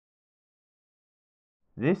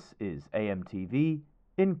This is AMTV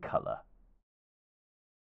in colour.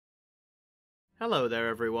 Hello there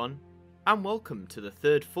everyone, and welcome to the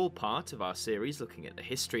third full part of our series looking at the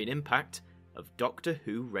history and impact of Doctor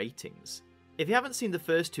Who ratings. If you haven't seen the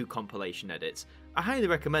first two compilation edits, I highly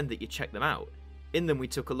recommend that you check them out. In them we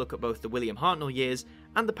took a look at both the William Hartnell years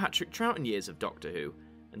and the Patrick Troughton years of Doctor Who,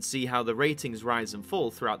 and see how the ratings rise and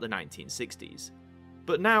fall throughout the 1960s.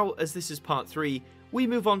 But now, as this is part 3, we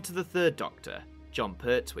move on to the third Doctor, Jon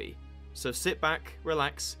Pertwee. So sit back,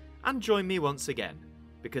 relax, and join me once again,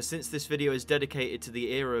 because since this video is dedicated to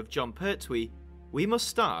the era of Jon Pertwee, we must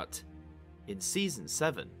start in Season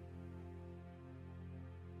 7.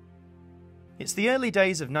 It's the early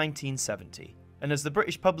days of 1970, and as the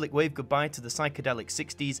British public waved goodbye to the psychedelic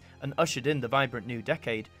 60s and ushered in the vibrant new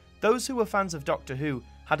decade, those who were fans of Doctor Who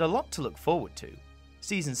had a lot to look forward to.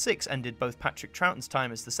 Season 6 ended both Patrick Troughton's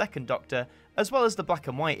time as the second Doctor, as well as the black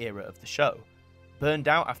and white era of the show. Burned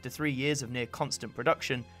out after 3 years of near constant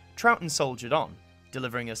production, Troughton soldiered on,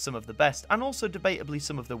 delivering us some of the best and also debatably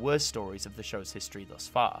some of the worst stories of the show's history thus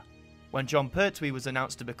far. When Jon Pertwee was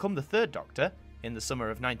announced to become the third Doctor, in the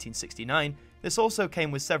summer of 1969, this also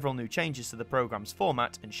came with several new changes to the programme's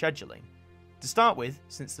format and scheduling. To start with,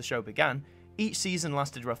 since the show began, each season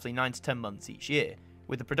lasted roughly 9 to 10 months each year,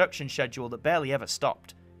 with a production schedule that barely ever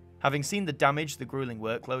stopped. Having seen the damage the gruelling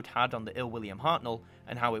workload had on the ill William Hartnell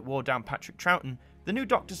and how it wore down Patrick Troughton, the new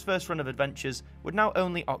Doctor's first run of adventures would now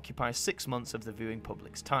only occupy 6 months of the viewing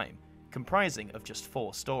public's time, comprising of just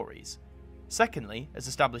 4 stories. Secondly, as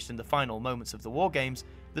established in the final moments of the War Games,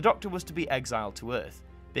 the Doctor was to be exiled to Earth,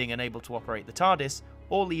 being unable to operate the TARDIS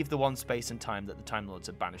or leave the one space and time that the Time Lords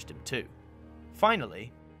had banished him to.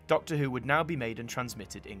 Finally, Doctor Who would now be made and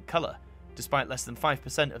transmitted in colour, despite less than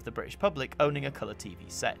 5% of the British public owning a colour TV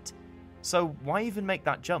set. So why even make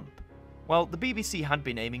that jump? Well, the BBC had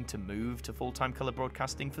been aiming to move to full-time colour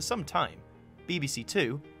broadcasting for some time. BBC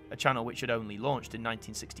Two, a channel which had only launched in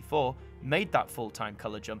 1964, made that full-time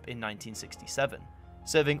colour jump in 1967,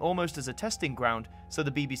 serving almost as a testing ground so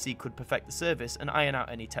the BBC could perfect the service and iron out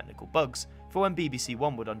any technical bugs for when BBC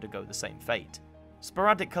One would undergo the same fate.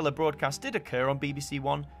 Sporadic colour broadcasts did occur on BBC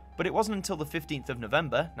One, but it wasn't until the 15th of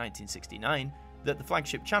November 1969 that the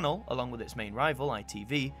flagship channel, along with its main rival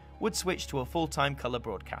ITV, would switch to a full-time colour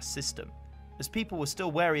broadcast system. As people were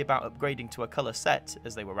still wary about upgrading to a colour set,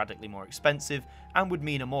 as they were radically more expensive and would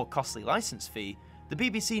mean a more costly licence fee, the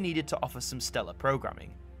BBC needed to offer some stellar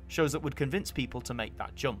programming, shows that would convince people to make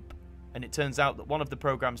that jump. And it turns out that one of the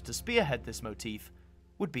programmes to spearhead this motif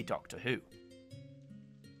would be Doctor Who.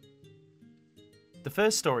 The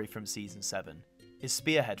first story from Season 7 is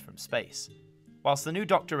Spearhead from Space. Whilst the new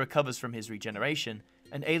Doctor recovers from his regeneration,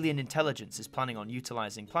 an alien intelligence is planning on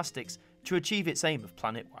utilising plastics to achieve its aim of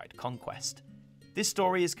planet-wide conquest. This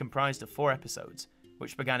story is comprised of 4 episodes,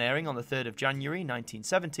 which began airing on the 3rd of January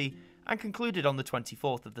 1970 and concluded on the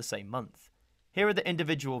 24th of the same month. Here are the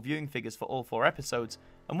individual viewing figures for all 4 episodes,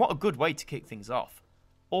 and what a good way to kick things off.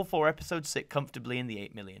 All 4 episodes sit comfortably in the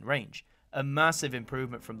 8 million range, a massive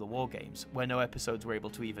improvement from the War Games, where no episodes were able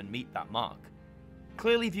to even meet that mark.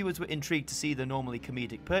 Clearly viewers were intrigued to see the normally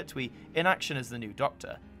comedic Pertwee in action as the new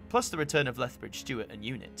Doctor, plus the return of Lethbridge Stewart and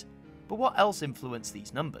Unit. But what else influenced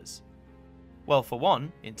these numbers? Well, for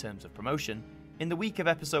one, in terms of promotion, in the week of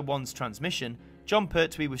episode 1's transmission, Jon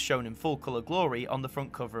Pertwee was shown in full colour glory on the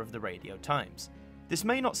front cover of the Radio Times. This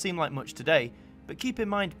may not seem like much today, but keep in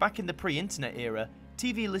mind back in the pre-internet era,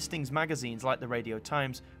 TV listings magazines like the Radio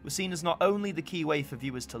Times were seen as not only the key way for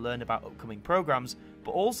viewers to learn about upcoming programmes,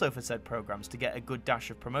 but also for said programmes to get a good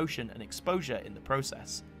dash of promotion and exposure in the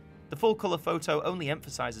process. The full colour photo only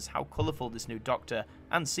emphasises how colourful this new Doctor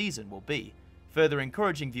and season will be, further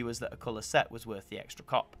encouraging viewers that a colour set was worth the extra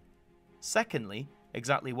cop. Secondly,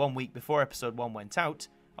 exactly 1 week before episode 1 went out,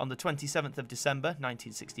 on the 27th of December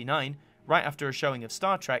 1969, right after a showing of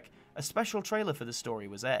Star Trek, a special trailer for the story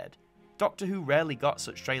was aired. Doctor Who rarely got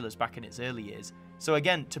such trailers back in its early years, so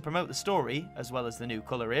again, to promote the story, as well as the new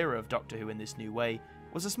colour era of Doctor Who in this new way,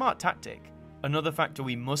 was a smart tactic. Another factor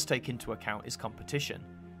we must take into account is competition.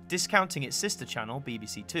 Discounting its sister channel,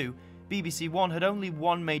 BBC Two, BBC One had only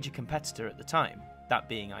one major competitor at the time, that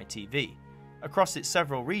being ITV. Across its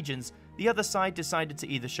several regions, the other side decided to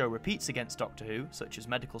either show repeats against Doctor Who, such as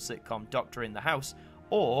medical sitcom Doctor in the House,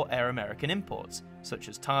 or air American imports, such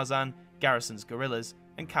as Tarzan, Garrison's Gorillas,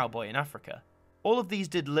 and Cowboy in Africa. All of these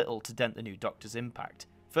did little to dent the new Doctor's impact,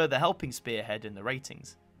 further helping spearhead in the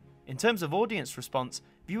ratings. In terms of audience response,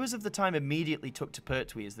 viewers of the time immediately took to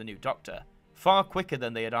Pertwee as the new Doctor, far quicker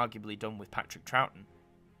than they had arguably done with Patrick Troughton.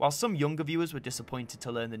 While some younger viewers were disappointed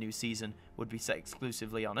to learn the new season would be set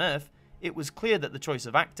exclusively on Earth, it was clear that the choice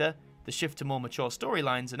of actor, the shift to more mature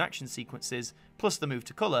storylines and action sequences, plus the move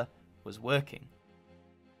to colour, was working.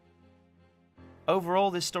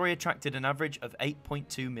 Overall, this story attracted an average of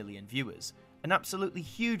 8.2 million viewers, an absolutely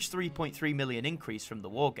huge 3.3 million increase from the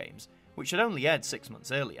War Games, which had only aired 6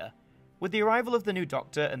 months earlier. With the arrival of the new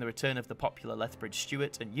Doctor and the return of the popular Lethbridge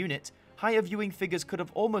Stewart and unit, higher viewing figures could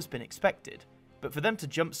have almost been expected, but for them to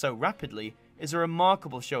jump so rapidly is a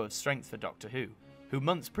remarkable show of strength for Doctor who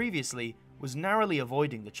months previously was narrowly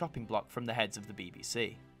avoiding the chopping block from the heads of the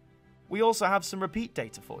BBC. We also have some repeat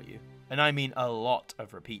data for you, and I mean a lot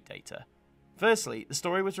of repeat data. Firstly, the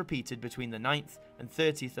story was repeated between the 9th and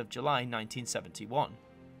 30th of July 1971.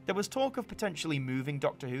 There was talk of potentially moving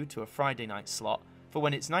Doctor Who to a Friday night slot for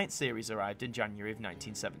when its 9th series arrived in January of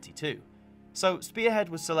 1972. So Spearhead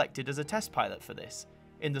was selected as a test pilot for this,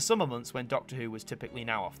 in the summer months when Doctor Who was typically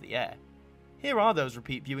now off the air. Here are those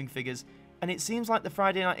repeat viewing figures, and it seems like the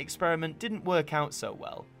Friday night experiment didn't work out so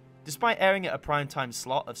well. Despite airing at a primetime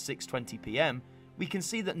slot of 6:20 PM, we can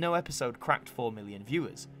see that no episode cracked 4 million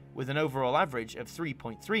viewers, with an overall average of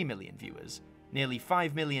 3.3 million viewers, nearly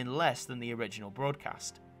 5 million less than the original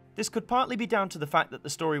broadcast. This could partly be down to the fact that the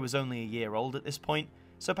story was only a year old at this point,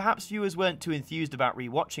 so perhaps viewers weren't too enthused about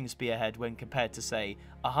rewatching Spearhead when compared to, say,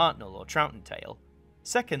 a Hartnell or Troughton Tale.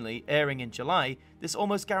 Secondly, airing in July, this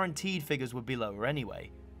almost guaranteed figures would be lower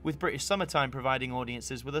anyway, with British summertime providing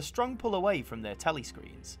audiences with a strong pull away from their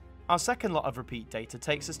telescreens. Our second lot of repeat data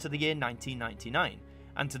takes us to the year 1999,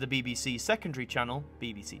 and to the BBC's secondary channel,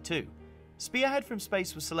 BBC Two. Spearhead from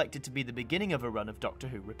Space was selected to be the beginning of a run of Doctor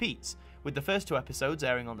Who repeats, with the first 2 episodes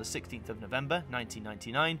airing on the 16th of November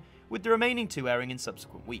 1999, with the remaining 2 airing in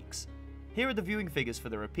subsequent weeks. Here are the viewing figures for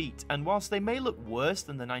the repeat, and whilst they may look worse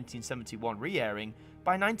than the 1971 re-airing,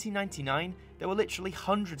 by 1999 there were literally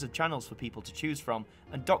hundreds of channels for people to choose from,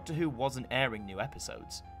 and Doctor Who wasn't airing new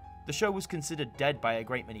episodes. The show was considered dead by a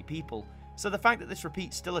great many people, so the fact that this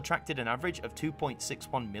repeat still attracted an average of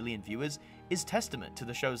 2.61 million viewers is testament to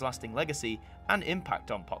the show's lasting legacy and impact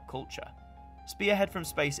on pop culture. Spearhead from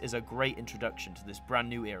Space is a great introduction to this brand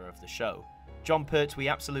new era of the show. Jon Pertwee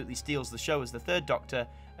absolutely steals the show as the third Doctor,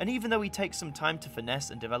 and even though he takes some time to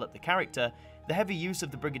finesse and develop the character, the heavy use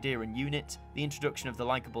of the Brigadier and unit, the introduction of the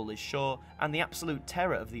likeable Liz Shaw, and the absolute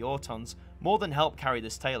terror of the Autons more than help carry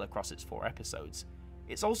this tale across its 4 episodes.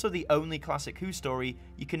 It's also the only classic Who story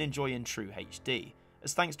you can enjoy in true HD,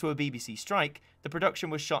 as thanks to a BBC strike, the production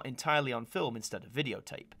was shot entirely on film instead of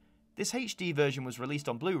videotape. This HD version was released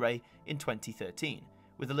on Blu-ray in 2013,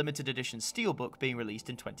 with a limited edition steelbook being released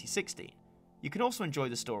in 2016. You can also enjoy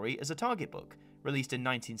the story as a Target book, released in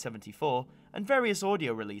 1974, and various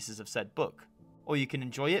audio releases of said book. Or you can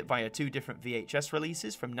enjoy it via 2 different VHS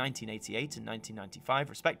releases from 1988 and 1995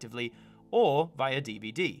 respectively, or via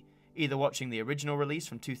DVD, either watching the original release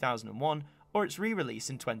from 2001 or its re-release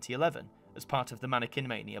in 2011 as part of the Mannequin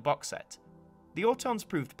Mania box set. The Autons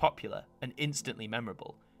proved popular and instantly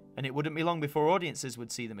memorable, and it wouldn't be long before audiences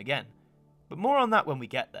would see them again. But more on that when we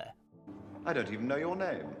get there. I don't even know your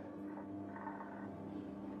name.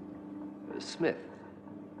 Smith.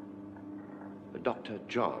 Dr.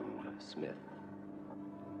 John Smith.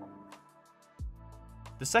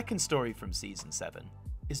 The second story from Season 7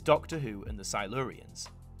 is Doctor Who and the Silurians.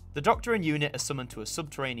 The Doctor and unit are summoned to a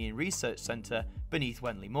subterranean research centre beneath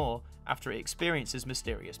Wenley Moor after it experiences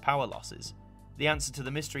mysterious power losses. The answer to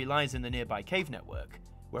the mystery lies in the nearby cave network,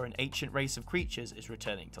 where an ancient race of creatures is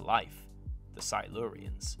returning to life, the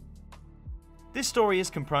Silurians. This story is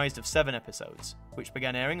comprised of 7 episodes, which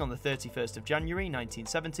began airing on the 31st of January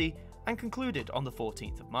 1970 and concluded on the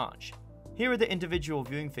 14th of March. Here are the individual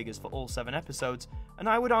viewing figures for all 7 episodes, and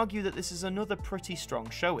I would argue that this is another pretty strong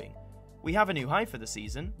showing. We have a new high for the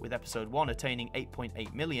season, with episode 1 attaining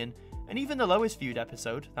 8.8 million, and even the lowest viewed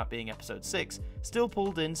episode, that being episode 6, still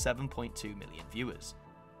pulled in 7.2 million viewers.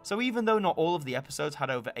 So even though not all of the episodes had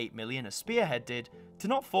over 8 million as Spearhead did, to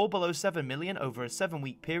not fall below 7 million over a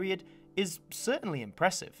 7-week period is certainly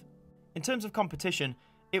impressive. In terms of competition,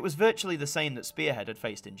 it was virtually the same that Spearhead had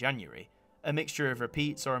faced in January, a mixture of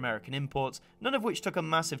repeats or American imports, none of which took a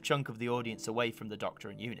massive chunk of the audience away from the Doctor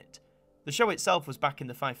and unit. The show itself was back in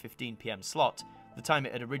the 5:15 PM slot, the time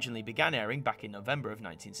it had originally began airing back in November of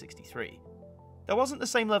 1963. There wasn't the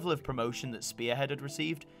same level of promotion that Spearhead had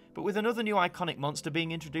received, but with another new iconic monster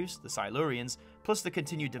being introduced, the Silurians, plus the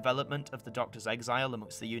continued development of the Doctor's exile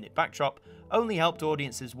amongst the unit backdrop, only helped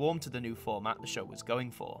audiences warm to the new format the show was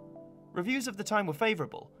going for. Reviews of the time were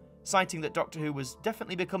favourable, citing that Doctor Who was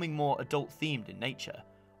definitely becoming more adult-themed in nature,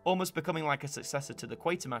 almost becoming like a successor to the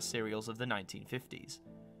Quatermass serials of the 1950s.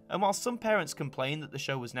 And while some parents complained that the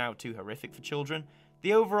show was now too horrific for children,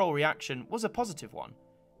 the overall reaction was a positive one.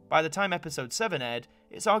 By the time episode 7 aired,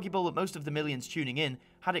 it's arguable that most of the millions tuning in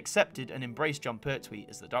had accepted and embraced Jon Pertwee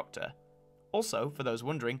as the Doctor. Also, for those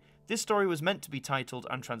wondering, this story was meant to be titled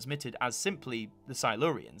and transmitted as simply The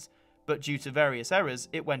Silurians, but due to various errors,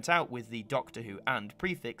 it went out with the Doctor Who and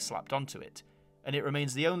prefix slapped onto it, and it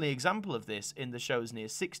remains the only example of this in the show's near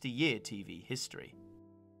 60-year TV history.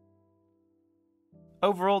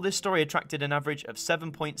 Overall, this story attracted an average of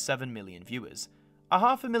 7.7 million viewers, a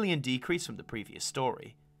 500,000 decrease from the previous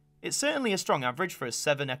story. It's certainly a strong average for a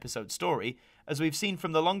 7-episode story. As we've seen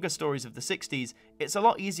from the longer stories of the 60s, it's a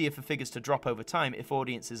lot easier for figures to drop over time if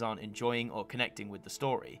audiences aren't enjoying or connecting with the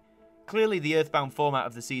story. Clearly the Earthbound format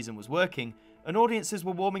of the season was working, and audiences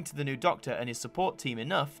were warming to the new Doctor and his support team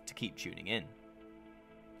enough to keep tuning in.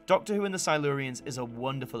 Doctor Who and the Silurians is a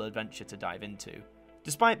wonderful adventure to dive into.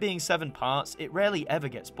 Despite being 7 parts, it rarely ever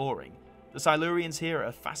gets boring. The Silurians here are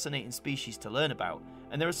a fascinating species to learn about,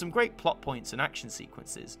 and there are some great plot points and action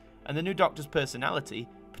sequences, and the new Doctor's personality,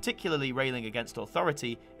 particularly railing against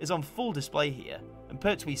authority, is on full display here, and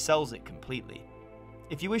Pertwee sells it completely.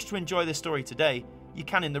 If you wish to enjoy this story today, you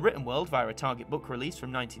can in the written world via a Target book release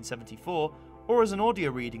from 1974, or as an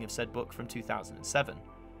audio reading of said book from 2007.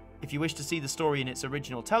 If you wish to see the story in its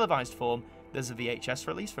original televised form, there's a VHS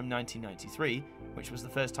release from 1993, which was the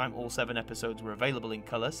first time all 7 episodes were available in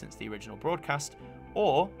colour since the original broadcast,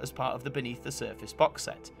 or as part of the Beneath the Surface box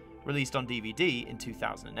set, released on DVD in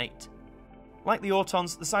 2008. Like the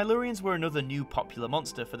Autons, the Silurians were another new popular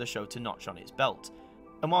monster for the show to notch on its belt,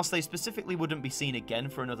 and whilst they specifically wouldn't be seen again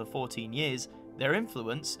for another 14 years, their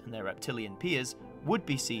influence, and their reptilian peers, would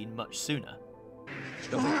be seen much sooner.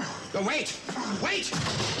 No, wait! Wait! Wait!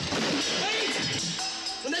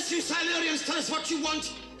 Unless you Silurians tell us what you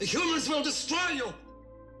want, the humans will destroy you!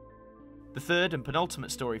 The third and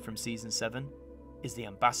penultimate story from Season 7 is the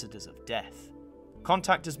Ambassadors of Death.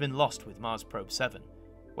 Contact has been lost with Mars Probe 7.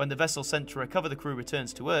 When the vessel sent to recover the crew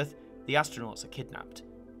returns to Earth, the astronauts are kidnapped.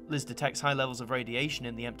 Liz detects high levels of radiation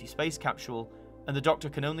in the empty space capsule, and the Doctor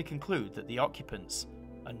can only conclude that the occupants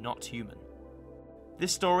are not human.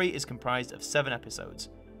 This story is comprised of 7 episodes,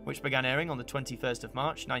 which began airing on the 21st of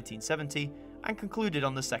March 1970 and concluded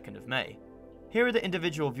on the 2nd of May. Here are the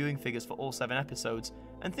individual viewing figures for all 7 episodes,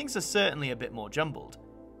 and things are certainly a bit more jumbled.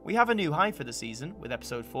 We have a new high for the season, with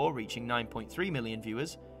episode 4 reaching 9.3 million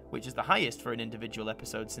viewers, which is the highest for an individual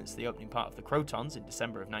episode since the opening part of the Crotons in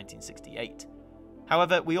December of 1968.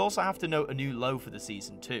 However, we also have to note a new low for the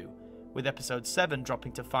season too, with episode 7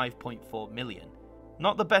 dropping to 5.4 million.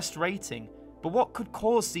 Not the best rating, but what could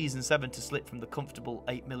cause season 7 to slip from the comfortable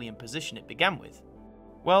 8 million position it began with?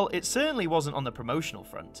 Well, it certainly wasn't on the promotional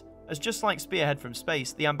front, as just like Spearhead from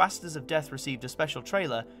Space, the Ambassadors of Death received a special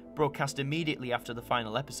trailer broadcast immediately after the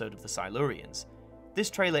final episode of the Silurians.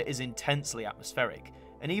 This trailer is intensely atmospheric,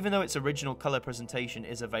 and even though its original colour presentation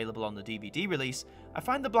is available on the DVD release, I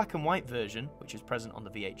find the black and white version, which is present on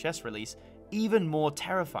the VHS release, even more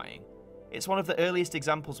terrifying. It's one of the earliest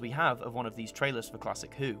examples we have of one of these trailers for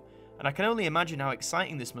Classic Who, and I can only imagine how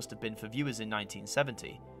exciting this must have been for viewers in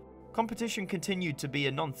 1970. Competition continued to be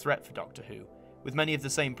a non-threat for Doctor Who, with many of the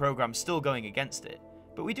same programmes still going against it,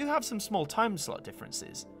 but we do have some small time slot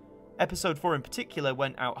differences. Episode 4 in particular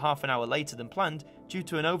went out half an hour later than planned due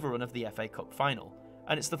to an overrun of the FA Cup final,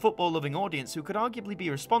 and it's the football-loving audience who could arguably be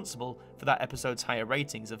responsible for that episode's higher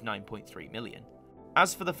ratings of 9.3 million.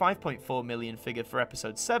 As for the 5.4 million figure for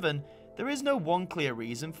episode 7, there is no one clear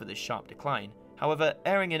reason for this sharp decline. However,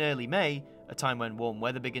 airing in early May, a time when warm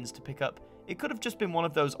weather begins to pick up, it could have just been one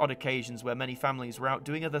of those odd occasions where many families were out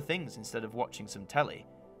doing other things instead of watching some telly.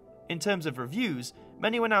 In terms of reviews,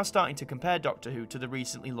 many were now starting to compare Doctor Who to the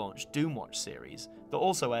recently launched Doomwatch series, that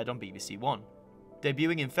also aired on BBC One.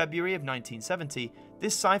 Debuting in February of 1970,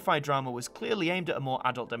 this sci-fi drama was clearly aimed at a more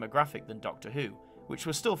adult demographic than Doctor Who, which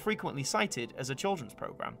was still frequently cited as a children's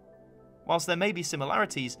programme. Whilst there may be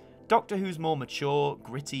similarities, Doctor Who's more mature,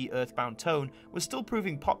 gritty, earthbound tone was still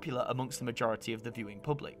proving popular amongst the majority of the viewing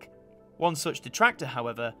public. One such detractor,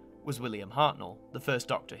 however, was William Hartnell, the first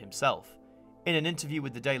Doctor himself. In an interview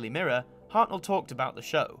with the Daily Mirror, Hartnell talked about the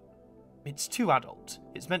show. "It's too adult.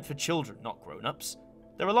 It's meant for children, not grown-ups.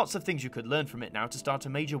 There are lots of things you could learn from it now to start a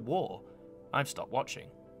major war. I've stopped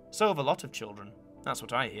watching. So have a lot of children. That's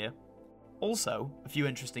what I hear." Also, a few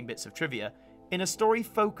interesting bits of trivia. In a story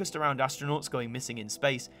focused around astronauts going missing in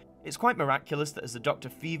space, it's quite miraculous that as the Doctor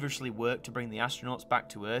feverishly worked to bring the astronauts back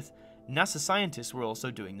to Earth, NASA scientists were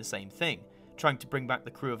also doing the same thing, trying to bring back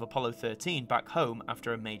the crew of Apollo 13 back home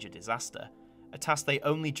after a major disaster, a task they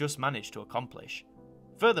only just managed to accomplish.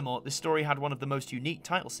 Furthermore, this story had one of the most unique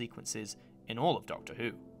title sequences in all of Doctor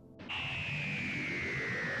Who.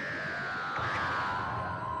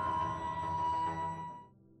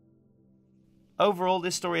 Overall,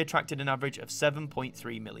 this story attracted an average of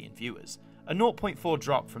 7.3 million viewers, a 0.4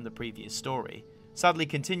 drop from the previous story, sadly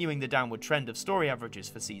continuing the downward trend of story averages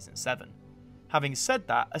for Season 7. Having said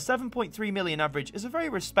that, a 7.3 million average is a very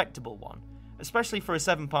respectable one, especially for a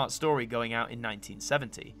 7-part story going out in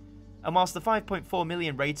 1970. And whilst the 5.4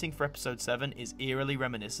 million rating for Episode 7 is eerily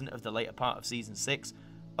reminiscent of the later part of Season 6,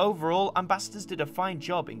 overall, Ambassadors did a fine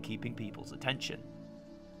job in keeping people's attention.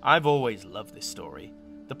 I've always loved this story.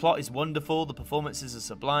 The plot is wonderful, the performances are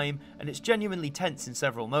sublime, and it's genuinely tense in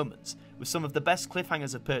several moments, with some of the best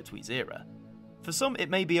cliffhangers of Pertwee's era. For some, it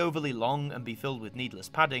may be overly long and be filled with needless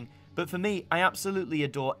padding, but for me, I absolutely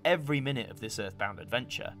adore every minute of this Earthbound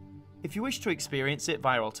adventure. If you wish to experience it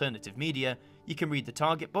via alternative media, you can read the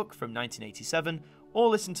Target book from 1987, or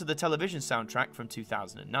listen to the television soundtrack from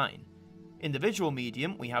 2009. In the visual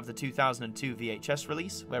medium, we have the 2002 VHS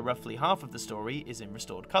release, where roughly half of the story is in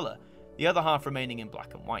restored colour, the other half remaining in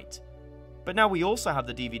black and white. But now we also have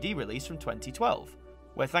the DVD release from 2012,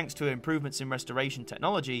 where thanks to improvements in restoration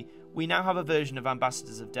technology, we now have a version of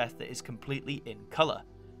Ambassadors of Death that is completely in colour.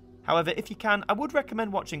 However, if you can, I would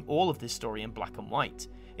recommend watching all of this story in black and white.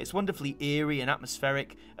 It's wonderfully eerie and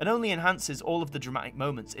atmospheric, and only enhances all of the dramatic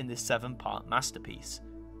moments in this 7-part masterpiece.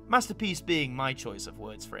 Masterpiece being my choice of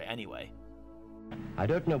words for it anyway. I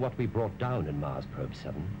don't know what we brought down in Mars Probe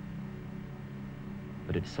 7,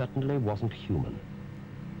 but it certainly wasn't human.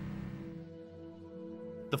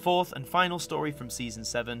 The fourth and final story from Season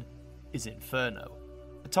 7 is Inferno.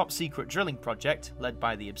 A top-secret drilling project, led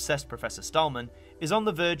by the obsessed Professor Stallman, is on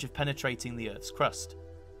the verge of penetrating the Earth's crust.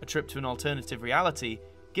 A trip to an alternative reality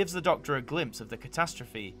gives the Doctor a glimpse of the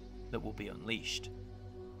catastrophe that will be unleashed.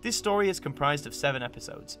 This story is comprised of 7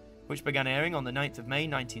 episodes, which began airing on the 9th of May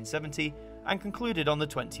 1970 and concluded on the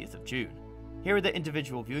 20th of June. Here are the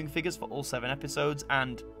individual viewing figures for all 7 episodes,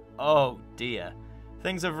 and oh dear,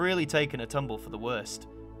 things have really taken a tumble for the worst.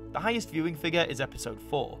 The highest viewing figure is episode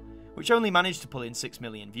 4, which only managed to pull in 6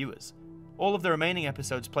 million viewers. All of the remaining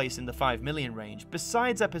episodes place in the 5 million range,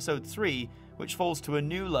 besides episode 3, which falls to a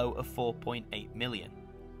new low of 4.8 million.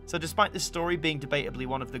 So despite this story being debatably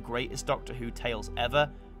one of the greatest Doctor Who tales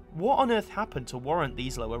ever, what on earth happened to warrant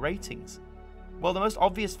these lower ratings? Well, the most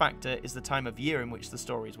obvious factor is the time of year in which the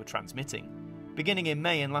stories were transmitting. Beginning in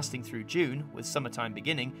May and lasting through June, with summertime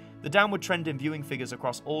beginning, the downward trend in viewing figures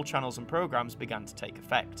across all channels and programmes began to take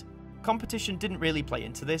effect. Competition didn't really play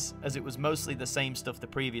into this, as it was mostly the same stuff the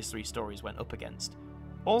previous 3 stories went up against.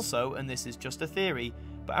 Also, and this is just a theory,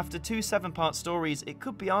 but after 2 7-part stories, it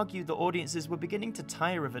could be argued that audiences were beginning to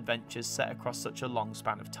tire of adventures set across such a long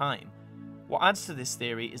span of time. What adds to this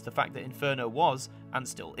theory is the fact that Inferno was, and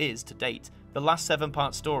still is to date, the last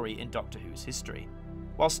 7-part story in Doctor Who's history.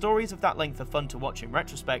 While stories of that length are fun to watch in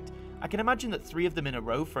retrospect, I can imagine that 3 of them in a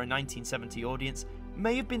row for a 1970 audience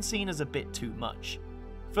may have been seen as a bit too much.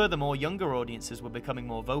 Furthermore, younger audiences were becoming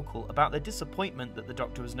more vocal about their disappointment that the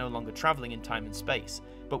Doctor was no longer travelling in time and space,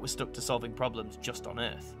 but was stuck to solving problems just on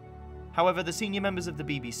Earth. However, the senior members of the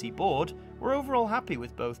BBC board were overall happy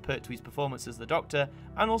with both Pertwee's performance as the Doctor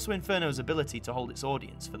and also Inferno's ability to hold its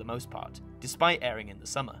audience for the most part, despite airing in the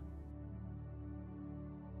summer.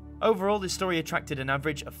 Overall, this story attracted an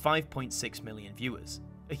average of 5.6 million viewers,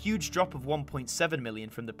 a huge drop of 1.7 million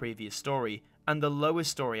from the previous story, and the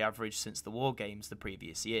lowest story average since the War Games the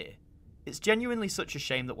previous year. It's genuinely such a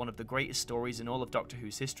shame that one of the greatest stories in all of Doctor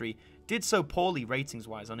Who's history did so poorly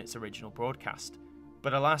ratings-wise on its original broadcast.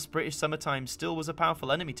 But alas, British summertime still was a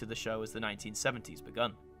powerful enemy to the show as the 1970s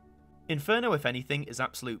begun. Inferno, if anything, is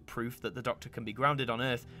absolute proof that the Doctor can be grounded on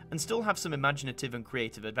Earth and still have some imaginative and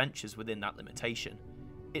creative adventures within that limitation.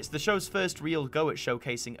 It's the show's first real go at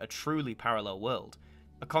showcasing a truly parallel world,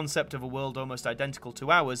 a concept of a world almost identical to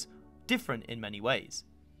ours, different in many ways.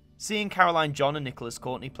 Seeing Caroline John and Nicholas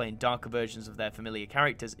Courtney playing darker versions of their familiar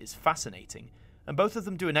characters is fascinating, and both of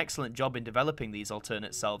them do an excellent job in developing these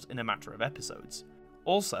alternate selves in a matter of episodes.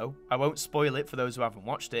 Also, I won't spoil it for those who haven't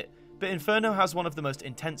watched it, but Inferno has one of the most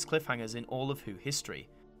intense cliffhangers in all of Who history.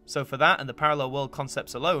 So for that and the parallel world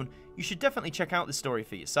concepts alone, you should definitely check out this story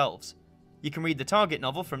for yourselves. You can read the Target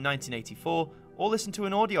novel from 1984, or listen to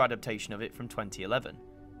an audio adaptation of it from 2011.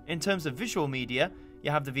 In terms of visual media, you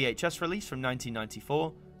have the VHS release from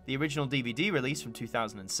 1994, the original DVD release from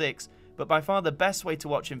 2006, but by far the best way to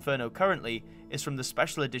watch Inferno currently is from the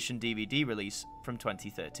special edition DVD release from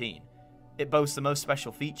 2013. It boasts the most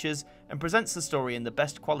special features and presents the story in the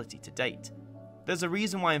best quality to date. There's a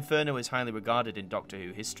reason why Inferno is highly regarded in Doctor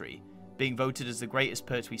Who history, being voted as the greatest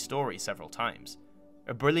Pertwee story several times.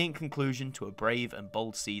 A brilliant conclusion to a brave and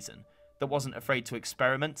bold season that wasn't afraid to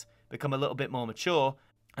experiment, become a little bit more mature,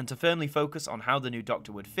 and to firmly focus on how the new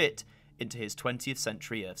Doctor would fit into his 20th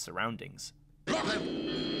century Earth surroundings. Lock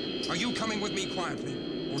him! Are you coming with me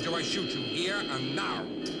quietly, or do I shoot you here and now?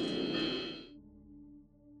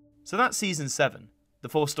 So that's Season 7, the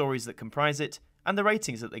 4 stories that comprise it, and the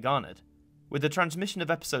ratings that they garnered. With the transmission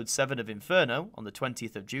of Episode 7 of Inferno on the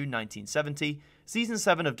 20th of June 1970, Season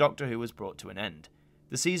 7 of Doctor Who was brought to an end.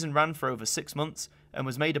 The season ran for over 6 months and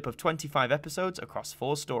was made up of 25 episodes across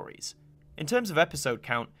 4 stories. In terms of episode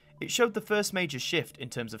count, it showed the first major shift in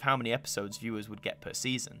terms of how many episodes viewers would get per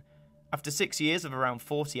season. After 6 years of around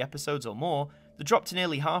 40 episodes or more, the drop to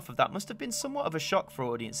nearly half of that must have been somewhat of a shock for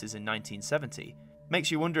audiences in 1970.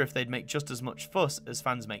 Makes you wonder if they'd make just as much fuss as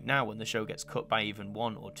fans make now when the show gets cut by even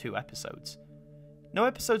 1 or 2 episodes. No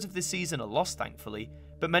episodes of this season are lost, thankfully,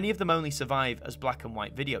 but many of them only survive as black and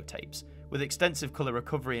white videotapes, with extensive colour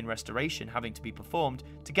recovery and restoration having to be performed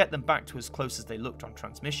to get them back to as close as they looked on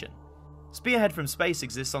transmission. Spearhead from Space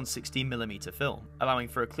exists on 16mm film, allowing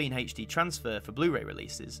for a clean HD transfer for Blu-ray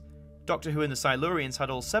releases. Doctor Who and the Silurians had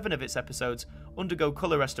all 7 of its episodes undergo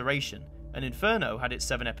colour restoration, and Inferno had its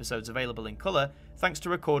 7 episodes available in colour thanks to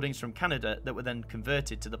recordings from Canada that were then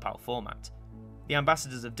converted to the PAL format. The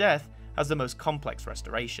Ambassadors of Death has the most complex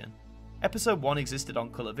restoration. Episode 1 existed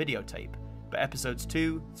on colour videotape, but episodes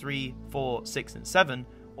 2, 3, 4, 6 and 7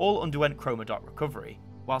 all underwent chroma dot recovery,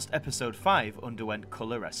 whilst episode 5 underwent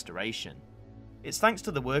colour restoration. It's thanks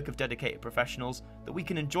to the work of dedicated professionals that we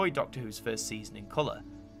can enjoy Doctor Who's first season in colour,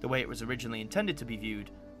 the way it was originally intended to be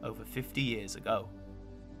viewed over 50 years ago.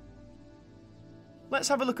 Let's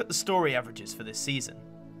have a look at the story averages for this season.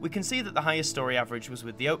 We can see that the highest story average was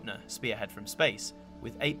with the opener, Spearhead from Space,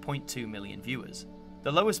 with 8.2 million viewers.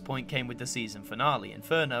 The lowest point came with the season finale,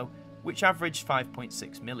 Inferno, which averaged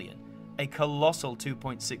 5.6 million, a colossal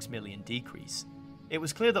 2.6 million decrease. It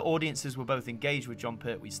was clear that audiences were both engaged with Jon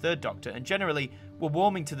Pertwee's Third Doctor and generally were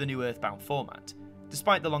warming to the new Earthbound format.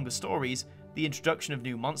 Despite the longer stories, the introduction of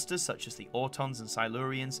new monsters such as the Autons and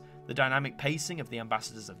Silurians, the dynamic pacing of the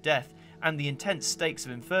Ambassadors of Death, and the intense stakes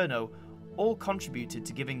of Inferno all contributed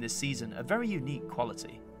to giving this season a very unique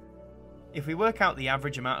quality. If we work out the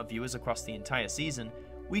average amount of viewers across the entire season,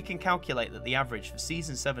 we can calculate that the average for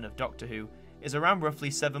Season 7 of Doctor Who is around roughly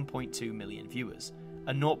 7.2 million viewers,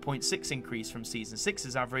 a 0.6 increase from Season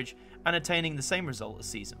 6's average and attaining the same result as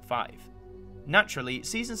Season 5. Naturally,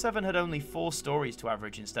 Season 7 had only 4 stories to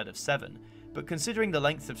average instead of 7, but considering the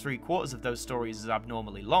length of 3/4 of those stories is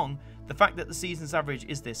abnormally long, the fact that the season's average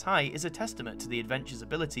is this high is a testament to the adventure's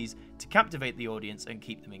abilities to captivate the audience and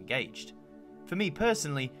keep them engaged. For me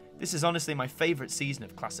personally, this is honestly my favourite season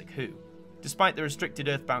of classic Who. Despite the restricted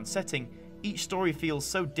Earthbound setting, each story feels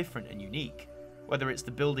so different and unique. Whether it's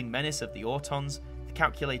the building menace of the Autons, the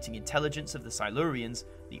calculating intelligence of the Silurians,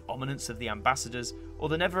 the ominence of the Ambassadors, or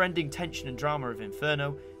the never-ending tension and drama of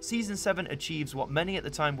Inferno, Season 7 achieves what many at the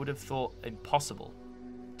time would have thought impossible: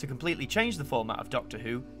 to completely change the format of Doctor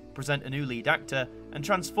Who, present a new lead actor, and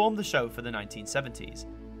transform the show for the 1970s.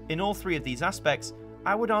 In all 3 of these aspects,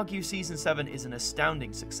 I would argue Season 7 is an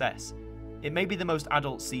astounding success. It may be the most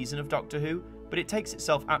adult season of Doctor Who, but it takes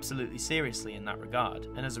itself absolutely seriously in that regard,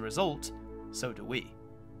 and as a result, so do we.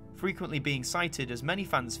 Frequently being cited as many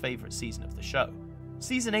fans' favourite season of the show.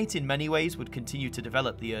 Season 8 in many ways would continue to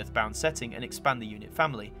develop the Earthbound setting and expand the unit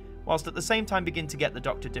family, whilst at the same time begin to get the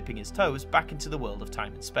Doctor dipping his toes back into the world of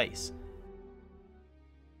time and space.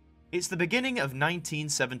 It's the beginning of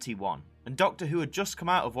 1971, and Doctor Who had just come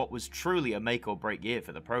out of what was truly a make or break year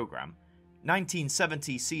for the programme.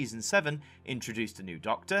 1970 Season 7 introduced a new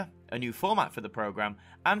Doctor, a new format for the programme,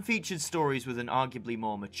 and featured stories with an arguably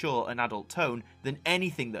more mature and adult tone than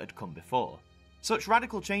anything that had come before. Such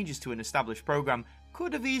radical changes to an established programme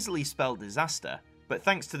could have easily spelled disaster, but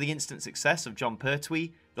thanks to the instant success of Jon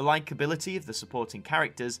Pertwee, the likeability of the supporting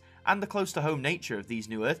characters, and the close-to-home nature of these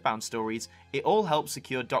new Earthbound stories, it all helped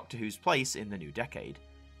secure Doctor Who's place in the new decade.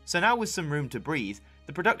 So now with some room to breathe,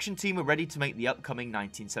 the production team were ready to make the upcoming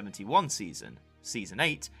 1971 season, Season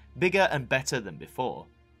 8, bigger and better than before.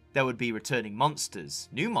 There would be returning monsters,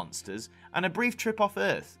 new monsters, and a brief trip off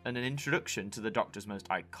Earth and an introduction to the Doctor's most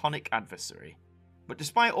iconic adversary. But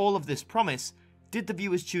despite all of this promise, did the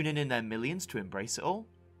viewers tune in their millions to embrace it all?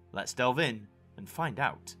 Let's delve in and find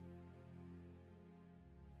out.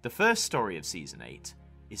 The first story of Season 8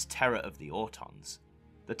 is Terror of the Autons.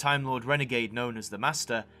 The Time Lord renegade known as the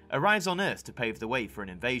Master arrives on Earth to pave the way for an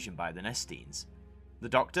invasion by the Nestines. The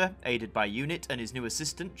Doctor, aided by UNIT and his new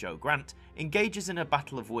assistant Jo Grant, engages in a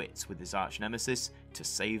battle of wits with his arch-nemesis to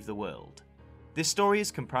save the world. This story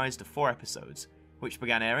is comprised of 4 episodes, which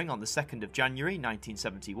began airing on the 2nd of January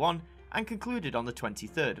 1971 and concluded on the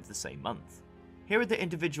 23rd of the same month. Here are the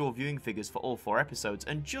individual viewing figures for all 4 episodes,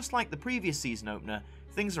 and just like the previous season opener,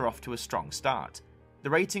 things are off to a strong start. The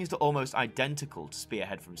ratings are almost identical to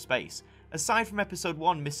Spearhead from Space, aside from episode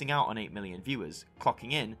 1 missing out on 8 million viewers,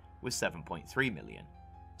 clocking in with 7.3 million.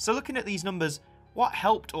 So looking at these numbers, what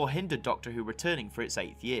helped or hindered Doctor Who returning for its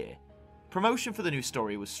 8th year? Promotion for the new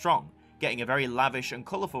story was strong, getting a very lavish and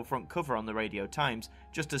colourful front cover on the Radio Times,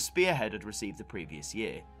 just as Spearhead had received the previous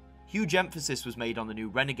year. Huge emphasis was made on the new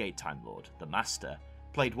renegade Time Lord, the Master,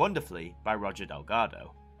 played wonderfully by Roger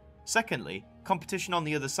Delgado. Secondly, competition on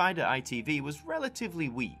the other side at ITV was relatively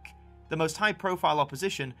weak. The most high-profile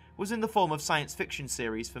opposition was in the form of science fiction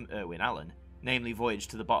series from Irwin Allen, namely Voyage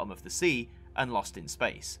to the Bottom of the Sea and Lost in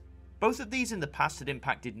Space. Both of these in the past had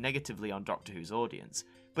impacted negatively on Doctor Who's audience,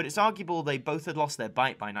 but it's arguable they both had lost their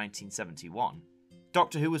bite by 1971.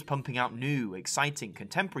 Doctor Who was pumping out new, exciting,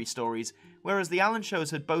 contemporary stories, whereas the Allen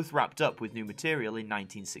shows had both wrapped up with new material in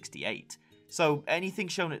 1968. So anything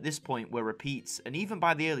shown at this point were repeats, and even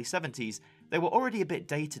by the early 70s, they were already a bit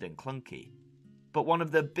dated and clunky. But one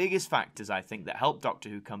of the biggest factors I think that helped Doctor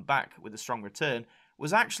Who come back with a strong return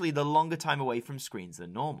was actually the longer time away from screens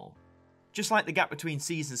than normal. Just like the gap between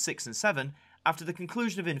seasons 6 and 7, after the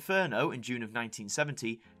conclusion of Inferno in June of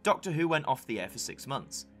 1970, Doctor Who went off the air for 6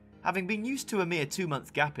 months. Having been used to a mere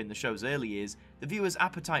 2-month gap in the show's early years, the viewers'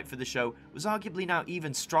 appetite for the show was arguably now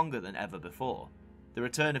even stronger than ever before. The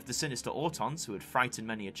return of the sinister Autons, who had frightened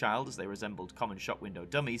many a child as they resembled common shop window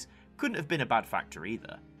dummies, couldn't have been a bad factor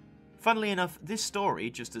either. Funnily enough, this story,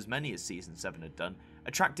 just as many as Season 7 had done,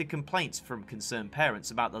 attracted complaints from concerned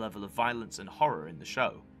parents about the level of violence and horror in the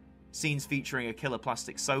show. Scenes featuring a killer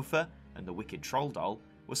plastic sofa and the wicked troll doll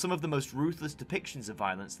were some of the most ruthless depictions of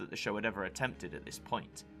violence that the show had ever attempted at this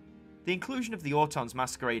point. The inclusion of the Autons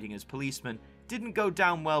masquerading as policemen didn't go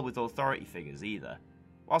down well with authority figures either.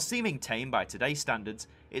 While seeming tame by today's standards,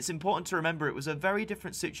 it's important to remember it was a very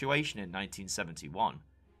different situation in 1971,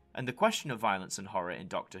 and the question of violence and horror in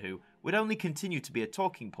Doctor Who would only continue to be a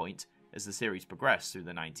talking point as the series progressed through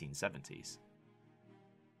the 1970s.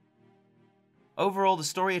 Overall, the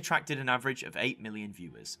story attracted an average of 8 million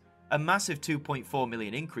viewers, a massive 2.4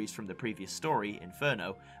 million increase from the previous story,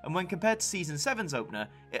 Inferno, and when compared to Season 7's opener,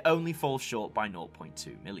 it only falls short by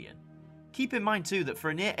 0.2 million. Keep in mind too that for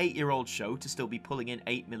a near 8-year-old show to still be pulling in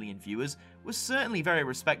 8 million viewers was certainly very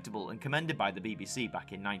respectable and commended by the BBC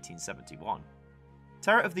back in 1971.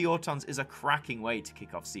 Terror of the Autons is a cracking way to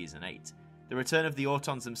kick off Season 8. The return of the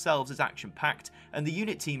Autons themselves is action-packed, and the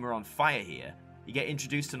unit team are on fire here. You get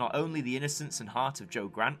introduced to not only the innocence and heart of Jo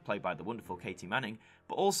Grant, played by the wonderful Katie Manning,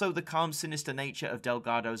 but also the calm, sinister nature of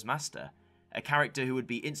Delgado's Master, a character who would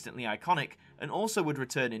be instantly iconic and also would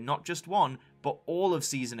return in not just one, but all of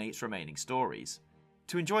Season 8's remaining stories.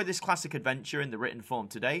 To enjoy this classic adventure in the written form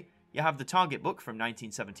today, you have the Target book from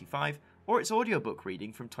 1975 or its audiobook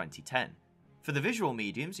reading from 2010. For the visual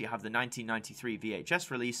mediums, you have the 1993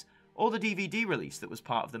 VHS release or the DVD release that was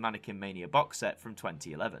part of the Mannequin Mania box set from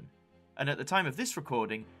 2011. And at the time of this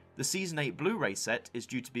recording, the Season 8 Blu-ray set is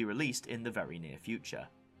due to be released in the very near future.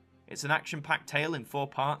 It's an action-packed tale in 4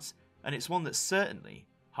 parts, and it's one that's certainly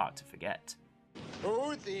hard to forget.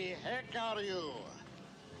 Who the heck are you?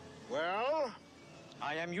 Well?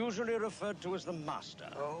 I am usually referred to as the Master.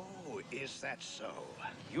 Oh, is that so?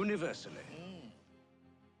 Universally.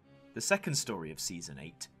 The second story of Season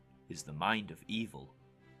 8 is The Mind of Evil.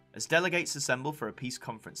 As delegates assemble for a peace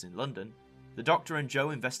conference in London, the Doctor and Jo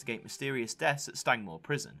investigate mysterious deaths at Stangmore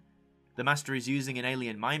Prison. The Master is using an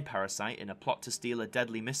alien mind parasite in a plot to steal a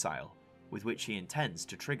deadly missile, with which he intends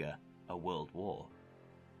to trigger a world war.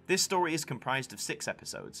 This story is comprised of 6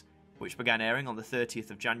 episodes, which began airing on the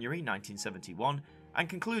 30th of January 1971 and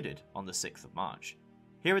concluded on the 6th of March.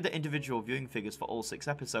 Here are the individual viewing figures for all 6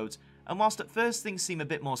 episodes, and whilst at first things seem a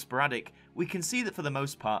bit more sporadic, we can see that for the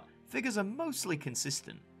most part, figures are mostly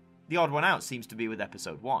consistent. The odd one out seems to be with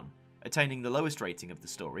episode 1, attaining the lowest rating of the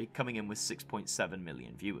story, coming in with 6.7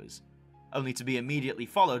 million viewers, only to be immediately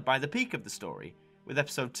followed by the peak of the story, with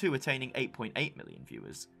episode 2 attaining 8.8 million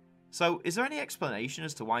viewers. So, is there any explanation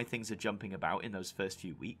as to why things are jumping about in those first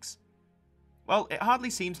few weeks? Well, it hardly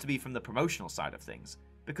seems to be from the promotional side of things,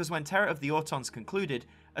 because when Terror of the Autons concluded,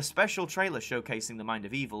 a special trailer showcasing the Mind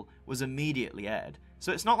of Evil was immediately aired,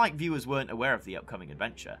 so it's not like viewers weren't aware of the upcoming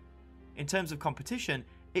adventure. In terms of competition,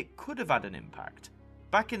 it could have had an impact.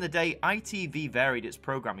 Back in the day, ITV varied its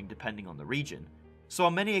programming depending on the region, so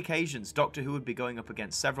on many occasions Doctor Who would be going up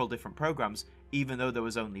against several different programs even though there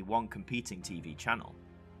was only one competing TV channel.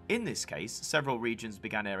 In this case, several regions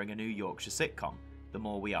began airing a new Yorkshire sitcom, The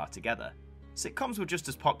More We Are Together. Sitcoms were just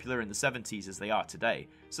as popular in the 70s as they are today,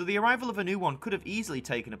 so the arrival of a new one could have easily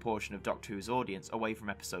taken a portion of Doctor Who's audience away from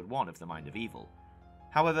episode 1 of The Mind of Evil.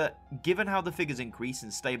 However, given how the figures increase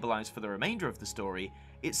and stabilise for the remainder of the story,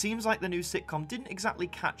 it seems like the new sitcom didn't exactly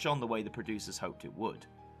catch on the way the producers hoped it would.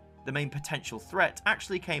 The main potential threat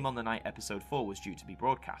actually came on the night episode 4 was due to be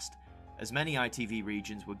broadcast, as many ITV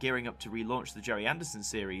regions were gearing up to relaunch the Gerry Anderson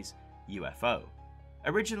series, UFO.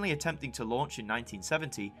 Originally attempting to launch in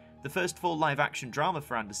 1970, the first full live-action drama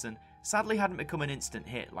for Anderson sadly hadn't become an instant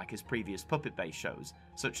hit like his previous puppet-based shows,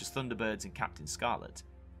 such as Thunderbirds and Captain Scarlet.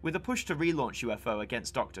 With a push to relaunch UFO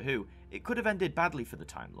against Doctor Who, it could have ended badly for the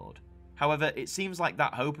Time Lord. However, it seems like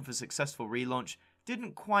that hope of a successful relaunch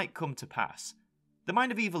didn't quite come to pass. The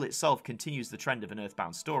Mind of Evil itself continues the trend of an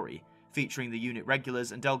Earthbound story, featuring the unit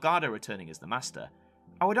regulars and Delgado returning as the Master.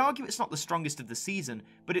 I would argue it's not the strongest of the season,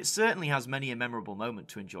 but it certainly has many a memorable moment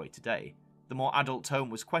to enjoy today. The more adult tone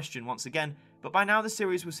was questioned once again, but by now the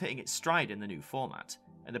series was hitting its stride in the new format,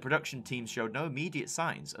 and the production team showed no immediate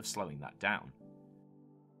signs of slowing that down.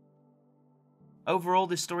 Overall,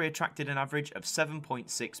 this story attracted an average of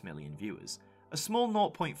 7.6 million viewers, a small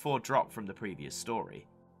 0.4 drop from the previous story.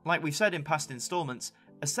 Like we've said in past installments,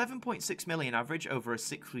 a 7.6 million average over a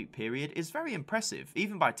 6-week period is very impressive,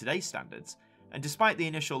 even by today's standards, and despite the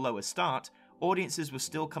initial lower start, audiences were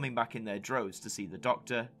still coming back in their droves to see the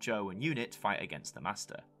Doctor, Joe and Unit fight against the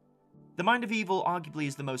Master. The Mind of Evil arguably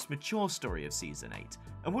is the most mature story of Season 8,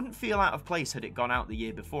 and wouldn't feel out of place had it gone out the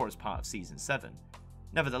year before as part of Season 7.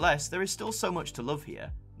 Nevertheless, there is still so much to love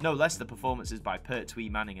here, no less the performances by Pertwee,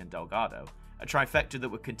 Manning and Delgado, a trifecta that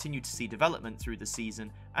would continue to see development through the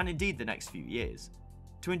season and indeed the next few years.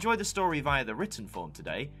 To enjoy the story via the written form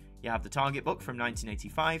today, you have the Target book from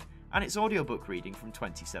 1985 and its audiobook reading from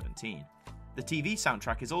 2017. The TV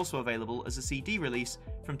soundtrack is also available as a CD release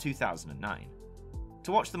from 2009.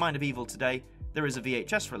 To watch The Mind of Evil today, there is a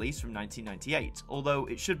VHS release from 1998, although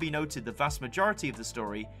it should be noted the vast majority of the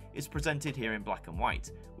story is presented here in black and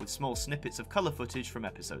white, with small snippets of colour footage from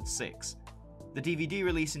episode 6. The DVD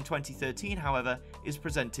release in 2013, however, is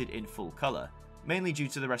presented in full colour, mainly due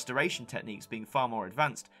to the restoration techniques being far more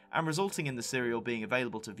advanced and resulting in the serial being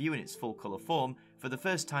available to view in its full colour form for the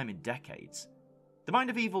first time in decades. The Mind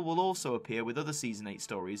of Evil will also appear with other Season 8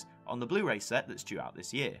 stories on the Blu-ray set that's due out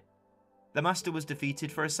this year. The Master was defeated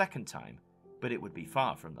for a second time, but it would be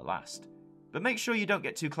far from the last. But make sure you don't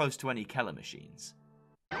get too close to any Keller machines.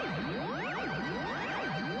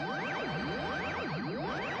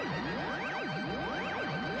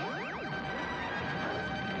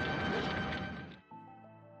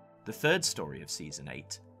 The third story of Season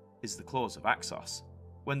 8 is The Claws of Axos.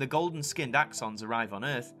 When the golden-skinned Axons arrive on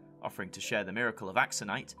Earth, offering to share the miracle of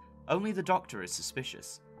Axonite, only the Doctor is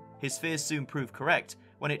suspicious. His fears soon prove correct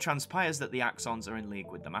when it transpires that the Axons are in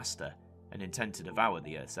league with the Master, and intend to devour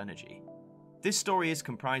the Earth's energy. This story is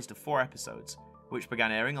comprised of 4 episodes, which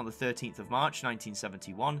began airing on the 13th of March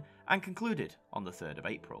 1971 and concluded on the 3rd of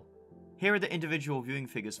April. Here are the individual viewing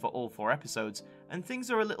figures for all 4 episodes, and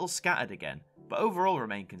things are a little scattered again, but overall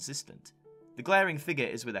remain consistent. The glaring figure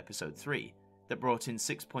is with episode 3, that brought in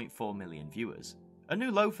 6.4 million viewers, a new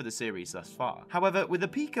low for the series thus far. However, with a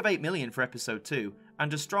peak of 8 million for episode 2,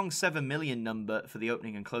 and a strong 7 million number for the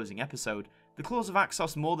opening and closing episode, The Claws of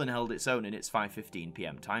Axos more than held its own in its 5:15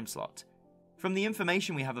 PM time slot. From the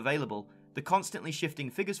information we have available, the constantly shifting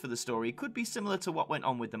figures for the story could be similar to what went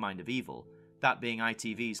on with The Mind of Evil, that being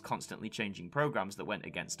ITV's constantly changing programmes that went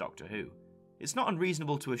against Doctor Who. It's not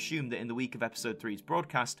unreasonable to assume that in the week of episode 3's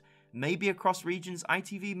broadcast, maybe across regions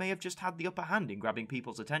ITV may have just had the upper hand in grabbing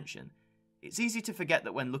people's attention. It's easy to forget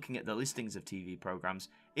that when looking at the listings of TV programmes,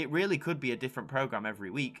 it really could be a different programme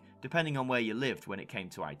every week, depending on where you lived when it came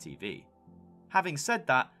to ITV. Having said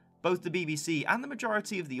that, both the BBC and the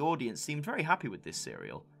majority of the audience seemed very happy with this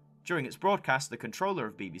serial. During its broadcast, the controller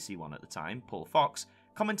of BBC One at the time, Paul Fox,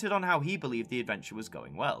 commented on how he believed the adventure was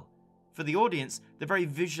going well. For the audience, the very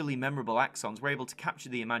visually memorable Axons were able to capture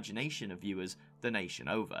the imagination of viewers the nation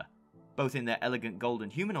over, both in their elegant golden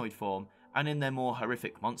humanoid form and in their more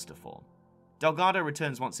horrific monster form. Delgado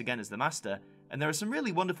returns once again as the Master, and there are some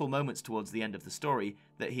really wonderful moments towards the end of the story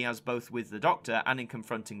that he has both with the Doctor and in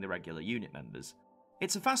confronting the regular unit members.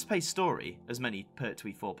 It's a fast-paced story, as many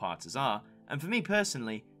Pertwee 4-parters are, and for me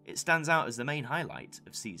personally, it stands out as the main highlight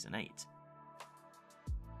of Season 8.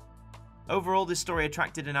 Overall, this story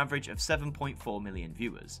attracted an average of 7.4 million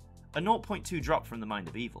viewers, a 0.2 drop from The Mind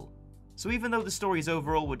of Evil. So even though the stories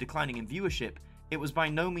overall were declining in viewership, it was by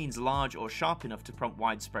no means large or sharp enough to prompt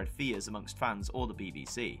widespread fears amongst fans or the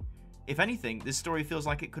BBC. If anything, this story feels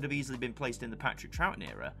like it could have easily been placed in the Patrick Troughton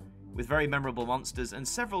era, with very memorable monsters and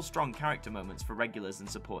several strong character moments for regulars and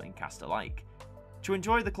supporting cast alike. To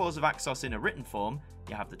enjoy The Claws of Axos in a written form,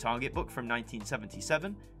 you have the Target book from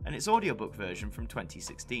 1977 and its audiobook version from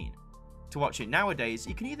 2016. To watch it nowadays,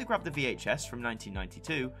 you can either grab the VHS from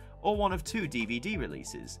 1992 or one of two DVD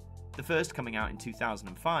releases, the first coming out in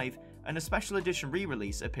 2005 and a special edition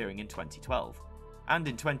re-release appearing in 2012. And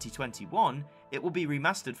in 2021, it will be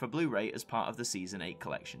remastered for Blu-ray as part of the Season 8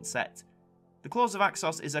 collection set. The Claws of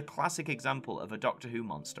Axos is a classic example of a Doctor Who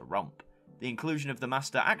monster romp. The inclusion of the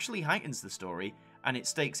Master actually heightens the story, and its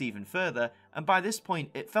stakes even further, and by this point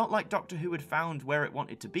it felt like Doctor Who had found where it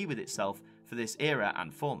wanted to be with itself for this era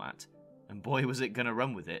and format. And boy was it gonna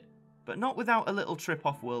run with it, but not without a little trip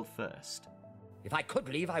off world first. If I could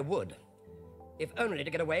leave, I would. If only to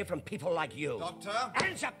get away from people like you. Doctor?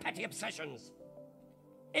 And your petty obsessions.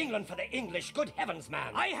 England for the English, good heavens,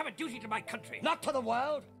 man. I have a duty to my country, not to the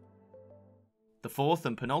world. The fourth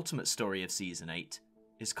and penultimate story of Season 8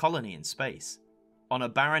 is Colony in Space. On a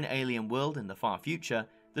barren alien world in the far future,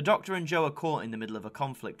 the Doctor and Jo are caught in the middle of a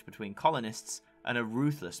conflict between colonists and a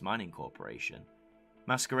ruthless mining corporation.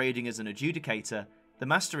 Masquerading as an adjudicator, the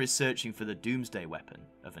Master is searching for the doomsday weapon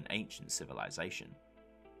of an ancient civilization.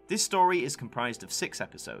 This story is comprised of 6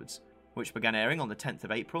 episodes, which began airing on the 10th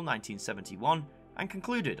of April 1971 and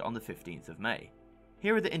concluded on the 15th of May.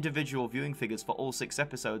 Here are the individual viewing figures for all 6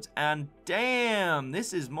 episodes, and damn,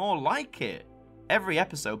 this is more like it! Every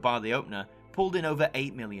episode, bar the opener, pulled in over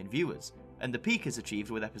 8 million viewers, and the peak is achieved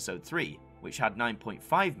with episode 3, which had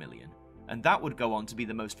 9.5 million, and that would go on to be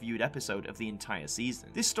the most viewed episode of the entire season.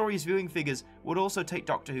 This story's viewing figures would also take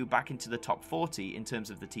Doctor Who back into the top 40 in terms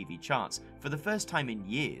of the TV charts for the first time in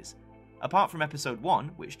years. Apart from episode 1,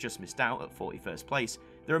 which just missed out at 41st place,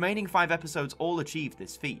 the remaining 5 episodes all achieved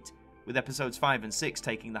this feat, with episodes 5 and 6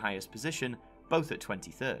 taking the highest position, both at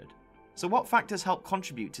 23rd. So what factors helped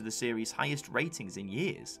contribute to the series' highest ratings in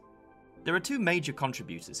years? There are 2 major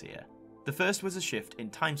contributors here. The first was a shift in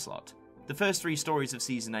time slot. The first 3 stories of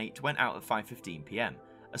Season 8 went out at 5:15 PM,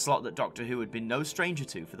 a slot that Doctor Who had been no stranger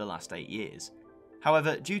to for the last 8 years.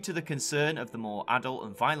 However, due to the concern of the more adult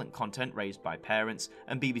and violent content raised by parents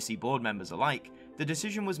and BBC board members alike, the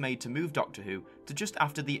decision was made to move Doctor Who to just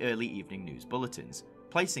after the early evening news bulletins,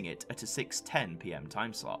 placing it at a 6:10 PM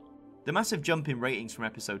time slot. The massive jump in ratings from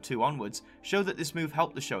episode 2 onwards show that this move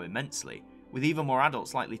helped the show immensely, with even more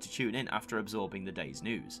adults likely to tune in after absorbing the day's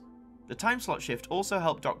news. The time slot shift also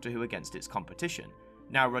helped Doctor Who against its competition,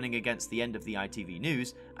 now running against the end of the ITV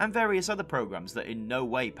News and various other programmes that in no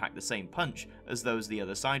way pack the same punch as those the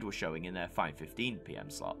other side were showing in their 5:15 PM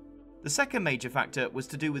slot. The second major factor was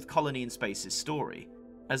to do with Colony in Space's story.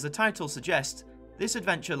 As the title suggests, this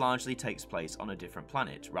adventure largely takes place on a different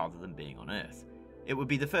planet rather than being on Earth. It would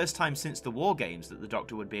be the first time since the War Games that the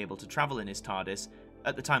Doctor would be able to travel in his TARDIS,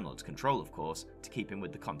 at the Time Lord's control of course, to keep him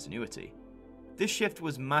with the continuity. This shift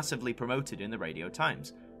was massively promoted in the Radio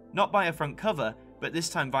Times, not by a front cover, but this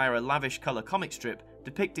time via a lavish colour comic strip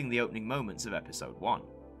depicting the opening moments of episode 1.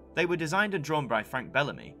 They were designed and drawn by Frank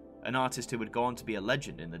Bellamy, an artist who would go on to be a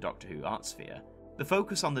legend in the Doctor Who art sphere. The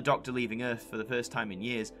focus on the Doctor leaving Earth for the first time in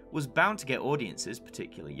years was bound to get audiences,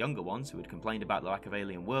 particularly younger ones who had complained about the lack of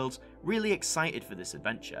alien worlds, really excited for this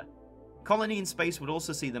adventure. Colony in Space would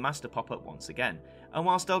also see the Master pop up once again, and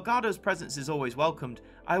whilst Delgado's presence is always welcomed,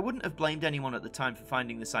 I wouldn't have blamed anyone at the time for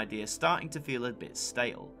finding this idea starting to feel a bit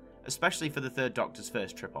stale, especially for the Third Doctor's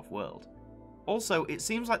first trip off-world. Also, it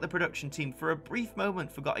seems like the production team for a brief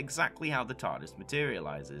moment forgot exactly how the TARDIS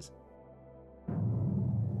materialises.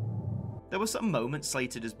 There were some moments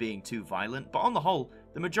slated as being too violent, but on the whole,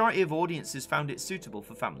 the majority of audiences found it suitable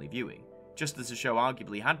for family viewing, just as the show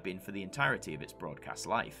arguably had been for the entirety of its broadcast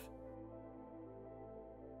life.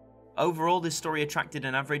 Overall, this story attracted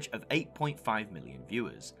an average of 8.5 million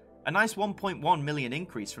viewers, a nice 1.1 million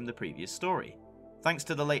increase from the previous story. Thanks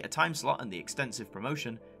to the later time slot and the extensive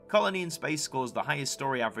promotion, Colony in Space scores the highest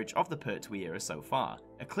story average of the Pertwee era so far,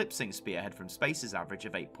 eclipsing Spearhead from Space's average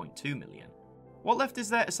of 8.2 million. What left is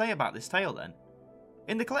there to say about this tale then?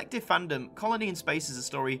 In the collective fandom, Colony in Space is a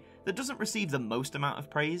story that doesn't receive the most amount of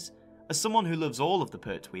praise. As someone who loves all of the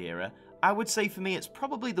Pertwee era, I would say for me it's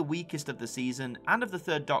probably the weakest of the season and of the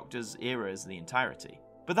Third Doctor's era as the entirety.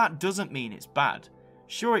 But that doesn't mean it's bad.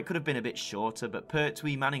 Sure, it could have been a bit shorter, but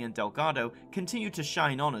Pertwee, Manning and Delgado continue to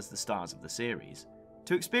shine on as the stars of the series.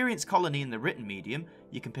 To experience Colony in the written medium,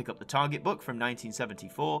 you can pick up the Target book from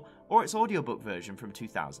 1974 or its audiobook version from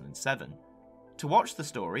 2007. To watch the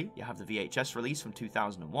story, you have the VHS release from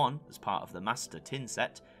 2001 as part of the Master Tin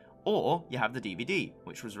set, or you have the DVD,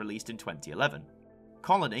 which was released in 2011.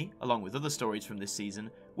 Colony, along with other stories from this season,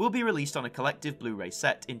 will be released on a collective Blu-ray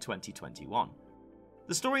set in 2021.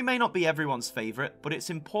 The story may not be everyone's favourite, but its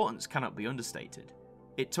importance cannot be understated.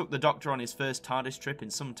 It took the Doctor on his first TARDIS trip in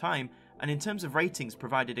some time, and in terms of ratings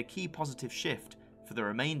provided a key positive shift for the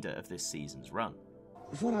remainder of this season's run.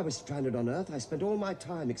 Before I was stranded on Earth, I spent all my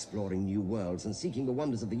time exploring new worlds and seeking the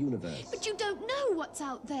wonders of the universe. But you don't know what's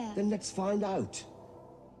out there. Then let's find out.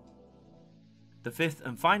 The fifth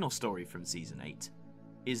and final story from Season 8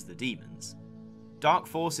 is The Demons. Dark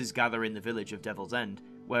forces gather in the village of Devil's End,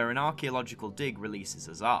 where an archaeological dig releases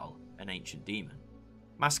Azal, an ancient demon.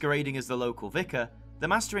 Masquerading as the local vicar, the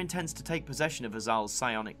Master intends to take possession of Azal's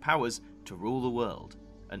psionic powers to rule the world,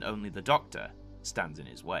 and only the Doctor stands in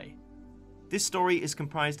his way. This story is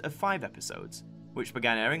comprised of 5 episodes, which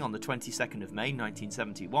began airing on the 22nd of May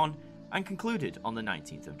 1971 and concluded on the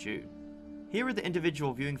 19th of June. Here are the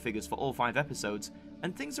individual viewing figures for all 5 episodes,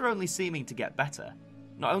 and things are only seeming to get better.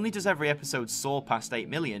 Not only does every episode soar past 8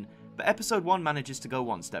 million, but episode 1 manages to go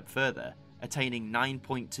one step further, attaining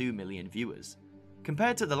 9.2 million viewers.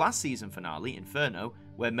 Compared to the last season finale, Inferno,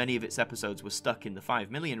 where many of its episodes were stuck in the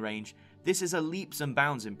 5 million range, this is a leaps and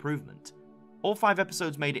bounds improvement. All 5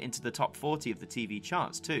 episodes made it into the top 40 of the TV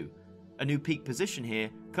charts too. A new peak position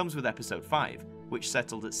here comes with episode 5, which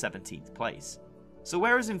settled at 17th place. So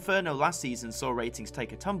whereas Inferno last season saw ratings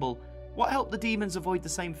take a tumble, what helped the Demons avoid the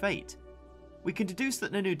same fate? We can deduce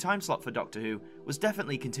that the new time slot for Doctor Who was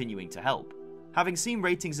definitely continuing to help. Having seen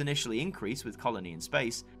ratings initially increase with Colony in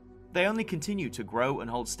Space, they only continued to grow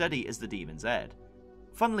and hold steady as the Demons aired.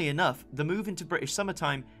 Funnily enough, the move into British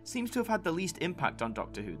summertime seems to have had the least impact on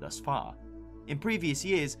Doctor Who thus far. In previous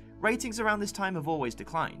years, ratings around this time have always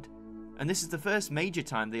declined, and this is the first major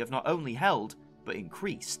time they have not only held, but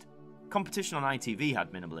increased. Competition on ITV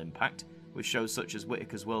had minimal impact, with shows such as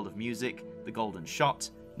Whittaker's World of Music, The Golden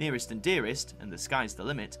Shot, Nearest and Dearest, and The Sky's the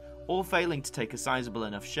Limit, all failing to take a sizable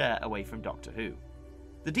enough share away from Doctor Who.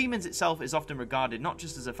 The Demons itself is often regarded not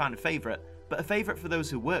just as a fan favourite, but a favourite for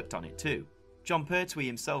those who worked on it too. Jon Pertwee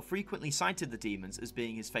himself frequently cited The Demons as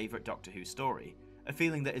being his favourite Doctor Who story, a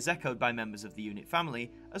feeling that is echoed by members of the unit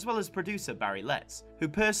family, as well as producer Barry Letts, who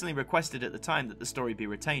personally requested at the time that the story be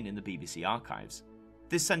retained in the BBC archives.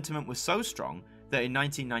 This sentiment was so strong that in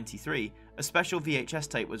 1993, a special VHS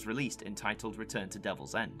tape was released entitled Return to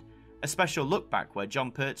Devil's End, a special look back where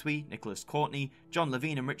Jon Pertwee, Nicholas Courtney, John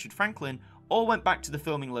Levine and Richard Franklin all went back to the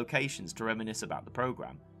filming locations to reminisce about the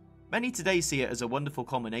programme. Many today see it as a wonderful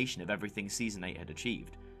culmination of everything Season 8 had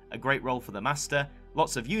achieved. A great role for the Master,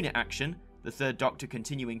 lots of unit action, the Third Doctor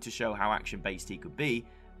continuing to show how action-based he could be,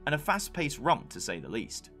 and a fast-paced romp to say the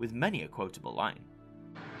least, with many a quotable line.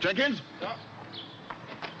 Jenkins? Yeah.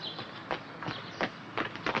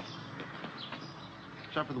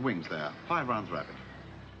 Shot for the wings there. 5 rounds rapid.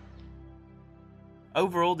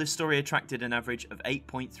 Overall, this story attracted an average of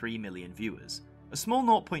 8.3 million viewers, a small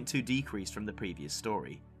 0.2 decrease from the previous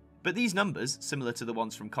story. But these numbers, similar to the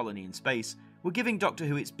ones from Colony in Space, were giving Doctor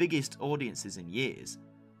Who its biggest audiences in years.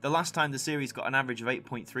 The last time the series got an average of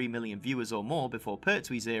 8.3 million viewers or more before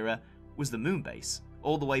Pertwee's era was the Moonbase,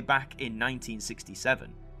 all the way back in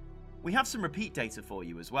 1967. We have some repeat data for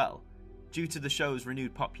you as well. Due to the show's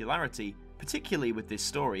renewed popularity, particularly with this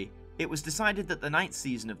story, it was decided that the 9th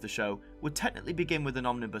season of the show would technically begin with an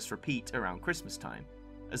omnibus repeat around Christmas time.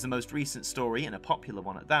 As the most recent story, and a popular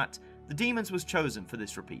one at that, The Demons was chosen for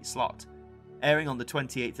this repeat slot. Airing on the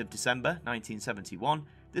 28th of December 1971,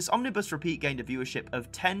 this omnibus repeat gained a viewership of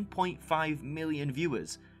 10.5 million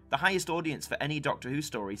viewers, the highest audience for any Doctor Who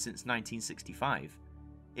story since 1965.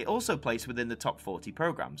 It also placed within the top 40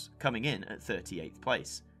 programmes, coming in at 38th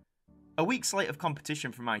place. A week's slate of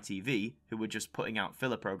competition from ITV, who were just putting out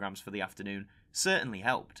filler programmes for the afternoon, certainly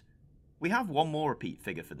helped. We have one more repeat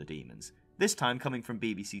figure for The Demons, this time coming from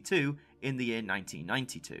BBC Two in the year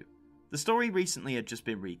 1992. The story recently had just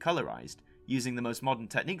been recolorised, using the most modern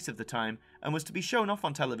techniques of the time, and was to be shown off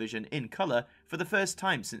on television in colour for the first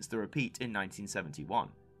time since the repeat in 1971.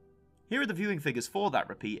 Here are the viewing figures for that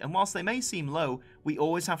repeat, and whilst they may seem low, we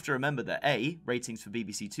always have to remember that A, ratings for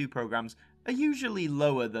BBC Two programmes are usually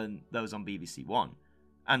lower than those on BBC One,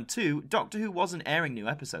 and 2, Doctor Who wasn't airing new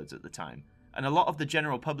episodes at the time, and a lot of the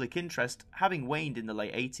general public interest having waned in the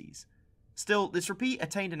late 80s. Still, this repeat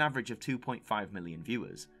attained an average of 2.5 million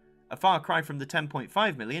viewers. A far cry from the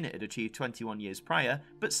 10.5 million it had achieved 21 years prior,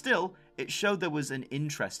 but still, it showed there was an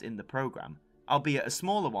interest in the programme, albeit a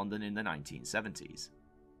smaller one than in the 1970s.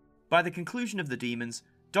 By the conclusion of The Demons,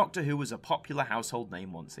 Doctor Who was a popular household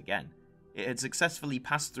name once again. It had successfully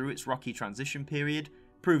passed through its rocky transition period,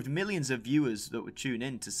 proved millions of viewers that would tune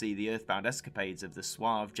in to see the earthbound escapades of the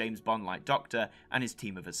suave James Bond-like Doctor and his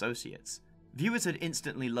team of associates. Viewers had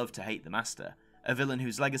instantly loved to hate the Master, a villain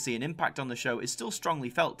whose legacy and impact on the show is still strongly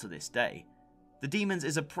felt to this day. The Demons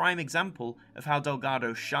is a prime example of how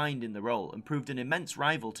Delgado shined in the role and proved an immense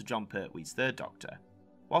rival to Jon Pertwee's Third Doctor.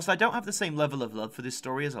 Whilst I don't have the same level of love for this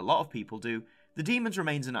story as a lot of people do, The Demons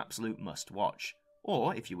remains an absolute must-watch.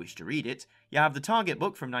 Or, if you wish to read it, you have the Target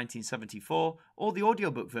book from 1974 or the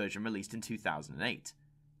audiobook version released in 2008.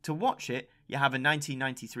 To watch it, you have a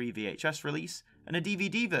 1993 VHS release and a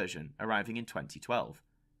DVD version arriving in 2012.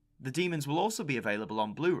 The Demons will also be available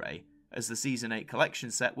on Blu-ray, as the Season 8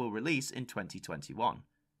 collection set will release in 2021.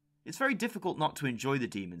 It's very difficult not to enjoy the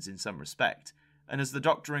Demons in some respect, and as the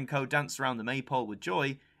Doctor and co dance around the maypole with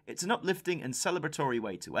joy, it's an uplifting and celebratory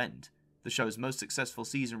way to end the show's most successful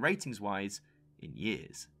season ratings-wise in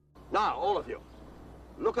years. Now, all of you,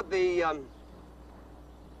 look at the,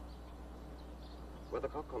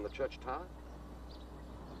 weathercock on the church tower.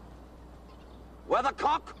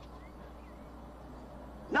 Weathercock!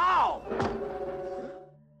 Now!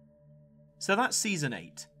 So that's Season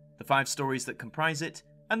 8, the 5 stories that comprise it,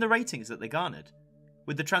 and the ratings that they garnered.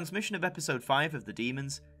 With the transmission of Episode 5 of The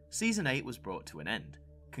Demons, Season 8 was brought to an end,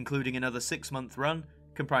 concluding another 6-month run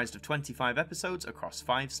comprised of 25 episodes across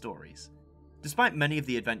 5 stories. Despite many of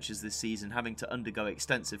the adventures this season having to undergo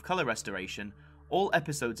extensive colour restoration, all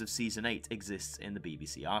episodes of Season 8 exists in the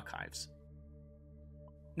BBC archives.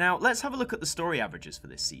 Now, let's have a look at the story averages for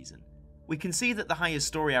this season. We can see that the highest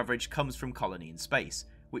story average comes from Colony in Space,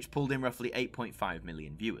 which pulled in roughly 8.5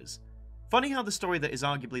 million viewers. Funny how the story that is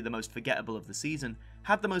arguably the most forgettable of the season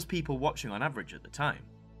had the most people watching on average at the time.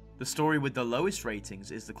 The story with the lowest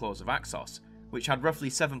ratings is The Claws of Axos, which had roughly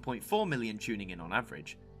 7.4 million tuning in on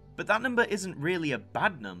average. But that number isn't really a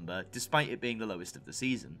bad number, despite it being the lowest of the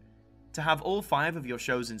season. To have all 5 of your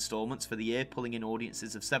show's installments for the year pulling in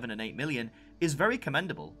audiences of 7 and 8 million is very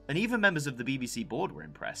commendable, and even members of the BBC board were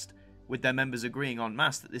impressed, with their members agreeing en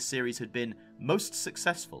masse that this series had been most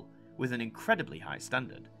successful, with an incredibly high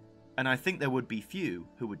standard. And I think there would be few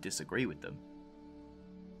who would disagree with them.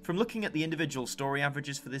 From looking at the individual story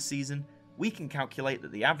averages for this season, we can calculate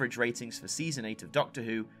that the average ratings for Season 8 of Doctor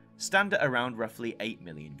Who stand at around roughly 8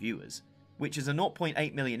 million viewers, which is a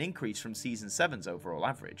 0.8 million increase from Season 7's overall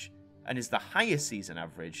average, and is the highest season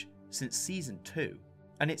average since Season 2.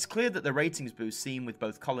 And it's clear that the ratings boost seen with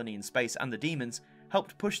both Colony in Space and The Demons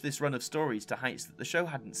helped push this run of stories to heights that the show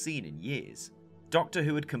hadn't seen in years. Doctor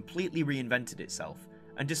Who had completely reinvented itself,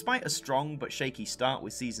 and despite a strong but shaky start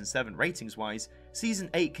with Season 7 ratings-wise, Season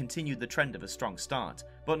 8 continued the trend of a strong start,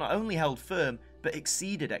 but not only held firm, but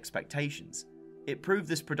exceeded expectations. It proved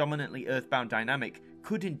this predominantly Earthbound dynamic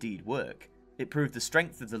could indeed work. It proved the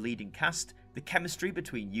strength of the leading cast, the chemistry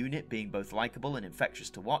between UNIT being both likeable and infectious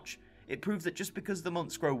to watch. It proved that just because the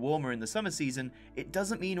months grow warmer in the summer season, it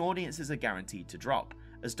doesn't mean audiences are guaranteed to drop,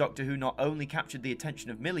 as Doctor Who not only captured the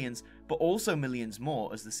attention of millions, but also millions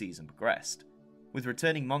more as the season progressed. With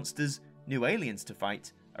returning monsters, new aliens to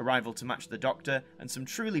fight, a rival to match the Doctor, and some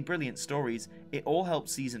truly brilliant stories, it all helped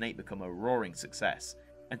Season 8 become a roaring success,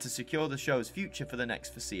 and to secure the show's future for the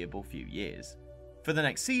next foreseeable few years. For the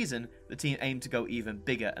next season, the team aimed to go even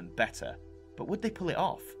bigger and better, but would they pull it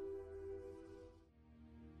off?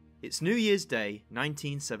 It's New Year's Day,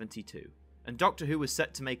 1972, and Doctor Who was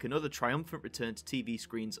set to make another triumphant return to TV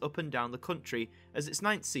screens up and down the country as its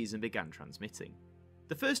 9th season began transmitting.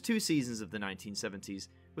 The first 2 seasons of the 1970s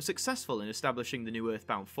were successful in establishing the new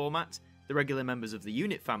Earthbound format, the regular members of the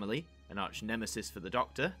UNIT family, an arch nemesis for the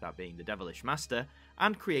Doctor, that being the Devilish Master,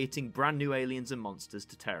 and creating brand new aliens and monsters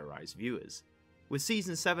to terrorise viewers. With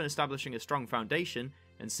Season 7 establishing a strong foundation,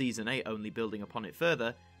 and Season 8 only building upon it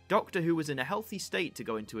further, Doctor Who was in a healthy state to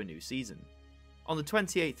go into a new season. On the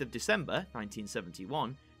 28th of December,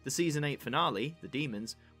 1971, the Season 8 finale, The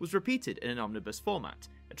Demons, was repeated in an omnibus format,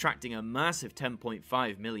 attracting a massive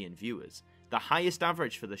 10.5 million viewers, the highest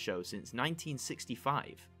average for the show since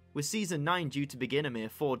 1965. With Season 9 due to begin a mere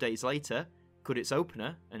 4 days later, could its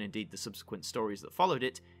opener, and indeed the subsequent stories that followed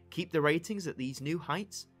it, keep the ratings at these new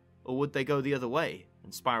heights? Or would they go the other way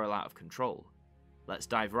and spiral out of control? Let's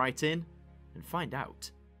dive right in and find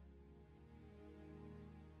out.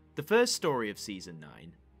 The first story of Season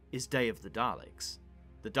 9 is Day of the Daleks.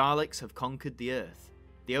 The Daleks have conquered the Earth.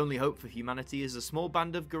 The only hope for humanity is a small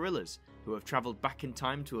band of gorillas who have travelled back in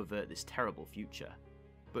time to avert this terrible future.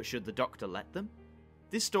 But should the Doctor let them?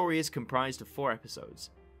 This story is comprised of 4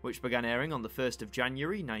 episodes, which began airing on the 1st of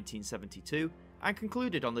January 1972 and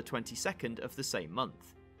concluded on the 22nd of the same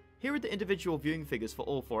month. Here are the individual viewing figures for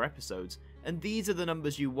all 4 episodes, and these are the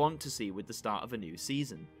numbers you want to see with the start of a new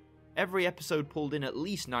season. Every episode pulled in at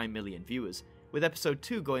least 9 million viewers, with episode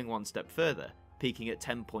 2 going one step further, peaking at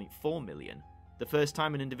 10.4 million, the first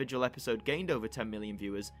time an individual episode gained over 10 million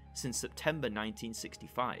viewers since September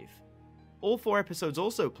 1965. All 4 episodes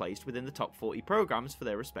also placed within the top 40 programmes for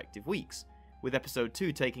their respective weeks, with episode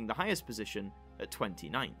 2 taking the highest position at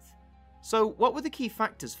 29th. So what were the key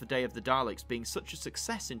factors for Day of the Daleks being such a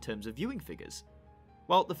success in terms of viewing figures?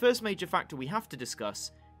 Well, the first major factor we have to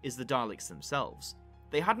discuss is the Daleks themselves.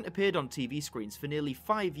 They hadn't appeared on TV screens for nearly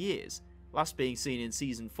 5 years, last being seen in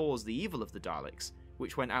Season 4's The Evil of the Daleks,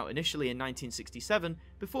 which went out initially in 1967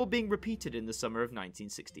 before being repeated in the summer of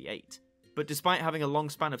 1968. But despite having a long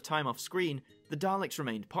span of time off screen, the Daleks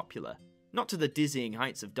remained popular. Not to the dizzying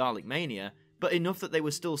heights of Dalek mania, but enough that they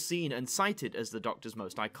were still seen and cited as the Doctor's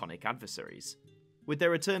most iconic adversaries. With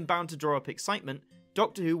their return bound to draw up excitement,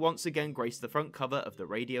 Doctor Who once again graced the front cover of the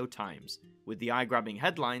Radio Times, with the eye-grabbing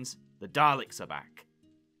headlines, "The Daleks are back."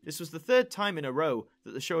 This was the third time in a row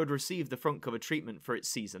that the show had received the front cover treatment for its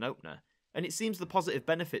season opener, and it seems the positive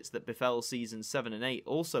benefits that befell Seasons 7 and 8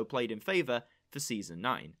 also played in favour for Season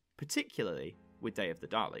 9, particularly with Day of the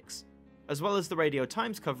Daleks. As well as the Radio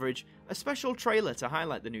Times coverage, a special trailer to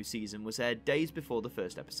highlight the new season was aired days before the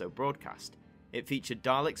first episode broadcast. It featured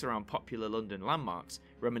Daleks around popular London landmarks,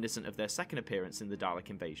 reminiscent of their second appearance in the Dalek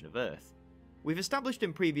invasion of Earth. We've established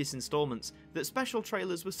in previous instalments that special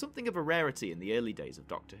trailers were something of a rarity in the early days of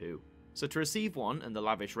Doctor Who, so to receive one and the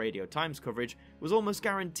lavish Radio Times coverage was almost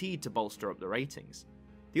guaranteed to bolster up the ratings.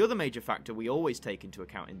 The other major factor we always take into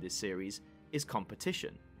account in this series is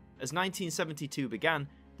competition. As 1972 began,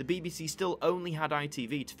 the BBC still only had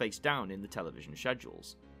ITV to face down in the television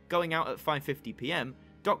schedules. Going out at 5:50 PM,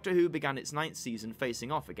 Doctor Who began its 9th season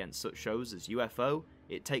facing off against such shows as UFO,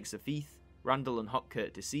 It Takes a Thief, Randall and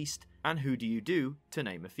Hopkirk Deceased, and Who Do You Do, to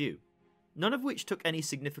name a few. None of which took any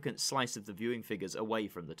significant slice of the viewing figures away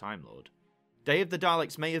from the Time Lord. Day of the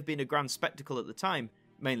Daleks may have been a grand spectacle at the time,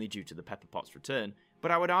 mainly due to the Pepper Potts return,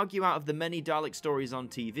 but I would argue out of the many Dalek stories on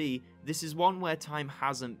TV, this is one where time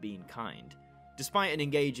hasn't been kind. Despite an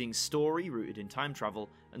engaging story rooted in time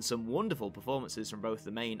travel, and some wonderful performances from both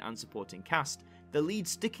the main and supporting cast, the lead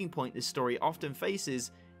sticking point this story often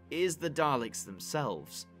faces is the Daleks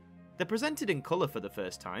themselves. They're presented in colour for the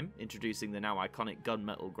first time, introducing the now iconic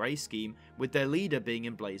gunmetal grey scheme, with their leader being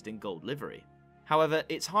emblazed in gold livery. However,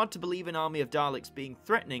 it's hard to believe an army of Daleks being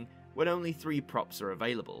threatening when only 3 props are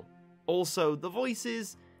available. Also, the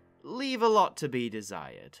voices leave a lot to be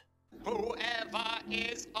desired. Whoever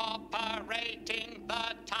is operating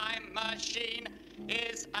the time machine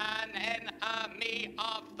is an enemy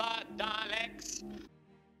of the Daleks.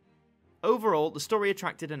 Overall, the story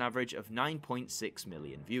attracted an average of 9.6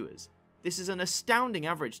 million viewers. This is an astounding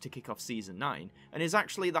average to kick off Season 9, and is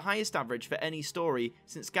actually the highest average for any story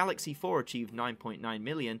since Galaxy 4 achieved 9.9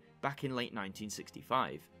 million back in late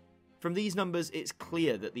 1965. From these numbers, it's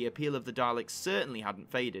clear that the appeal of the Daleks certainly hadn't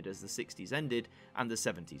faded as the 60s ended and the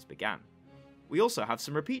 70s began. We also have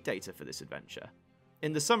some repeat data for this adventure.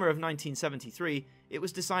 In the summer of 1973, it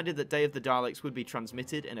was decided that Day of the Daleks would be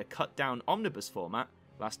transmitted in a cut-down omnibus format,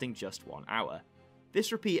 lasting just 1 hour.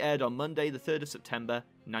 This repeat aired on Monday the 3rd of September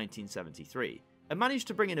 1973, and managed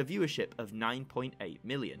to bring in a viewership of 9.8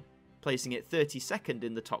 million, placing it 32nd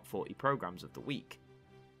in the top 40 programmes of the week.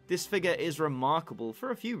 This figure is remarkable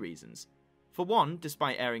for a few reasons. For one,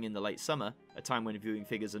 despite airing in the late summer, a time when viewing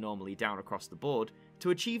figures are normally down across the board, to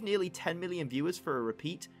achieve nearly 10 million viewers for a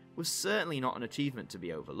repeat was certainly not an achievement to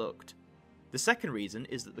be overlooked. The second reason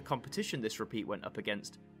is that the competition this repeat went up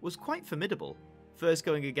against was quite formidable, first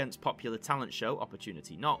going against popular talent show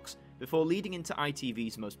Opportunity Knocks, before leading into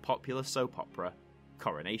ITV's most popular soap opera,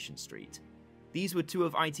 Coronation Street. These were 2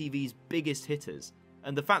 of ITV's biggest hitters,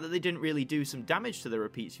 and the fact that they didn't really do some damage to the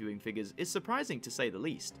repeat viewing figures is surprising to say the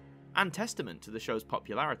least, and testament to the show's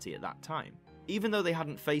popularity at that time. Even though they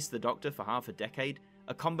hadn't faced the Doctor for half a decade,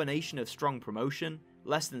 a combination of strong promotion,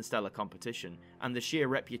 less than stellar competition, and the sheer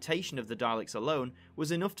reputation of the Daleks alone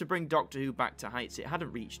was enough to bring Doctor Who back to heights it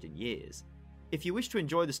hadn't reached in years. If you wish to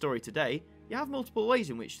enjoy the story today, you have multiple ways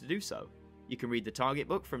in which to do so. You can read the Target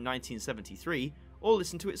book from 1973, or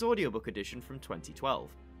listen to its audiobook edition from 2012.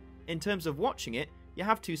 In terms of watching it, you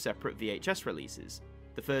have 2 separate VHS releases,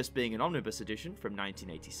 the first being an omnibus edition from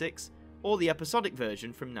 1986, or the episodic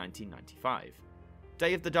version from 1995.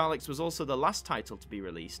 Day of the Daleks was also the last title to be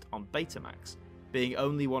released on Betamax, being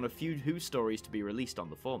only one of few Who stories to be released on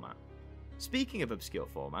the format. Speaking of obscure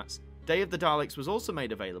formats, Day of the Daleks was also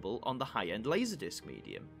made available on the high-end Laserdisc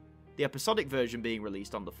medium, the episodic version being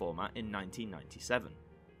released on the format in 1997.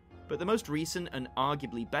 But the most recent and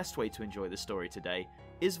arguably best way to enjoy the story today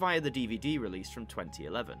is via the DVD release from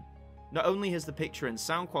 2011. Not only has the picture and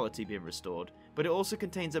sound quality been restored, but it also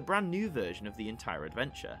contains a brand new version of the entire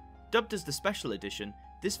adventure. Dubbed as the Special Edition,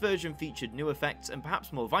 this version featured new effects and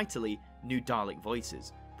perhaps more vitally, new Dalek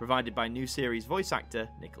voices, provided by new series voice actor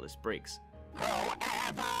Nicholas Briggs.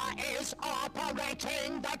 Whoever is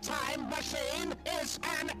operating the time machine is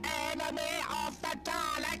an enemy of the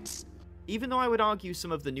Daleks. Even though I would argue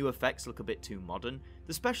some of the new effects look a bit too modern,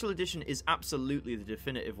 the special edition is absolutely the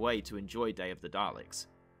definitive way to enjoy Day of the Daleks.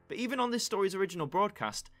 But even on this story's original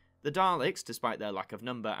broadcast, the Daleks, despite their lack of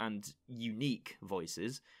number and unique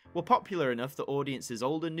voices, were popular enough that audiences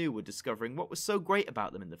old and new were discovering what was so great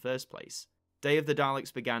about them in the first place. Day of the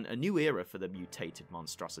Daleks began a new era for the mutated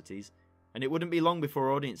monstrosities, and it wouldn't be long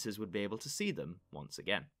before audiences would be able to see them once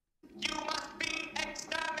again. You must be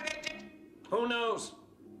exterminated. Who knows?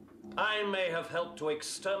 I may have helped to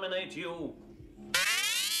exterminate you.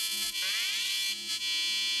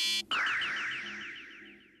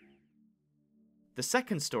 The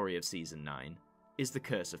second story of Season 9 is The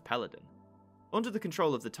Curse of Peladon. Under the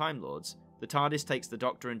control of the Time Lords, the TARDIS takes the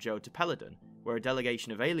Doctor and Jo to Peladon, where a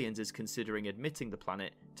delegation of aliens is considering admitting the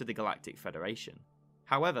planet to the Galactic Federation.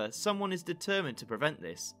 However, someone is determined to prevent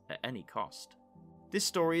this at any cost. This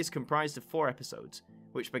story is comprised of 4 episodes,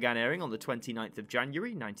 which began airing on the 29th of January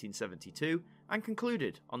 1972 and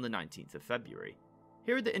concluded on the 19th of February.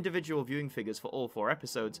 Here are the individual viewing figures for all 4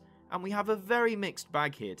 episodes, and we have a very mixed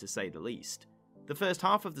bag here to say the least. The first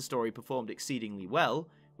half of the story performed exceedingly well,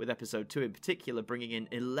 with episode 2 in particular bringing in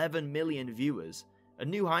 11 million viewers, a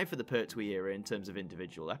new high for the Pertwee era in terms of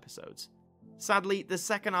individual episodes. Sadly, the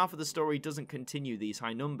second half of the story doesn't continue these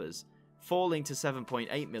high numbers, falling to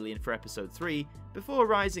 7.8 million for episode 3 before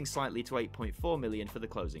rising slightly to 8.4 million for the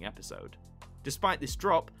closing episode. Despite this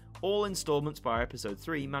drop, all installments by episode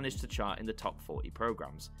 3 managed to chart in the top 40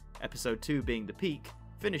 programs, episode 2 being the peak,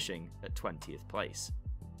 finishing at 20th place.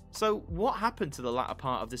 So what happened to the latter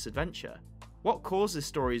part of this adventure? What caused this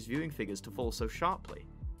story's viewing figures to fall so sharply?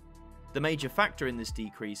 The major factor in this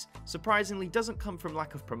decrease surprisingly doesn't come from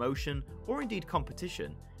lack of promotion or indeed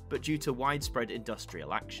competition, but due to widespread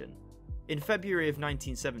industrial action. In February of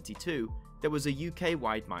 1972, there was a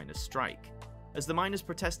UK-wide miners' strike. As the miners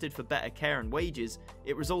protested for better care and wages,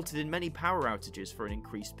 it resulted in many power outages for an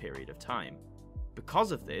increased period of time.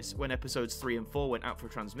 Because of this, when episodes 3 and 4 went out for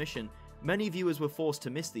transmission, many viewers were forced to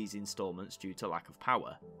miss these installments due to lack of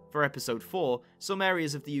power. For episode 4, some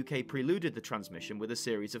areas of the UK preluded the transmission with a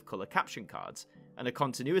series of colour caption cards, and a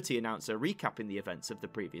continuity announcer recapping the events of the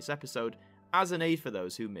previous episode as an aid for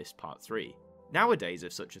those who missed part 3. Nowadays,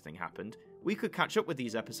 if such a thing happened, we could catch up with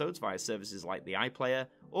these episodes via services like the iPlayer,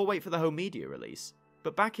 or wait for the home media release.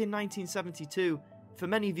 But back in 1972, for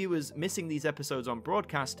many viewers, missing these episodes on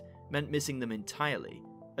broadcast meant missing them entirely,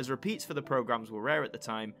 as repeats for the programmes were rare at the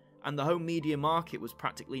time, and the home media market was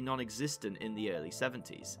practically non-existent in the early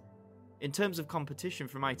 70s. In terms of competition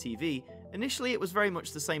from ITV, initially it was very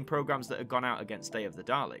much the same programmes that had gone out against Day of the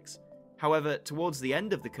Daleks. However, towards the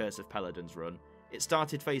end of the Curse of Peladon's run, it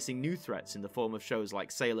started facing new threats in the form of shows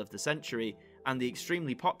like Sale of the Century and the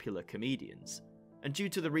extremely popular Comedians. And due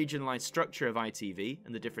to the regionalised structure of ITV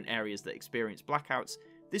and the different areas that experienced blackouts,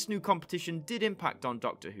 this new competition did impact on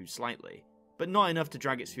Doctor Who slightly, but not enough to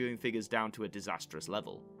drag its viewing figures down to a disastrous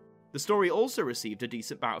level. The story also received a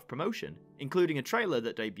decent bout of promotion, including a trailer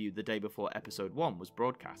that debuted the day before episode 1 was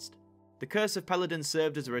broadcast. The Curse of Peladon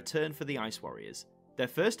served as a return for the Ice Warriors, their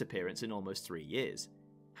first appearance in almost 3 years.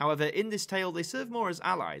 However, in this tale they serve more as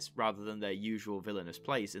allies rather than their usual villainous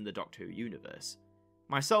place in the Doctor Who universe.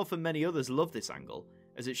 Myself and many others love this angle,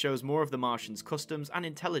 as it shows more of the Martians' customs and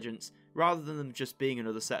intelligence rather than them just being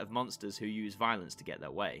another set of monsters who use violence to get their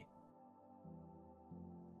way.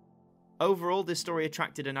 Overall, this story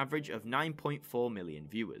attracted an average of 9.4 million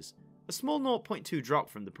viewers, a small 0.2 drop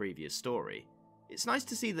from the previous story. It's nice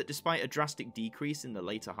to see that despite a drastic decrease in the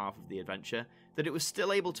later half of the adventure, that it was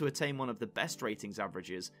still able to attain one of the best ratings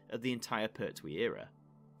averages of the entire Pertwee era.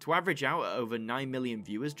 To average out at over 9 million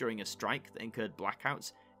viewers during a strike that incurred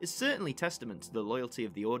blackouts is certainly testament to the loyalty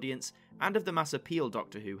of the audience and of the mass appeal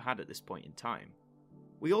Doctor Who had at this point in time.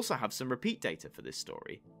 We also have some repeat data for this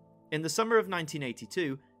story. In the summer of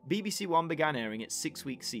 1982, BBC One began airing its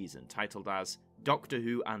 6-week season titled as Doctor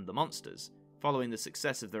Who and the Monsters, following the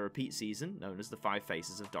success of the repeat season known as The 5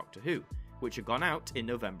 Faces of Doctor Who, which had gone out in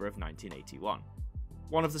November of 1981.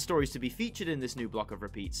 One of the stories to be featured in this new block of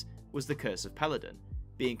repeats was The Curse of Peladon,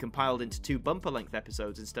 being compiled into 2 bumper-length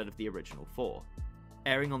episodes instead of the original 4.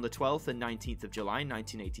 Airing on the 12th and 19th of July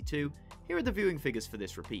 1982, here are the viewing figures for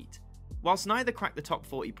this repeat. Whilst neither cracked the top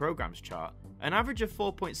 40 programmes chart, an average of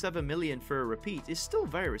 4.7 million for a repeat is still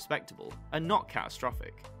very respectable, and not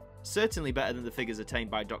catastrophic. Certainly better than the figures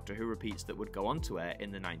attained by Doctor Who repeats that would go on to air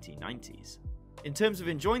in the 1990s. In terms of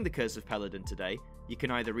enjoying The Curse of Peladon today, you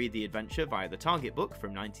can either read the adventure via the Target book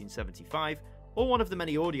from 1975, or one of the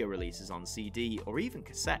many audio releases on CD or even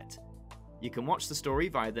cassette. You can watch the story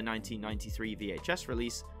via the 1993 VHS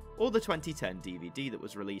release, or the 2010 DVD that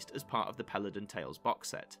was released as part of the Peladon Tales box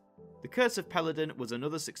set. The Curse of Peladon was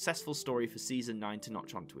another successful story for Season 9 to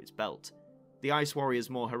notch onto its belt. The Ice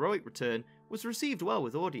Warrior's more heroic return was received well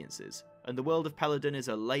with audiences, and the world of Peladon is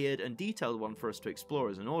a layered and detailed one for us to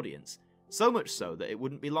explore as an audience, so much so that it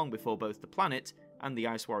wouldn't be long before both the planet and the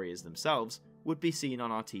Ice Warriors themselves would be seen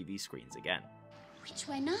on our TV screens again. Which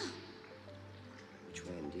way now? Which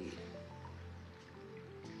way indeed?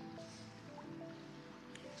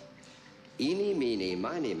 Eeny, meeny,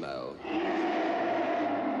 miny, mo.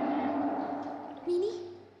 Meeny?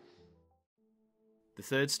 The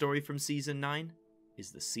third story from Season 9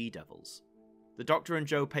 is the Sea Devils. The Doctor and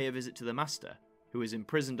Jo pay a visit to the Master, who is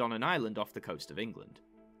imprisoned on an island off the coast of England.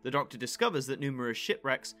 The Doctor discovers that numerous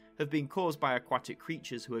shipwrecks have been caused by aquatic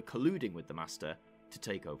creatures who are colluding with the Master to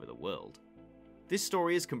take over the world. This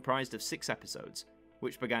story is comprised of 6 episodes,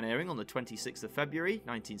 which began airing on the 26th of February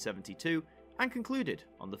 1972 and concluded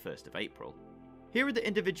on the 1st of April. Here are the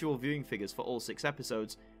individual viewing figures for all 6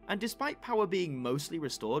 episodes, and despite power being mostly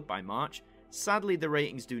restored by March, sadly the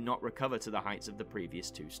ratings do not recover to the heights of the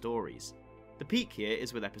previous 2 stories. The peak here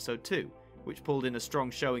is with episode 2, which pulled in a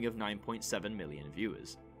strong showing of 9.7 million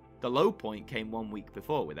viewers. The low point came 1 week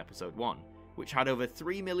before with episode 1, which had over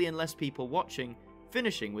 3 million less people watching,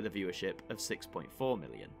 finishing with a viewership of 6.4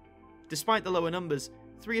 million. Despite the lower numbers,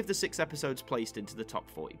 3 of the 6 episodes placed into the top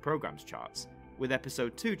 40 programs charts, with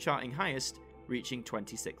episode 2 charting highest, reaching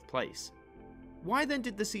 26th place. Why then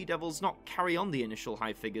did the Sea Devils not carry on the initial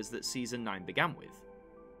high figures that Season 9 began with?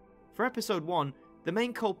 For episode 1, the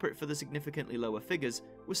main culprit for the significantly lower figures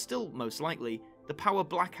was still, most likely, the power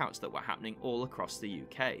blackouts that were happening all across the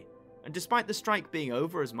UK. And despite the strike being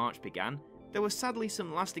over as March began, there were sadly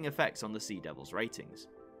some lasting effects on the Sea Devils ratings.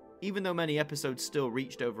 Even though many episodes still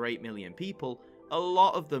reached over 8 million people, a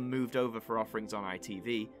lot of them moved over for offerings on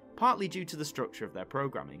ITV, partly due to the structure of their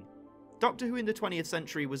programming. Doctor Who in the 20th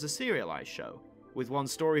Century was a serialised show, with one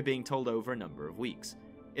story being told over a number of weeks.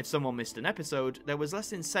 If someone missed an episode, there was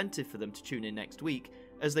less incentive for them to tune in next week,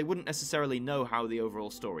 as they wouldn't necessarily know how the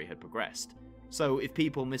overall story had progressed. So if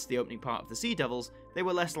people missed the opening part of the Sea Devils, they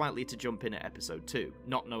were less likely to jump in at episode 2,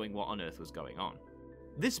 not knowing what on earth was going on.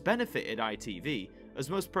 This benefited ITV, as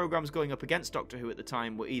most programmes going up against Doctor Who at the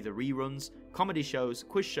time were either reruns, comedy shows,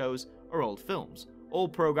 quiz shows, or old films, all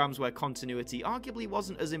programmes where continuity arguably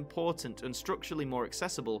wasn't as important and structurally more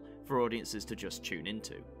accessible for audiences to just tune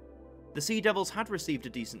into. The Sea Devils had received a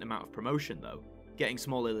decent amount of promotion though, getting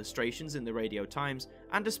small illustrations in the Radio Times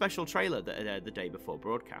and a special trailer that had aired the day before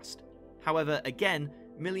broadcast. However, again,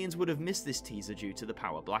 millions would have missed this teaser due to the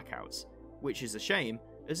power blackouts, which is a shame,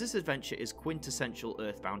 as this adventure is quintessential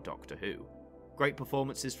Earthbound Doctor Who. Great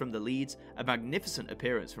performances from the leads, a magnificent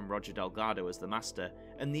appearance from Roger Delgado as the Master,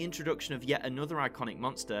 and the introduction of yet another iconic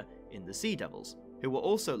monster in the Sea Devils, who were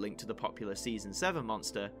also linked to the popular Season 7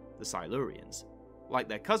 monster, the Silurians. Like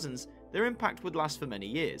their cousins, their impact would last for many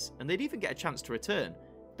years, and they'd even get a chance to return,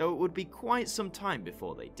 though it would be quite some time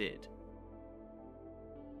before they did.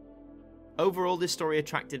 Overall, this story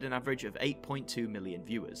attracted an average of 8.2 million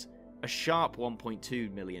viewers, a sharp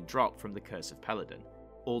 1.2 million drop from The Curse of Peladon.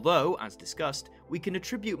 Although, as discussed, we can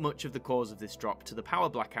attribute much of the cause of this drop to the power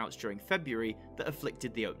blackouts during February that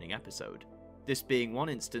afflicted the opening episode, this being one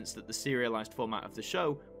instance that the serialised format of the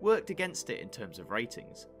show worked against it in terms of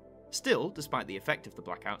ratings. Still, despite the effect of the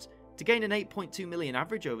blackouts, to gain an 8.2 million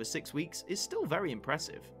average over 6 weeks is still very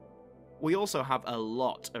impressive. We also have a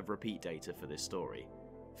lot of repeat data for this story.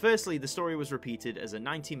 Firstly, the story was repeated as a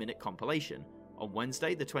 90-minute compilation on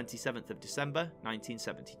Wednesday the 27th of December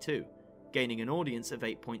 1972, gaining an audience of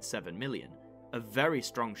 8.7 million, a very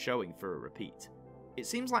strong showing for a repeat. It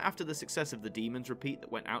seems like after the success of the Demons repeat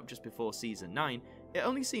that went out just before Season 9, it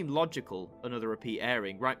only seemed logical another repeat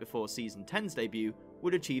airing right before Season 10's debut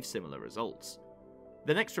would achieve similar results.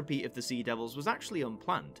 The next repeat of the Sea Devils was actually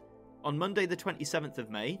unplanned. On Monday the 27th of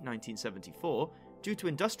May 1974, due to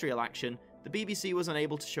industrial action, the BBC was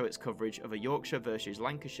unable to show its coverage of a Yorkshire versus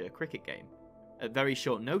Lancashire cricket game. At very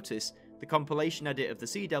short notice, the compilation edit of the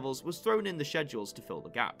Sea Devils was thrown in the schedules to fill the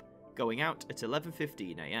gap, going out at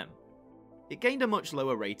 11:15 AM. It gained a much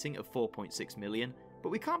lower rating of 4.6 million, but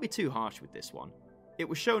we can't be too harsh with this one. It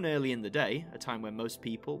was shown early in the day, a time when most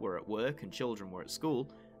people were at work and children were at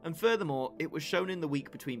school, and furthermore, it was shown in the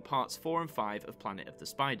week between parts 4 and 5 of Planet of the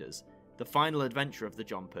Spiders, the final adventure of the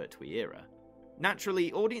Jon Pertwee era.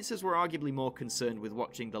 Naturally, audiences were arguably more concerned with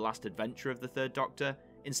watching the last adventure of the Third Doctor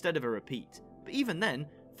instead of a repeat, but even then,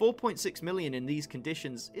 4.6 million in these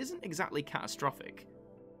conditions isn't exactly catastrophic.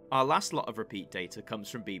 Our last lot of repeat data comes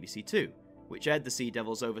from BBC Two, which aired the Sea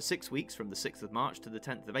Devils over 6 weeks from the 6th of March to the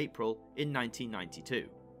 10th of April in 1992.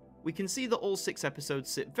 we can see that all 6 episodes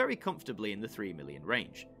sit very comfortably in the 3 million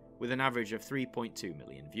range, with an average of 3.2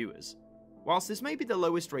 million viewers. Whilst this may be the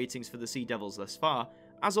lowest ratings for the Sea Devils thus far,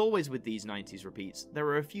 as always with these 90s repeats, there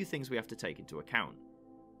are a few things we have to take into account.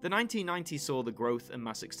 The 1990s saw the growth and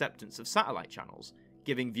mass acceptance of satellite channels,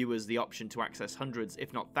 giving viewers the option to access hundreds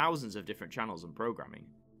if not thousands of different channels and programming.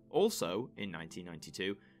 Also, in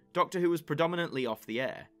 1992, Doctor Who was predominantly off the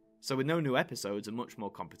air, so with no new episodes and much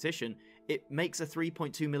more competition, it makes a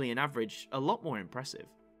 3.2 million average a lot more impressive.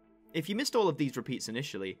 If you missed all of these repeats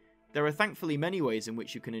initially, there are thankfully many ways in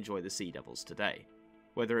which you can enjoy the Sea Devils today.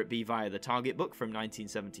 Whether it be via the Target book from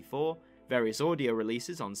 1974, various audio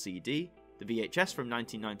releases on CD, the VHS from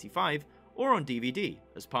 1995, or on DVD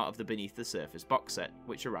as part of the Beneath the Surface box set,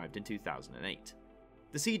 which arrived in 2008.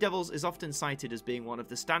 The Sea Devils is often cited as being one of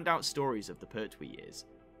the standout stories of the Pertwee years.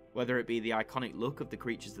 Whether it be the iconic look of the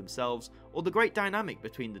creatures themselves, or the great dynamic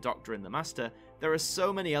between the Doctor and the Master, there are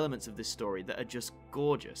so many elements of this story that are just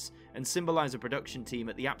gorgeous, and symbolise a production team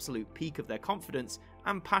at the absolute peak of their confidence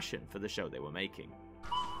and passion for the show they were making.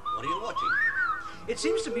 What are you watching? It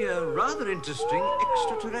seems to be a rather interesting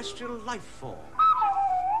extraterrestrial life form.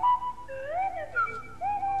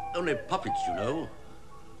 Only puppets, you know.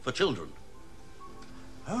 For children.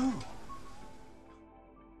 Oh.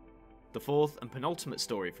 The fourth and penultimate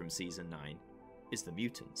story from Season 9 is The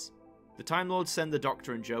Mutants. The Time Lords send the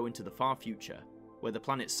Doctor and Jo into the far future, where the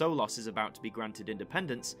planet Solos is about to be granted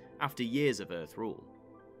independence after years of Earth rule.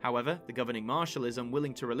 However, the governing Marshal is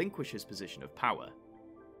unwilling to relinquish his position of power.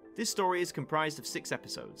 This story is comprised of 6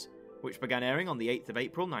 episodes, which began airing on the 8th of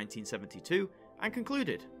April 1972 and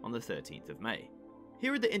concluded on the 13th of May.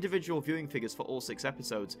 Here are the individual viewing figures for all 6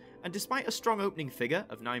 episodes, and despite a strong opening figure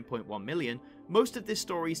of 9.1 million, most of this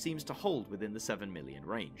story seems to hold within the 7 million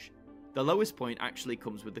range. The lowest point actually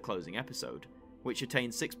comes with the closing episode, which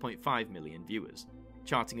attained 6.5 million viewers,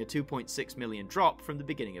 charting a 2.6 million drop from the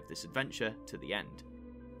beginning of this adventure to the end.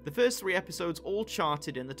 The first 3 episodes all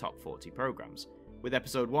charted in the top 40 programs, with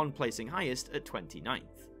episode 1 placing highest at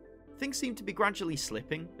 29th. Things seem to be gradually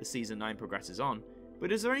slipping as season 9 progresses on,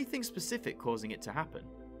 but is there anything specific causing it to happen?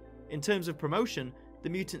 In terms of promotion, the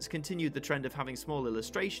Mutants continued the trend of having small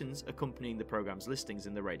illustrations accompanying the program's listings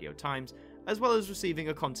in the Radio Times, as well as receiving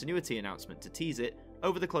a continuity announcement to tease it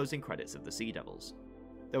over the closing credits of the Sea Devils.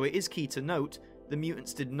 Though it is key to note, the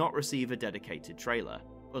Mutants did not receive a dedicated trailer,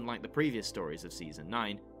 unlike the previous stories of Season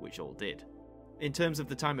 9, which all did. In terms of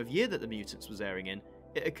the time of year that the Mutants was airing in,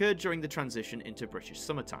 it occurred during the transition into British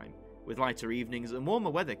summertime, with lighter evenings and warmer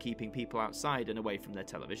weather keeping people outside and away from their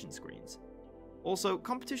television screens. Also,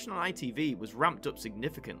 competition on ITV was ramped up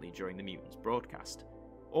significantly during the Mutants broadcast.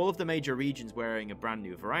 All of the major regions were airing a brand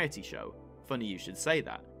new variety show, funny you should say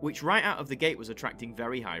that, which right out of the gate was attracting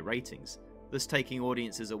very high ratings, thus taking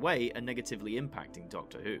audiences away and negatively impacting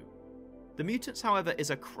Doctor Who. The Mutants, however, is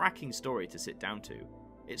a cracking story to sit down to.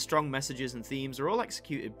 Its strong messages and themes are all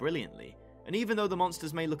executed brilliantly, and even though the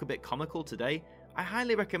monsters may look a bit comical today, I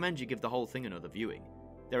highly recommend you give the whole thing another viewing.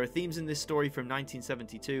 There are themes in this story from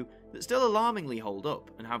 1972 that still alarmingly hold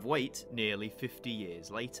up and have weight nearly 50 years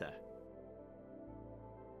later.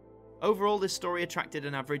 Overall, this story attracted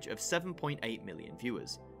an average of 7.8 million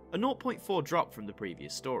viewers, a 0.4 drop from the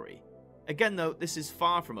previous story. Again though, this is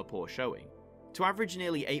far from a poor showing. To average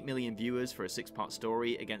nearly 8 million viewers for a 6-part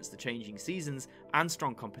story against the changing seasons and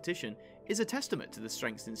strong competition is a testament to the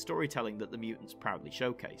strengths in storytelling that the Mutants proudly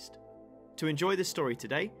showcased. To enjoy this story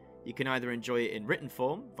today, you can either enjoy it in written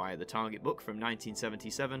form via the Target book from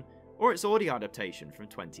 1977 or its audio adaptation from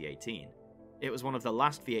 2018. It was one of the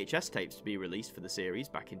last VHS tapes to be released for the series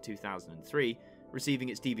back in 2003, receiving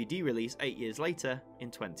its DVD release 8 years later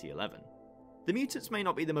in 2011. The Mutants may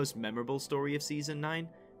not be the most memorable story of Season 9,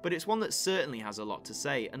 but it's one that certainly has a lot to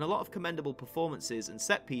say and a lot of commendable performances and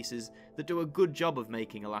set pieces that do a good job of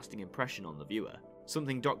making a lasting impression on the viewer,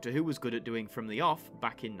 something Doctor Who was good at doing from the off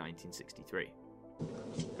back in 1963.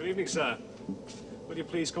 Good evening, sir. Will you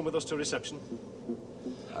please come with us to reception?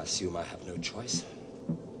 I assume I have no choice.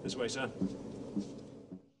 This way, sir.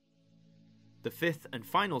 The fifth and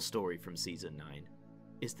final story from Season 9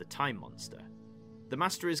 is the Time Monster. The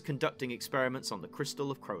Master is conducting experiments on the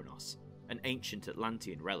Crystal of Kronos, an ancient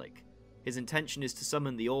Atlantean relic. His intention is to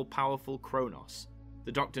summon the all-powerful Kronos.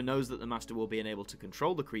 The Doctor knows that the Master will be unable to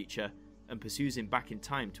control the creature and pursues him back in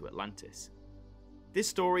time to Atlantis. This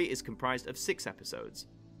story is comprised of 6 episodes,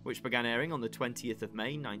 which began airing on the 20th of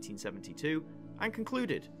May 1972 and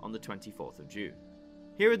concluded on the 24th of June.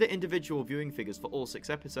 Here are the individual viewing figures for all 6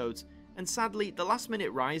 episodes, and sadly, the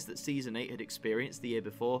last-minute rise that Season 8 had experienced the year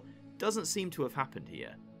before doesn't seem to have happened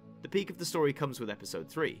here. The peak of the story comes with Episode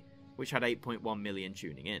 3, which had 8.1 million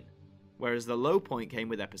tuning in. whereas the low point came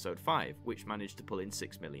with episode 5, which managed to pull in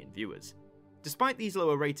 6 million viewers. Despite these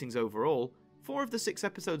lower ratings overall, 4 of the 6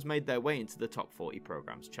 episodes made their way into the top 40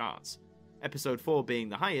 programs charts, episode 4 being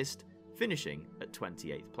the highest, finishing at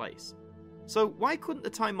 28th place. So why couldn't the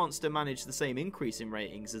Time Monster manage the same increase in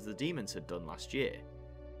ratings as the Demons had done last year?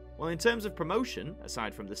 Well, in terms of promotion,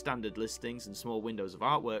 aside from the standard listings and small windows of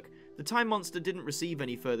artwork, the Time Monster didn't receive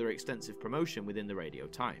any further extensive promotion within the Radio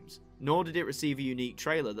Times, nor did it receive a unique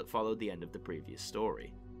trailer that followed the end of the previous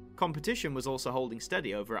story. Competition was also holding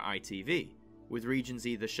steady over at ITV, with regions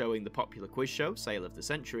either showing the popular quiz show, Sale of the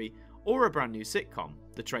Century, or a brand new sitcom,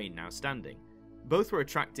 The Train Now Standing. Both were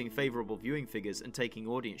attracting favourable viewing figures and taking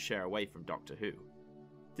audience share away from Doctor Who.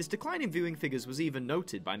 This decline in viewing figures was even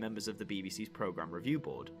noted by members of the BBC's Programme Review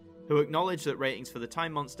Board, who acknowledged that ratings for the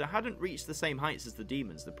Time Monster hadn't reached the same heights as the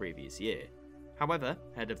Demons the previous year. However,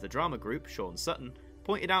 head of the drama group, Sean Sutton,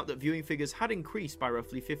 pointed out that viewing figures had increased by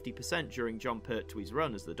roughly 50% during Jon Pertwee's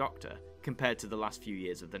run as the Doctor, compared to the last few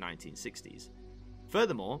years of the 1960s.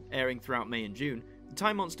 Furthermore, airing throughout May and June, the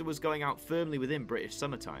Time Monster was going out firmly within British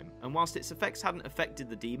summertime, and whilst its effects hadn't affected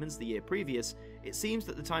the Demons the year previous, it seems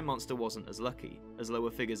that the Time Monster wasn't as lucky, as lower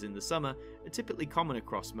figures in the summer are typically common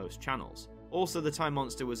across most channels. Also, the Time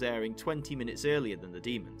Monster was airing 20 minutes earlier than the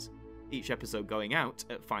Demons, each episode going out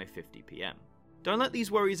at 5:50 PM. Don't let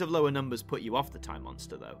these worries of lower numbers put you off the Time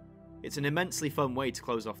Monster though. It's an immensely fun way to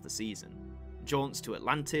close off the season. Jaunts to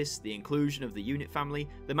Atlantis, the inclusion of the Unit family,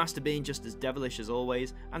 the Master being just as devilish as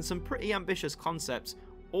always, and some pretty ambitious concepts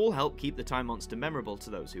all help keep the Time Monster memorable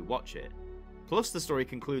to those who watch it. Plus the story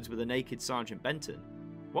concludes with a naked Sergeant Benton.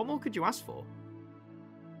 What more could you ask for?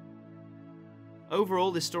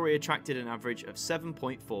 Overall, this story attracted an average of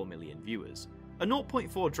 7.4 million viewers, a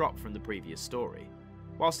 0.4 drop from the previous story.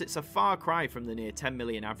 Whilst it's a far cry from the near 10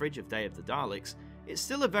 million average of Day of the Daleks, it's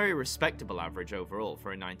still a very respectable average overall for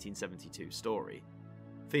a 1972 story.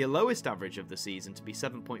 For your lowest average of the season to be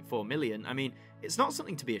 7.4 million, I mean, it's not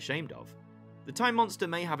something to be ashamed of. The Time Monster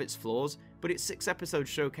may have its flaws, but its 6 episodes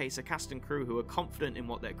showcase a cast and crew who are confident in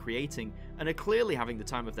what they're creating and are clearly having the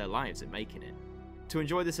time of their lives in making it. To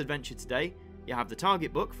enjoy this adventure today, you have the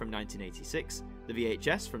Target book from 1986, the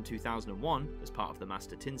VHS from 2001 as part of the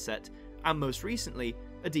Master Tin set, and most recently,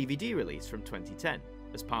 a DVD release from 2010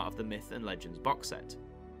 as part of the Myth and Legends box set.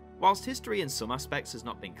 Whilst history in some aspects has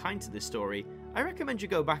not been kind to this story, I recommend you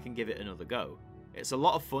go back and give it another go. It's a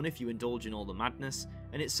lot of fun if you indulge in all the madness,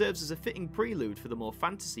 and it serves as a fitting prelude for the more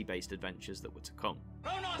fantasy-based adventures that were to come.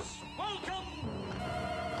 Kronos, welcome!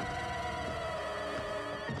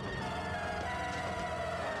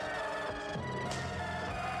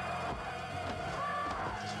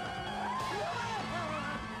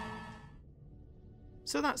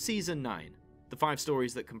 So that's Season 9, the 5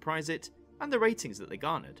 stories that comprise it, and the ratings that they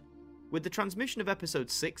garnered. With the transmission of Episode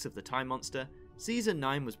 6 of The Time Monster, Season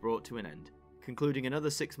 9 was brought to an end, concluding another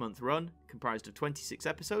 6-month run comprised of 26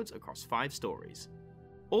 episodes across 5 stories.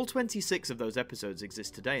 All 26 of those episodes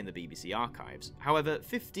exist today in the BBC archives, however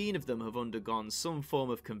 15 of them have undergone some form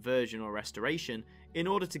of conversion or restoration in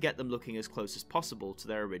order to get them looking as close as possible to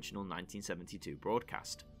their original 1972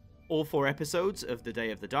 broadcast. All 4 episodes of The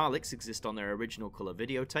Day of the Daleks exist on their original colour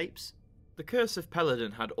videotapes. The Curse of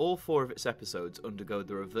Peladon had all 4 of its episodes undergo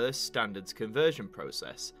the reverse standards conversion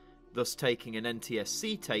process, thus taking an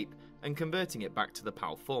NTSC tape and converting it back to the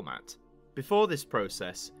PAL format. Before this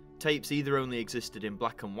process, tapes either only existed in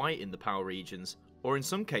black and white in the PAL regions, or in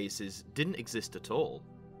some cases didn't exist at all.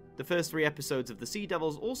 The first 3 episodes of The Sea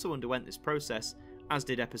Devils also underwent this process, as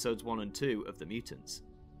did episodes 1 and 2 of The Mutants.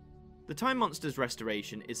 The Time Monster's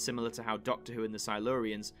restoration is similar to how Doctor Who and the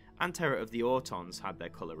Silurians and Terror of the Autons had their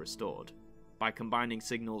colour restored, by combining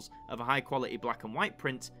signals of a high quality black and white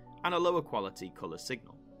print and a lower quality colour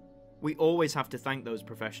signal. We always have to thank those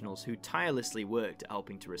professionals who tirelessly worked at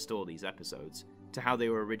helping to restore these episodes to how they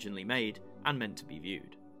were originally made and meant to be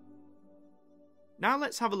viewed. Now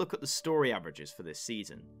let's have a look at the story averages for this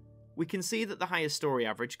season. We can see that the highest story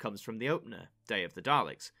average comes from the opener, Day of the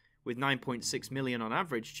Daleks, with 9.6 million on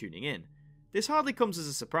average tuning in. This hardly comes as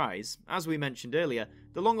a surprise. As we mentioned earlier,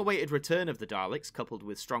 the long-awaited return of the Daleks, coupled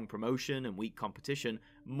with strong promotion and weak competition,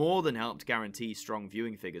 more than helped guarantee strong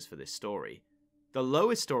viewing figures for this story. The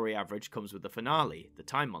lowest story average comes with the finale, The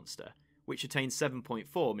Time Monster, which attained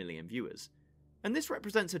 7.4 million viewers. And this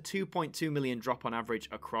represents a 2.2 million drop on average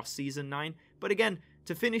across Season 9, but again,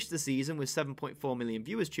 to finish the season with 7.4 million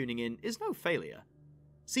viewers tuning in is no failure.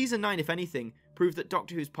 Season 9, if anything, proved that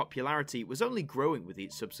Doctor Who's popularity was only growing with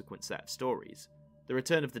each subsequent set of stories. The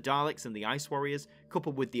return of the Daleks and the Ice Warriors,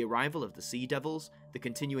 coupled with the arrival of the Sea Devils, the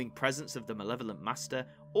continuing presence of the Malevolent Master,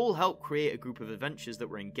 all helped create a group of adventures that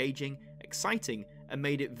were engaging, exciting, and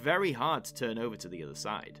made it very hard to turn over to the other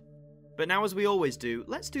side. But now, as we always do,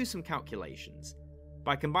 let's do some calculations.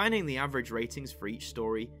 By combining the average ratings for each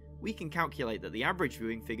story, we can calculate that the average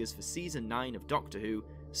viewing figures for Season 9 of Doctor Who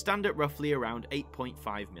stand at roughly around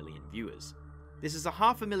 8.5 million viewers. This is a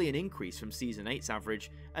 500,000 increase from Season 8's average,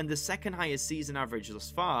 and the second highest season average thus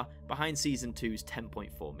far, behind Season 2's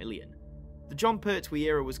 10.4 million. The Jon Pertwee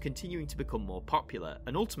era was continuing to become more popular,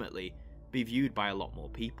 and ultimately, be viewed by a lot more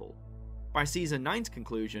people. By Season 9's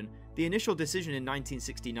conclusion, the initial decision in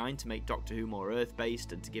 1969 to make Doctor Who more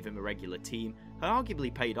Earth-based and to give him a regular team had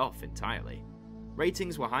arguably paid off entirely.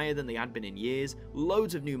 Ratings were higher than they had been in years,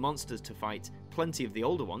 loads of new monsters to fight, plenty of the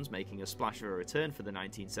older ones making a splash of a return for the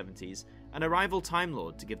 1970s, and a rival Time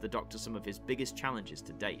Lord to give the Doctor some of his biggest challenges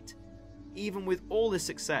to date. Even with all this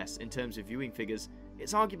success in terms of viewing figures,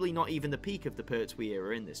 it's arguably not even the peak of the Pertwee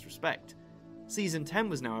era in this respect. Season 10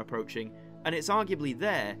 was now approaching, and it's arguably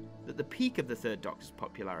there that the peak of the Third Doctor's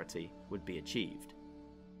popularity would be achieved.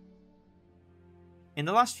 In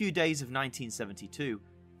the last few days of 1972,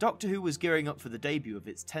 Doctor Who was gearing up for the debut of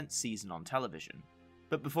its 10th season on television.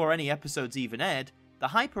 But before any episodes even aired, the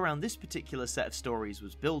hype around this particular set of stories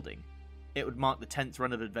was building. It would mark the 10th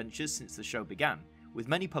run of adventures since the show began, with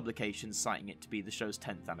many publications citing it to be the show's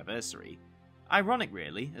 10th anniversary. Ironic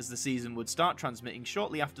really, as the season would start transmitting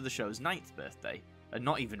shortly after the show's 9th birthday, and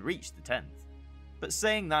not even reach the 10th. But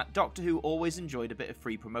saying that, Doctor Who always enjoyed a bit of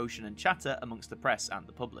free promotion and chatter amongst the press and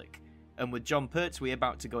the public. And with Jon Pertwee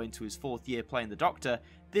about to go into his 4th year playing the Doctor,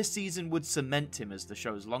 this season would cement him as the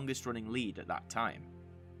show's longest running lead at that time.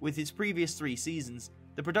 With his previous 3 seasons,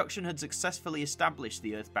 the production had successfully established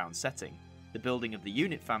the Earthbound setting, the building of the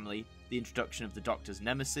Unit family, the introduction of the Doctor's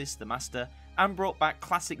nemesis, the Master, and brought back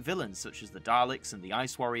classic villains such as the Daleks and the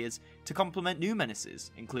Ice Warriors to complement new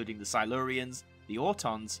menaces, including the Silurians, the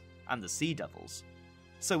Autons, and the Sea Devils.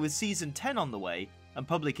 So with Season 10 on the way, and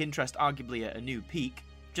public interest arguably at a new peak,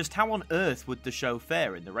 just how on earth would the show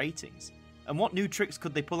fare in the ratings? And what new tricks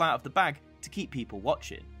could they pull out of the bag to keep people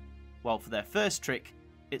watching? Well, for their first trick,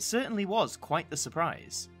 it certainly was quite the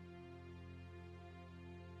surprise.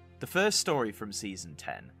 The first story from Season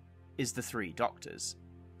 10 is The Three Doctors.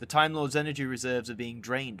 The Time Lord's energy reserves are being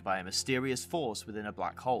drained by a mysterious force within a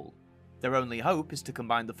black hole. Their only hope is to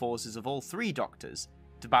combine the forces of all 3 Doctors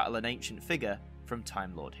to battle an ancient figure from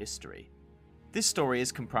Time Lord history. This story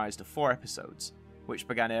is comprised of 4 episodes, which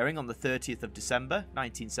began airing on the 30th of December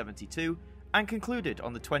 1972 and concluded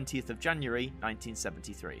on the 20th of January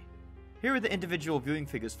 1973. Here are the individual viewing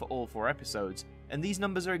figures for all 4 episodes, and these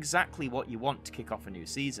numbers are exactly what you want to kick off a new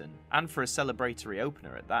season, and for a celebratory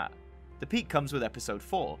opener at that. The peak comes with episode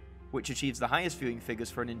 4, which achieves the highest viewing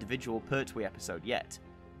figures for an individual Pertwee episode yet,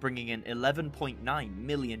 bringing in 11.9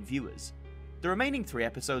 million viewers. The remaining 3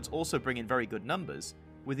 episodes also bring in very good numbers,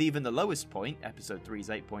 with even the lowest point, episode 3's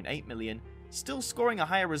 8.8 million, still scoring a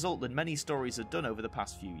higher result than many stories had done over the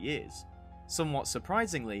past few years. Somewhat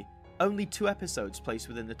surprisingly, only 2 episodes placed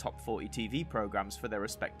within the top 40 TV programmes for their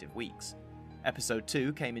respective weeks. Episode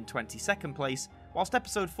 2 came in 22nd place, whilst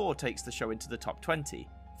episode 4 takes the show into the top 20,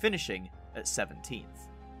 finishing at 17th.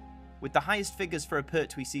 With the highest figures for a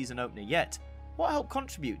Pertwee season opener yet, what helped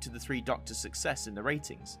contribute to the 3 Doctors' success in the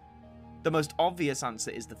ratings? The most obvious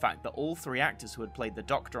answer is the fact that all 3 actors who had played the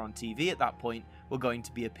Doctor on TV at that point were going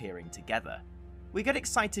to be appearing together. We get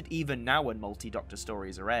excited even now when multi-Doctor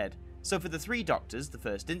stories are aired, so for the 3 Doctors, the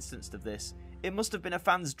first instance of this, it must have been a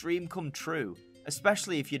fan's dream come true,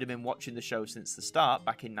 especially if you'd have been watching the show since the start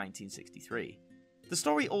back in 1963. The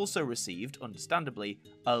story also received, understandably,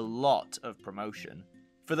 a lot of promotion.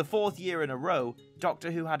 For the 4th year in a row,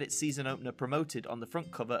 Doctor Who had its season opener promoted on the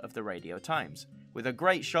front cover of the Radio Times, with a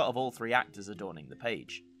great shot of all 3 actors adorning the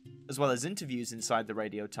page. As well as interviews inside the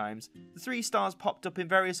Radio Times, the 3 stars popped up in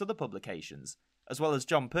various other publications, as well as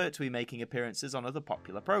Jon Pertwee making appearances on other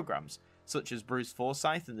popular programmes, such as Bruce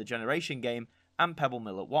Forsyth and The Generation Game, and Pebble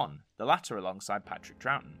Mill at 1, the latter alongside Patrick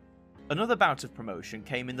Troughton. Another bout of promotion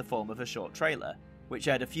came in the form of a short trailer, which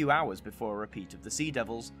aired a few hours before a repeat of The Sea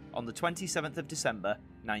Devils on the 27th of December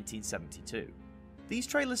 1972. These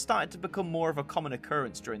trailers started to become more of a common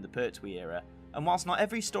occurrence during the Pertwee era, and whilst not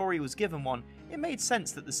every story was given one, it made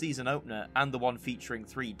sense that the season opener, and the one featuring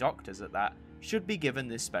 3 Doctors at that, should be given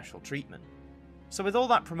this special treatment. So with all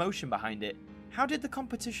that promotion behind it, how did the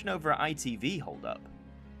competition over at ITV hold up?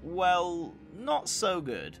 Well, not so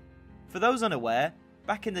good. For those unaware,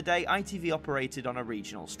 back in the day ITV operated on a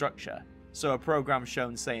regional structure, so a programme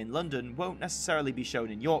shown say in London won't necessarily be shown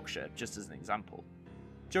in Yorkshire, just as an example.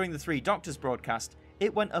 During the Three Doctors broadcast,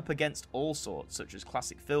 it went up against all sorts, such as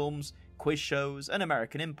classic films, quiz shows, and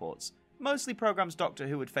American imports, mostly programmes Doctor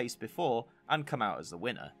Who had faced before and come out as the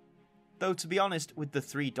winner. Though to be honest, with the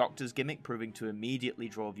Three Doctors gimmick proving to immediately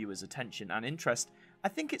draw viewers' attention and interest, I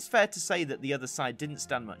think it's fair to say that the other side didn't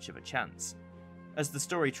stand much of a chance. As the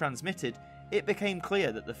story transmitted, it became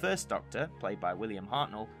clear that the first Doctor, played by William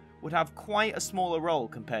Hartnell, would have quite a smaller role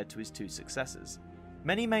compared to his two successors.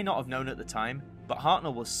 Many may not have known at the time, but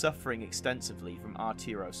Hartnell was suffering extensively from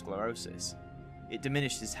arteriosclerosis. It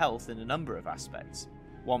diminished his health in a number of aspects,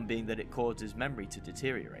 one being that it caused his memory to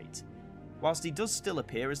deteriorate. Whilst he does still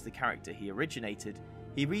appear as the character he originated,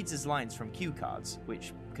 he reads his lines from cue cards,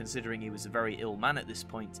 which, considering he was a very ill man at this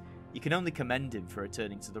point, you can only commend him for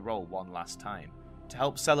returning to the role one last time, to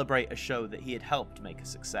help celebrate a show that he had helped make a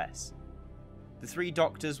success. The Three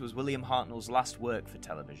Doctors was William Hartnell's last work for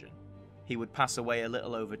television. He would pass away a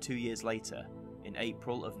little over 2 years later, in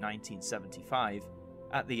April of 1975,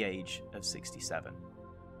 at the age of 67.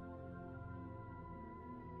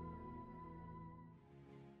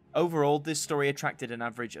 Overall, this story attracted an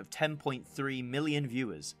average of 10.3 million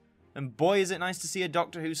viewers, and boy is it nice to see a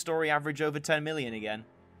Doctor Who story average over 10 million again.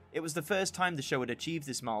 It was the first time the show had achieved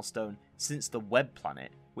this milestone since The Web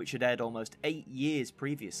Planet, which had aired almost 8 years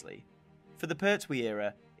previously. For the Pertwee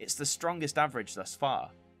era, it's the strongest average thus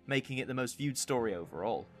far, making it the most viewed story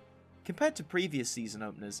overall. Compared to previous season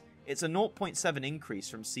openers, it's a 0.7 increase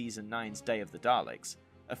from Season 9's Day of the Daleks,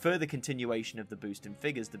 a further continuation of the boost in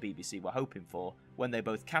figures the BBC were hoping for when they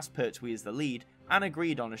both cast Pertwee as the lead and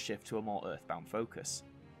agreed on a shift to a more earthbound focus.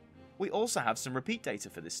 We also have some repeat data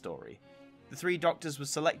for this story. The Three Doctors was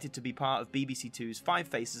selected to be part of BBC Two's Five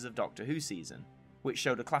Faces of Doctor Who season, which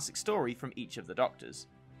showed a classic story from each of the Doctors.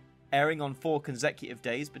 Airing on 4 consecutive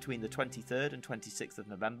days between the 23rd and 26th of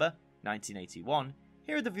November, 1981,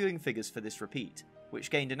 here are the viewing figures for this repeat, which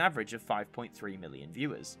gained an average of 5.3 million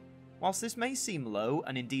viewers. Whilst this may seem low,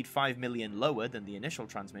 and indeed 5 million lower than the initial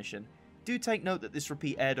transmission, do take note that this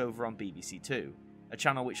repeat aired over on BBC Two, a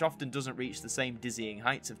channel which often doesn't reach the same dizzying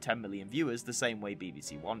heights of 10 million viewers the same way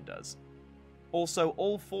BBC One does. Also,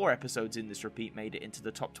 all 4 episodes in this repeat made it into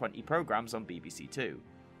the top 20 programmes on BBC Two,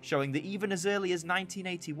 showing that even as early as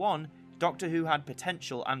 1981, Doctor Who had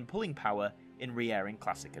potential and pulling power in re-airing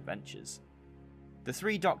classic adventures. The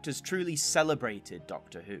Three Doctors truly celebrated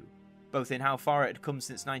Doctor Who, both in how far it had come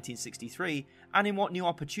since 1963 and in what new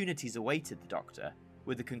opportunities awaited the Doctor,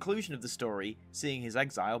 with the conclusion of the story seeing his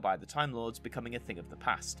exile by the Time Lords becoming a thing of the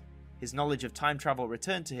past, his knowledge of time travel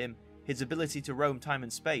returned to him, his ability to roam time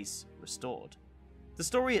and space restored. The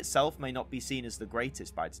story itself may not be seen as the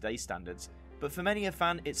greatest by today's standards, but for many a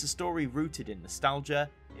fan it's a story rooted in nostalgia,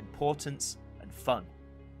 importance, and fun.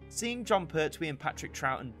 Seeing Jon Pertwee and Patrick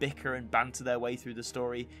Troughton bicker and banter their way through the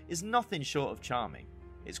story is nothing short of charming.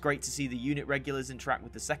 It's great to see the unit regulars interact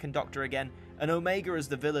with the second Doctor again, and Omega as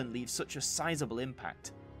the villain leaves such a sizable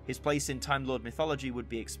impact. His place in Time Lord mythology would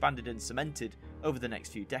be expanded and cemented over the next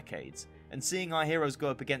few decades, and seeing our heroes go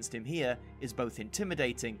up against him here is both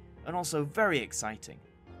intimidating and also very exciting.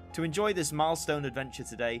 To enjoy this milestone adventure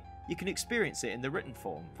today, you can experience it in the written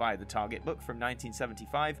form via the Target book from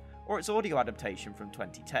 1975 or its audio adaptation from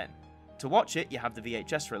 2010. To watch it, you have the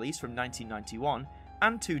VHS release from 1991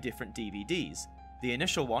 and 2 different DVDs, the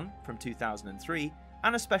initial one from 2003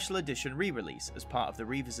 and a special edition re-release as part of the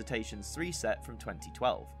Revisitations 3 set from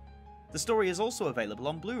 2012. The story is also available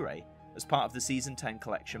on Blu-ray as part of the Season 10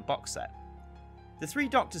 collection box set. The Three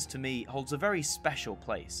Doctors to me holds a very special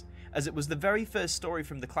place, as it was the very first story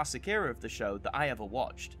from the classic era of the show that I ever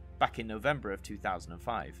watched, back in November of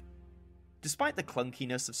 2005. Despite the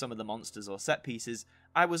clunkiness of some of the monsters or set pieces,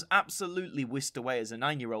 I was absolutely whisked away as a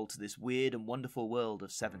 9-year-old to this weird and wonderful world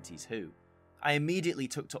of 70s Who. I immediately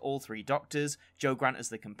took to all 3 Doctors, Jo Grant as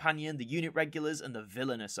the companion, the unit regulars, and the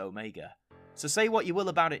villainous Omega. So say what you will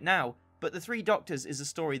about it now, but The Three Doctors is a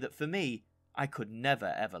story that for me, I could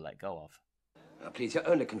never ever let go of. Please, you're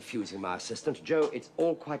only confusing my assistant. Joe, it's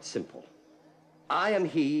all quite simple. I am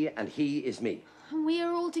he, and he is me. And we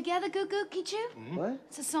are all together, Goo Goo Kichu? What?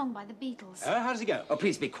 It's a song by the Beatles. How does it go? Oh,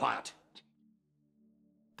 please be quiet.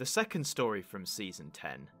 The second story from Season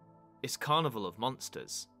 10 is Carnival of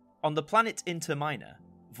Monsters. On the planet Inter Minor,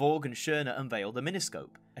 Vorg and Schörner unveil the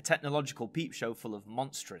Miniscope, a technological peep show full of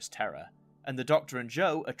monstrous terror, and the Doctor and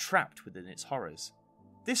Jo are trapped within its horrors.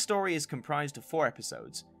 This story is comprised of 4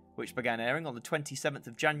 episodes, which began airing on the 27th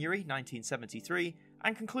of January 1973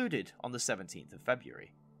 and concluded on the 17th of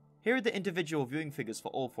February. Here are the individual viewing figures for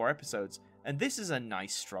all 4 episodes, and this is a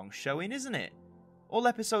nice strong showing, isn't it? All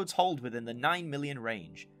episodes hold within the 9 million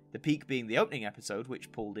range, the peak being the opening episode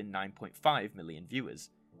which pulled in 9.5 million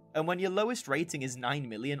viewers. And when your lowest rating is 9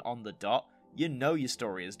 million on the dot, you know your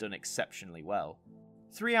story has done exceptionally well.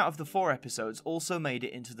 3 out of the 4 episodes also made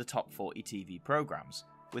it into the top 40 TV programmes,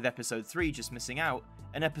 with episode 3 just missing out,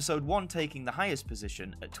 and episode 1 taking the highest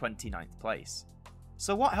position at 29th place.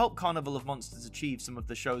 So what helped Carnival of Monsters achieve some of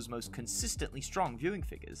the show's most consistently strong viewing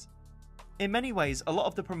figures? In many ways, a lot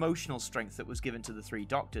of the promotional strength that was given to the Three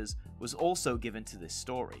Doctors was also given to this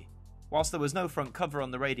story. Whilst there was no front cover on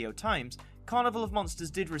the Radio Times, Carnival of Monsters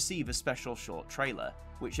did receive a special short trailer,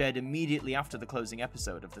 which aired immediately after the closing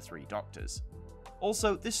episode of The Three Doctors.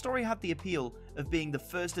 Also, this story had the appeal of being the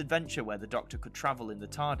first adventure where the Doctor could travel in the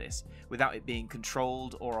TARDIS without it being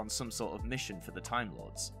controlled or on some sort of mission for the Time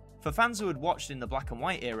Lords. For fans who had watched in the black and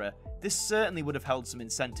white era, this certainly would have held some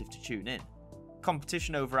incentive to tune in.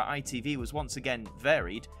 Competition over at ITV was once again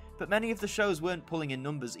varied, but many of the shows weren't pulling in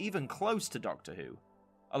numbers even close to Doctor Who.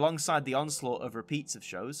 Alongside the onslaught of repeats of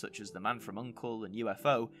shows such as The Man from U.N.C.L.E. and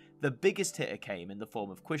UFO, the biggest hitter came in the form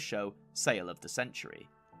of quiz show Sale of the Century.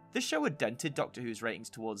 This show had dented Doctor Who's ratings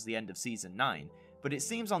towards the end of season 9, but it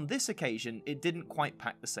seems on this occasion it didn't quite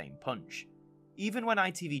pack the same punch. Even when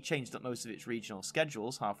ITV changed up most of its regional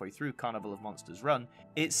schedules halfway through Carnival of Monsters' run,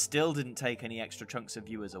 it still didn't take any extra chunks of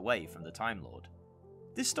viewers away from the Time Lord.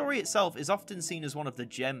 This story itself is often seen as one of the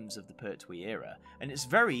gems of the Pertwee era, and it's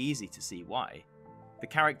very easy to see why. The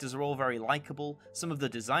characters are all very likeable, some of the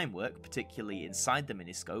design work, particularly inside the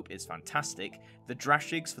miniscope, is fantastic, the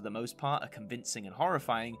Drashigs for the most part are convincing and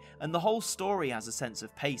horrifying, and the whole story has a sense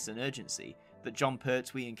of pace and urgency that Jon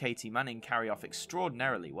Pertwee and Katie Manning carry off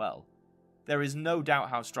extraordinarily well. There is no doubt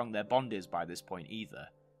how strong their bond is by this point either,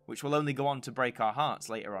 which will only go on to break our hearts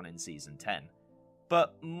later on in season 10.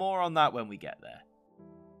 But more on that when we get there.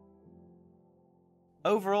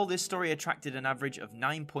 Overall, this story attracted an average of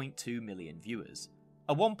 9.2 million viewers,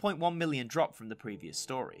 a 1.1 million drop from the previous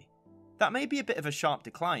story. That may be a bit of a sharp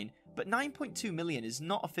decline, but 9.2 million is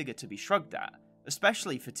not a figure to be shrugged at,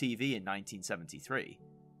 especially for TV in 1973.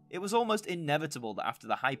 It was almost inevitable that after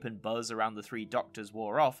the hype and buzz around the Three Doctors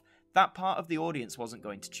wore off, that part of the audience wasn't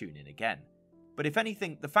going to tune in again. But if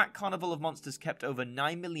anything, the fact Carnival of Monsters kept over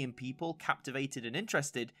 9 million people captivated and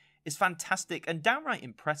interested is fantastic and downright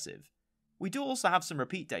impressive. We do also have some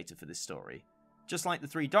repeat data for this story. Just like the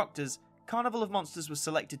Three Doctors, Carnival of Monsters was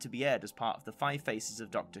selected to be aired as part of the Five Faces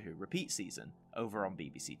of Doctor Who repeat season over on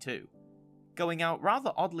BBC Two. Going out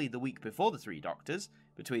rather oddly the week before the Three Doctors,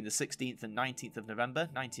 between the 16th and 19th of November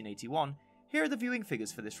 1981, here are the viewing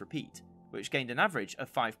figures for this repeat, which gained an average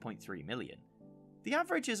of 5.3 million. The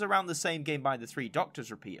average is around the same gained by the Three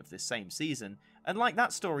Doctors repeat of this same season, and like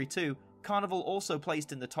that story too, Carnival also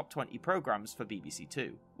placed in the top 20 programmes for BBC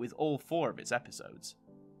Two, with all 4 of its episodes.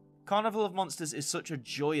 Carnival of Monsters is such a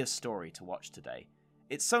joyous story to watch today.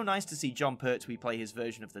 It's so nice to see Jon Pertwee play his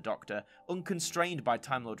version of the Doctor, unconstrained by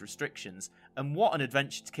Time Lord restrictions, and what an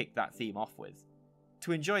adventure to kick that theme off with.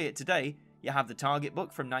 To enjoy it today, you have the Target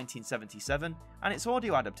book from 1977 and its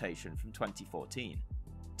audio adaptation from 2014.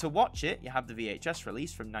 To watch it, you have the VHS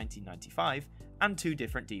release from 1995 and 2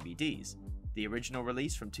 different DVDs, the original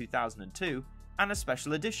release from 2002 and a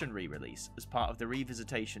special edition re-release as part of the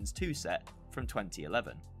Revisitations 2 set from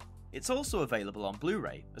 2011. It's also available on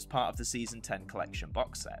Blu-ray as part of the Season 10 collection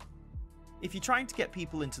box set. If you're trying to get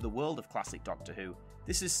people into the world of classic Doctor Who,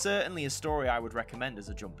 this is certainly a story I would recommend as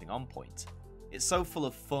a jumping on point. It's so full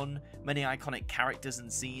of fun, many iconic characters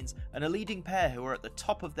and scenes, and a leading pair who are at the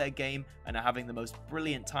top of their game and are having the most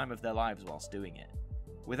brilliant time of their lives whilst doing it.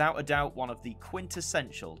 Without a doubt, one of the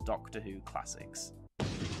quintessential Doctor Who classics.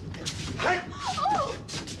 Oh!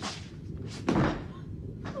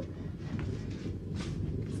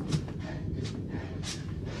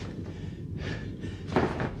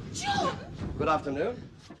 Jon! Good afternoon.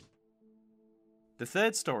 The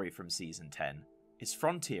third story from Season 10 is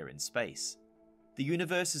Frontier in Space. The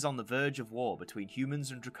universe is on the verge of war between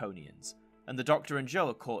humans and Draconians, and the Doctor and Jo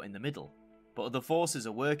are caught in the middle, but other forces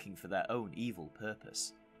are working for their own evil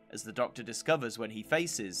purpose, as the Doctor discovers when he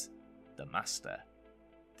faces the Master.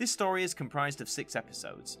 This story is comprised of 6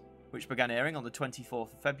 episodes, which began airing on the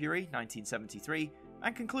 24th of February 1973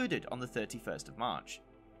 and concluded on the 31st of March.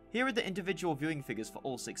 Here are the individual viewing figures for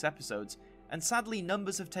all 6 episodes, and sadly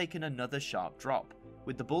numbers have taken another sharp drop,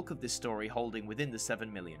 with the bulk of this story holding within the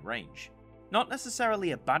 7 million range. Not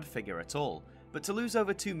necessarily a bad figure at all, but to lose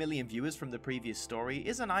over 2 million viewers from the previous story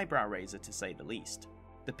is an eyebrow raiser to say the least.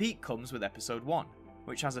 The peak comes with episode 1,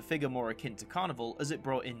 which has a figure more akin to Carnival as it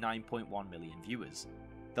brought in 9.1 million viewers.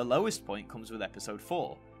 The lowest point comes with episode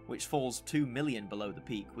 4, which falls 2 million below the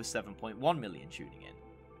peak with 7.1 million tuning in.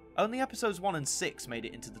 Only episodes 1 and 6 made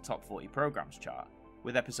it into the top 40 programmes chart,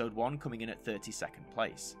 with episode 1 coming in at 32nd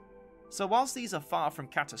place. So whilst these are far from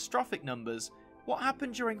catastrophic numbers, what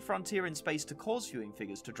happened during Frontier in Space to cause viewing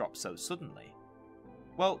figures to drop so suddenly?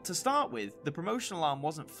 Well, to start with, the promotional arm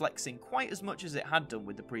wasn't flexing quite as much as it had done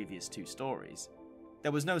with the previous two stories.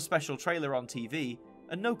 There was no special trailer on TV,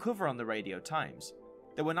 and no cover on the Radio Times.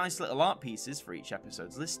 There were nice little art pieces for each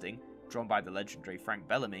episode's listing, drawn by the legendary Frank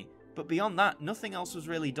Bellamy, but beyond that, nothing else was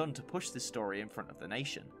really done to push this story in front of the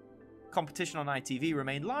nation. Competition on ITV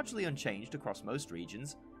remained largely unchanged across most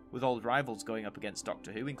regions, with old rivals going up against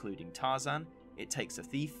Doctor Who including Tarzan, It Takes a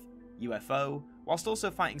Thief, UFO, whilst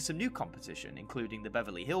also fighting some new competition including the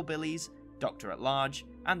Beverly Hillbillies, Doctor at Large,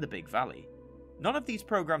 and The Big Valley. None of these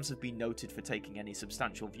programmes have been noted for taking any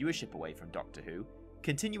substantial viewership away from Doctor Who,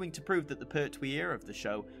 continuing to prove that the Pertwee era of the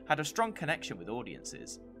show had a strong connection with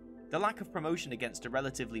audiences. The lack of promotion against a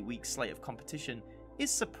relatively weak slate of competition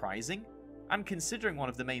is surprising, and considering one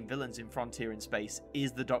of the main villains in Frontier in Space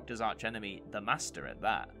is the Doctor's archenemy, the Master at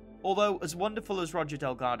that. Although, as wonderful as Roger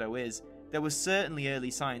Delgado is, there were certainly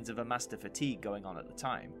early signs of a Master fatigue going on at the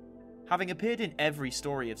time. Having appeared in every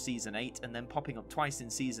story of Season 8 and then popping up twice in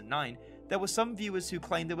Season 9, there were some viewers who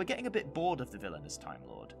claimed they were getting a bit bored of the villain as Time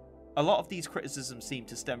Lord. A lot of these criticisms seem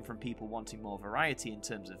to stem from people wanting more variety in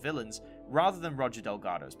terms of villains, rather than Roger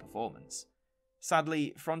Delgado's performance.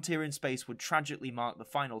 Sadly, Frontier in Space would tragically mark the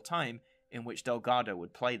final time in which Delgado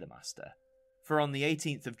would play the Master. For on the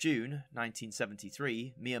 18th of June,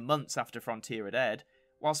 1973, mere months after Frontier had aired,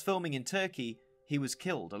 whilst filming in Turkey, he was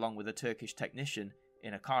killed along with a Turkish technician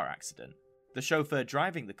in a car accident. The chauffeur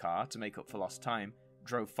driving the car, to make up for lost time,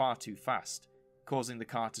 drove far too fast, causing the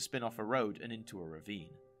car to spin off a road and into a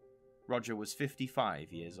ravine. Roger was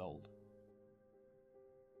 55 years old.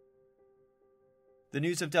 The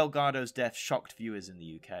news of Delgado's death shocked viewers in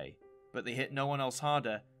the UK, but they hit no one else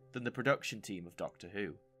harder than the production team of Doctor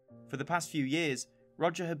Who. For the past few years,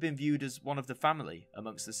 Roger had been viewed as one of the family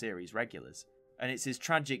amongst the series regulars, and it's his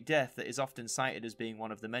tragic death that is often cited as being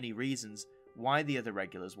one of the many reasons why the other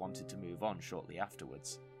regulars wanted to move on shortly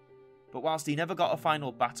afterwards. But whilst he never got a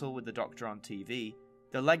final battle with the Doctor on TV,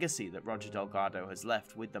 the legacy that Roger Delgado has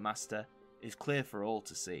left with the Master is clear for all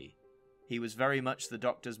to see. He was very much the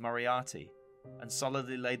Doctor's Moriarty, and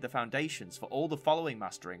solidly laid the foundations for all the following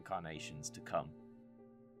Master incarnations to come.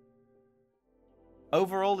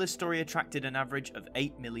 Overall, this story attracted an average of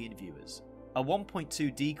 8 million viewers, a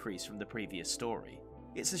 1.2 decrease from the previous story.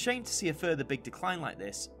 It's a shame to see a further big decline like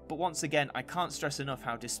this, but once again I can't stress enough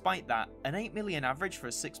how despite that, an 8 million average for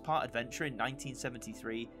a 6-part adventure in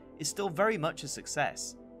 1973 is still very much a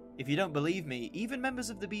success. If you don't believe me, even members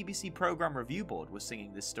of the BBC Programme Review Board were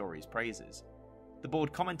singing this story's praises. The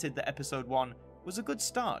board commented that episode 1 was a good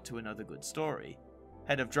start to another good story.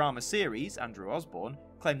 Head of Drama Series, Andrew Osborne,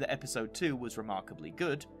 claimed that episode 2 was remarkably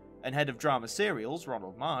good, and Head of Drama Serials,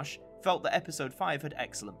 Ronald Marsh, felt that episode 5 had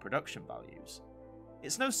excellent production values.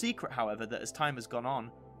 It's no secret, however, that as time has gone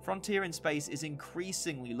on, Frontier in Space is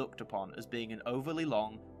increasingly looked upon as being an overly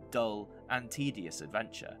long, dull, and tedious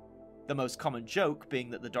adventure. The most common joke being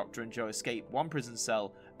that the Doctor and Jo escape one prison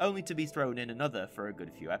cell only to be thrown in another for a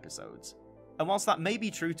good few episodes. And whilst that may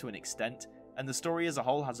be true to an extent, and the story as a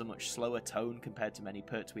whole has a much slower tone compared to many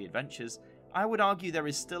Pertwee adventures, I would argue there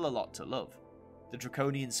is still a lot to love. The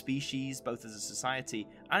Draconian species, both as a society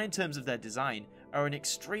and in terms of their design, are an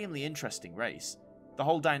extremely interesting race. The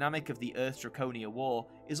whole dynamic of the Earth-Draconia War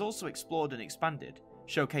is also explored and expanded,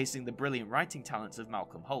 showcasing the brilliant writing talents of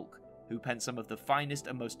Malcolm Hulke, who penned some of the finest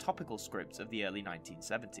and most topical scripts of the early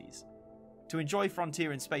 1970s. To enjoy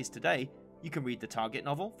Frontier in Space today, you can read the Target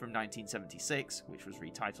novel from 1976, which was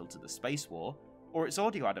retitled to The Space War, or its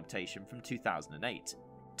audio adaptation from 2008.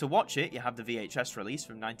 To watch it, you have the VHS release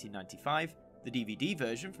from 1995, the DVD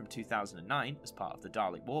version from 2009 as part of the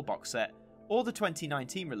Dalek War box set, or the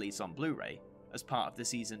 2019 release on Blu-ray as part of the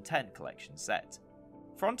Season 10 collection set.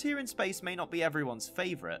 Frontier in Space may not be everyone's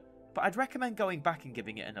favourite, but I'd recommend going back and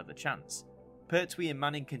giving it another chance. Pertwee and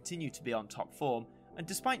Manning continue to be on top form, and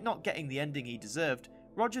despite not getting the ending he deserved,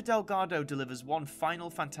 Roger Delgado delivers one final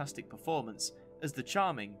fantastic performance as the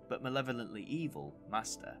charming but malevolently evil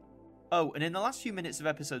Master. Oh, and in the last few minutes of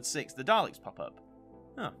episode 6, the Daleks pop up.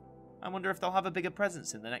 Huh, I wonder if they'll have a bigger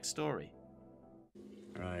presence in the next story.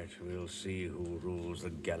 Right, we'll see who rules the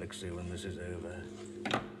galaxy when this is over.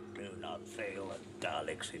 Do not fail the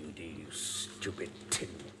Daleks indeed, you stupid tin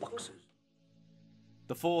boxes.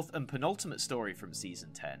 The fourth and penultimate story from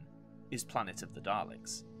Season 10 is Planet of the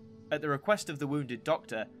Daleks. At the request of the wounded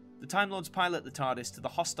Doctor, the Time Lords pilot the TARDIS to the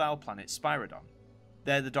hostile planet Spyridon.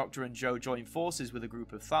 There the Doctor and Jo join forces with a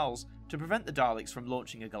group of Thals to prevent the Daleks from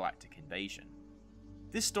launching a galactic invasion.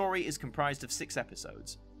 This story is comprised of 6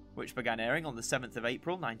 episodes, which began airing on the 7th of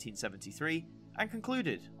April 1973 and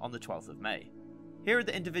concluded on the 12th of May. Here are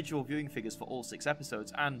the individual viewing figures for all 6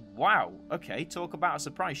 episodes, and wow, okay, talk about a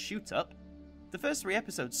surprise shoot-up. The first 3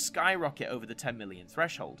 episodes skyrocket over the 10 million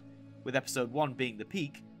threshold, with episode 1 being the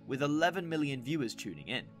peak, with 11 million viewers tuning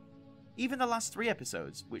in. Even the last 3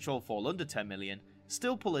 episodes, which all fall under 10 million,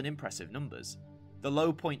 still pull in impressive numbers. The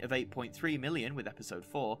low point of 8.3 million with episode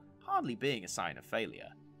 4 hardly being a sign of failure.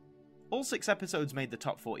 All 6 episodes made the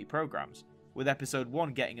top 40 programmes, with episode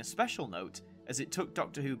 1 getting a special note as it took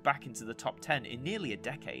Doctor Who back into the top 10 in nearly a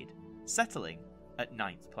decade, settling at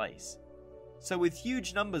 9th place. So with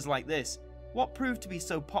huge numbers like this, what proved to be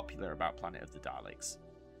so popular about Planet of the Daleks?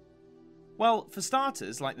 Well, for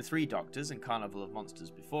starters, like the 3 Doctors and Carnival of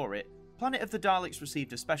Monsters before it, Planet of the Daleks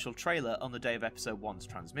received a special trailer on the day of episode 1's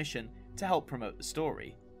transmission to help promote the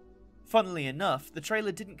story. Funnily enough, the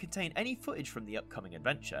trailer didn't contain any footage from the upcoming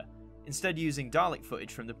adventure, instead using Dalek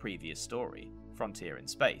footage from the previous story, Frontier in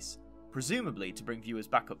Space, presumably to bring viewers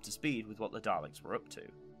back up to speed with what the Daleks were up to.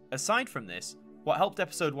 Aside from this, what helped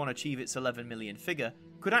episode 1 achieve its 11 million figure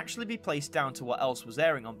could actually be placed down to what else was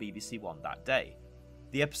airing on BBC One that day.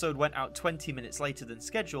 The episode went out 20 minutes later than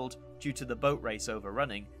scheduled due to the boat race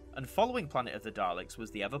overrunning, and following Planet of the Daleks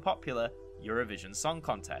was the ever-popular Eurovision Song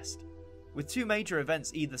Contest. With 2 major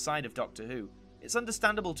events either side of Doctor Who, it's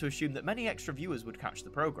understandable to assume that many extra viewers would catch the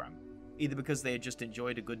programme, either because they had just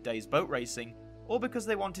enjoyed a good day's boat racing, or because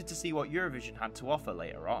they wanted to see what Eurovision had to offer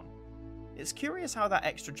later on. It's curious how that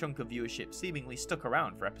extra chunk of viewership seemingly stuck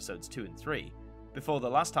around for episodes 2 and 3, before the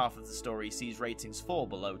last half of the story sees ratings fall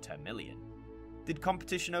below 10 million. Did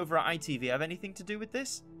competition over at ITV have anything to do with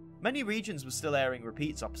this? Many regions were still airing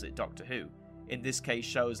repeats opposite Doctor Who, in this case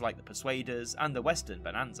shows like The Persuaders and the Western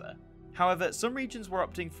Bonanza. However, some regions were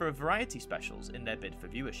opting for variety specials in their bid for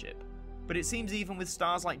viewership, but it seems even with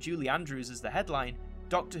stars like Julie Andrews as the headline,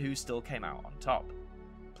 Doctor Who still came out on top.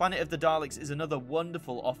 Planet of the Daleks is another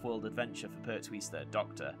wonderful off-world adventure for Pertwee's Third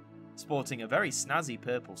Doctor. Sporting a very snazzy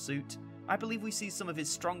purple suit, I believe we see some of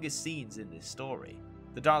his strongest scenes in this story.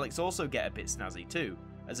 The Daleks also get a bit snazzy too,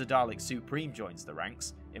 as a Dalek Supreme joins the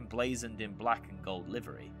ranks, emblazoned in black and gold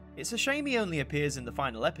livery. It's a shame he only appears in the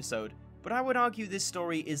final episode, but I would argue this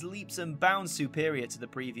story is leaps and bounds superior to the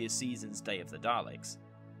previous season's Day of the Daleks.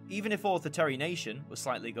 Even if author Terry Nation was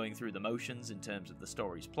slightly going through the motions in terms of the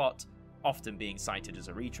story's plot, often being cited as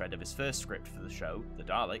a retread of his first script for the show, The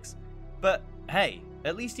Daleks, but hey,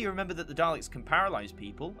 at least he remembered that the Daleks can paralyze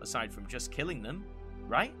people, aside from just killing them,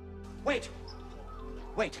 right? Wait!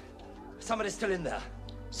 Wait! Somebody's still in there.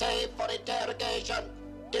 Save for interrogation.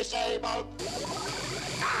 Disable.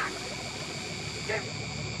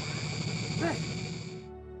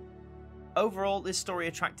 Overall, this story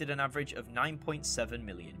attracted an average of 9.7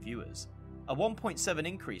 million viewers, a 1.7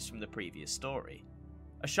 increase from the previous story.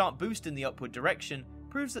 A sharp boost in the upward direction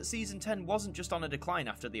proves that Season 10 wasn't just on a decline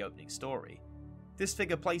after the opening story. This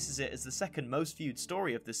figure places it as the second most viewed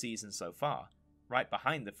story of the season so far, right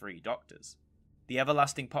behind the 3 Doctors. The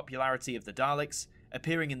everlasting popularity of the Daleks,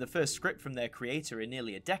 appearing in the first script from their creator in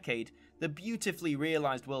nearly a decade, the beautifully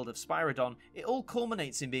realised world of Spyridon, it all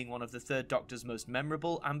culminates in being one of the Third Doctor's most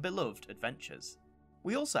memorable and beloved adventures.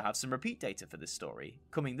 We also have some repeat data for this story,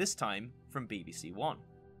 coming this time from BBC One.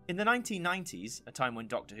 In the 1990s, a time when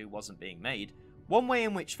Doctor Who wasn't being made, one way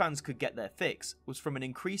in which fans could get their fix was from an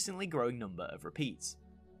increasingly growing number of repeats.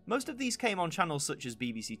 Most of these came on channels such as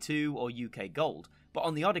BBC Two or UK Gold, but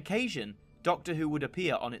on the odd occasion, Doctor Who would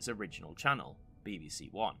appear on its original channel,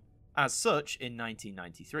 BBC One. As such, in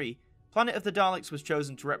 1993, Planet of the Daleks was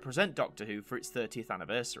chosen to represent Doctor Who for its 30th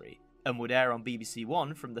anniversary, and would air on BBC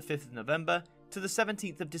One from the 5th of November to the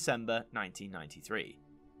 17th of December 1993.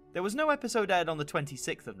 There was no episode aired on the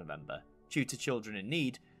 26th of November, due to Children in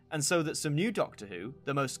Need, and so that some new Doctor Who,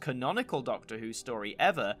 the most canonical Doctor Who story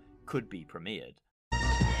ever, could be premiered.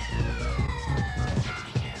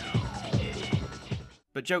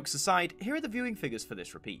 But jokes aside, here are the viewing figures for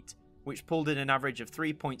this repeat, which pulled in an average of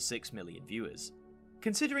 3.6 million viewers.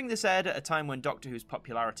 Considering this aired at a time when Doctor Who's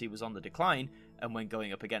popularity was on the decline, and when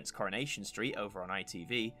going up against Coronation Street over on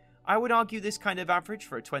ITV, I would argue this kind of average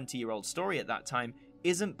for a 20-year-old story at that time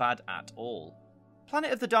isn't bad at all.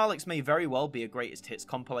 Planet of the Daleks may very well be a greatest hits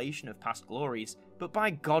compilation of past glories, but by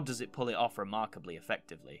God does it pull it off remarkably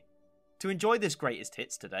effectively. To enjoy this greatest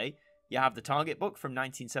hits today, you have the Target book from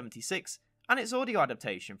 1976, and its audio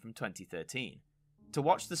adaptation from 2013. To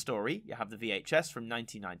watch the story, you have the VHS from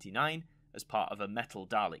 1999 as part of a Metal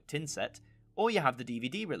Dalek tin set, or you have the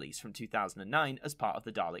DVD release from 2009 as part of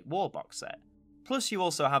the Dalek War box set. Plus you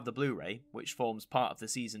also have the Blu-ray, which forms part of the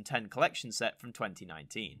Season 10 collection set from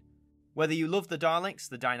 2019. Whether you love the Daleks,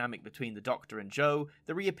 the dynamic between the Doctor and Jo,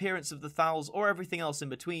 the reappearance of the Thals, or everything else in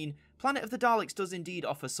between, Planet of the Daleks does indeed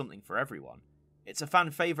offer something for everyone. It's a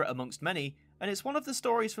fan favourite amongst many, and it's one of the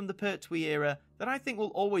stories from the Pertwee era that I think will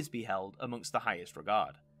always be held amongst the highest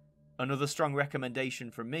regard. Another strong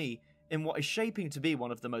recommendation from me in what is shaping to be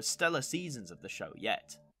one of the most stellar seasons of the show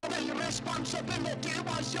yet. The responsibility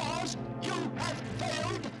was yours. You have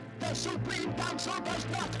failed. The Supreme Council does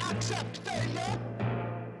not accept failure.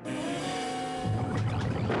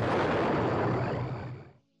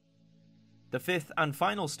 The fifth and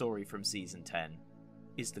final story from Season 10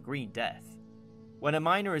 is the Green Death. When a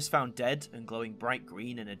miner is found dead and glowing bright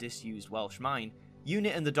green in a disused Welsh mine,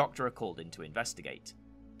 Unit and the Doctor are called in to investigate.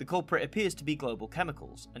 The culprit appears to be Global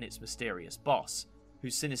Chemicals and its mysterious boss,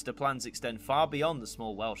 whose sinister plans extend far beyond the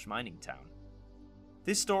small Welsh mining town.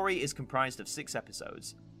 This story is comprised of 6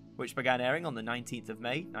 episodes, which began airing on the 19th of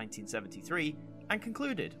May 1973 and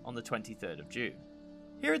concluded on the 23rd of June.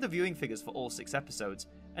 Here are the viewing figures for all 6 episodes,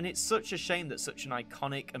 and it's such a shame that such an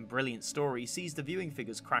iconic and brilliant story sees the viewing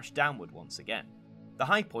figures crash downward once again. The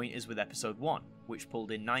high point is with episode 1, which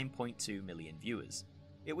pulled in 9.2 million viewers.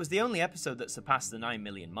 It was the only episode that surpassed the 9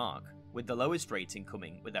 million mark, with the lowest rating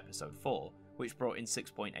coming with episode 4, which brought in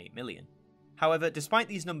 6.8 million. However, despite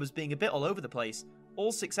these numbers being a bit all over the place,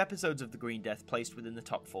 all 6 episodes of The Green Death placed within the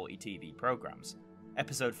top 40 TV programmes,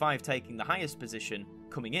 episode 5 taking the highest position,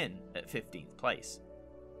 coming in at 15th place.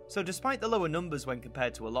 So despite the lower numbers when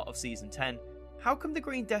compared to a lot of Season 10, how come The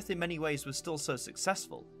Green Death in many ways was still so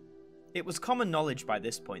successful? It was common knowledge by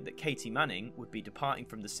this point that Katie Manning would be departing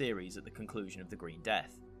from the series at the conclusion of The Green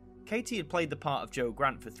Death. Katie had played the part of Jo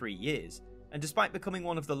Grant for 3 years, and despite becoming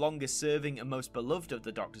one of the longest serving and most beloved of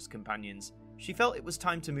the Doctor's companions, she felt it was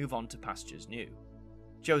time to move on to pastures new.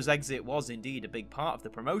 Jo's exit was indeed a big part of the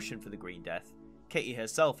promotion for The Green Death. Katie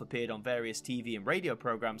herself appeared on various TV and radio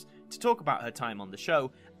programmes to talk about her time on the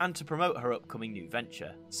show and to promote her upcoming new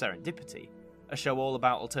venture, Serendipity, a show all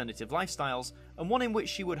about alternative lifestyles and one in which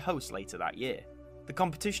she would host later that year. The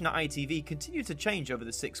competition at ITV continued to change over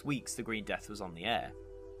the 6 weeks The Green Death was on the air.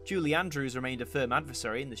 Julie Andrews remained a firm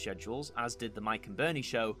adversary in the schedules, as did the Mike and Bernie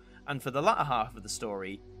show, and for the latter half of the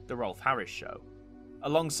story, the Rolf Harris show.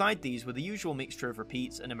 Alongside these were the usual mixture of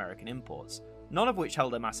repeats and American imports, none of which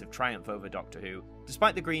held a massive triumph over Doctor Who,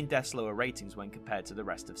 despite The Green Death's lower ratings when compared to the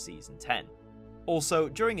rest of Season 10. Also,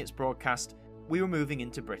 during its broadcast, we were moving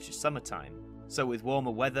into British summertime, so with warmer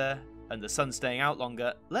weather and the sun staying out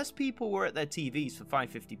longer, less people were at their TVs for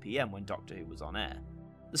 5:50 PM when Doctor Who was on air.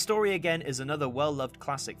 The story again is another well-loved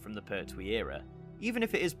classic from the Pertwee era, even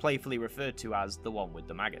if it is playfully referred to as the one with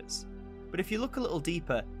the maggots. But if you look a little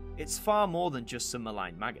deeper, it's far more than just some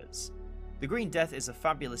maligned maggots. The Green Death is a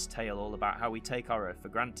fabulous tale all about how we take our Earth for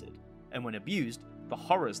granted, and when abused, the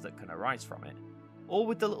horrors that can arise from it, all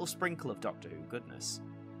with the little sprinkle of Doctor Who goodness.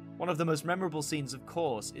 One of the most memorable scenes, of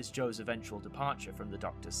course, is Jo's eventual departure from the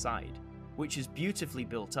Doctor's side, which is beautifully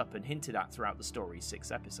built up and hinted at throughout the story's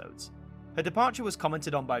 6 episodes. Her departure was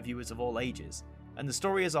commented on by viewers of all ages, and the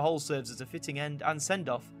story as a whole serves as a fitting end and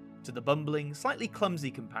send-off to the bumbling, slightly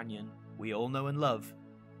clumsy companion we all know and love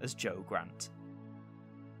as Jo Grant.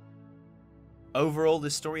 Overall,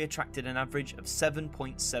 this story attracted an average of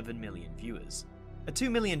 7.7 million viewers, a 2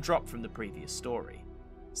 million drop from the previous story.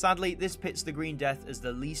 Sadly, this pits The Green Death as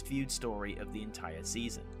the least viewed story of the entire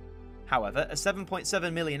season. However, a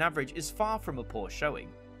 7.7 million average is far from a poor showing,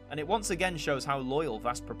 and it once again shows how loyal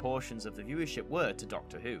vast proportions of the viewership were to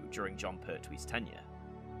Doctor Who during Jon Pertwee's tenure.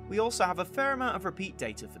 We also have a fair amount of repeat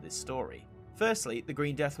data for this story. Firstly, The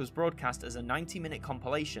Green Death was broadcast as a 90-minute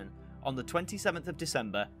compilation on the 27th of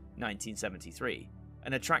December 1973,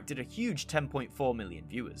 and attracted a huge 10.4 million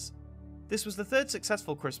viewers. This was the 3rd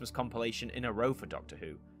successful Christmas compilation in a row for Doctor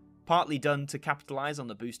Who, partly done to capitalise on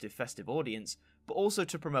the boosted festive audience, but also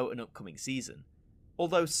to promote an upcoming season.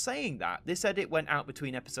 Although saying that, this edit went out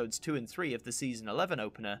between episodes 2 and 3 of the season 11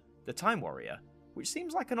 opener, The Time Warrior, which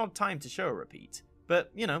seems like an odd time to show a repeat.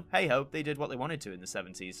 But, you know, hey ho, they did what they wanted to in the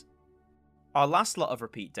 70s. Our last lot of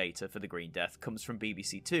repeat data for The Green Death comes from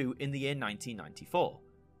BBC Two in the year 1994.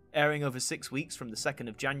 Airing over 6 weeks from the 2nd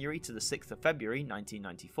of January to the 6th of February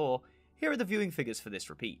 1994, here are the viewing figures for this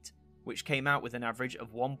repeat, which came out with an average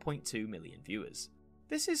of 1.2 million viewers.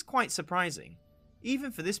 This is quite surprising,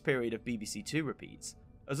 even for this period of BBC Two repeats,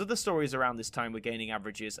 as other stories around this time were gaining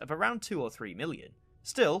averages of around 2 or 3 million.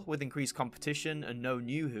 Still, with increased competition and no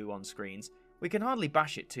new Who on screens, we can hardly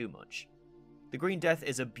bash it too much. The Green Death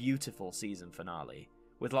is a beautiful season finale,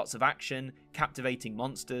 with lots of action, captivating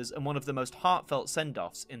monsters, and one of the most heartfelt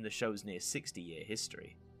send-offs in the show's near 60-year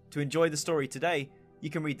history. To enjoy the story today, you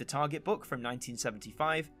can read the Target book from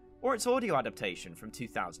 1975, or its audio adaptation from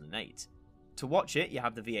 2008. To watch it, you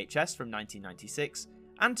have the VHS from 1996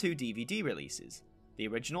 and 2 DVD releases, the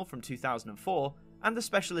original from 2004 and the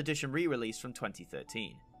special edition re-release from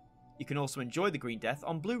 2013. You can also enjoy The Green Death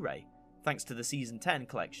on Blu-ray, thanks to the Season 10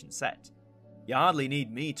 collection set. You hardly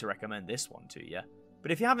need me to recommend this one to you,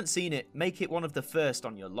 but if you haven't seen it, make it one of the first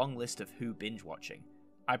on your long list of Who binge watching.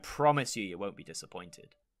 I promise you won't be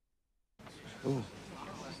disappointed. Oh,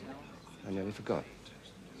 I nearly forgot.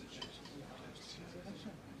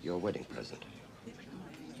 Your wedding present.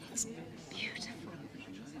 It's beautiful.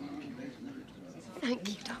 Thank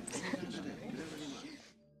you, Doctor.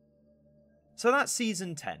 So that's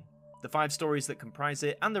Season 10, the 5 stories that comprise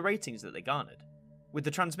it and the ratings that they garnered. With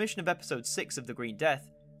the transmission of Episode 6 of The Green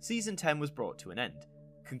Death, Season 10 was brought to an end,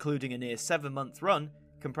 concluding a near 7-month run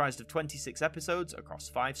comprised of 26 episodes across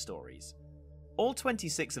 5 stories. All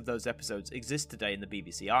 26 of those episodes exist today in the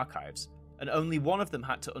BBC archives, and only one of them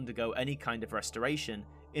had to undergo any kind of restoration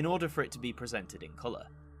in order for it to be presented in colour.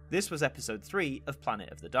 This was Episode 3 of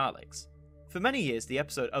Planet of the Daleks. For many years, the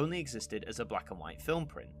episode only existed as a black and white film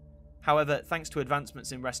print. However, thanks to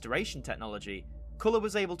advancements in restoration technology, colour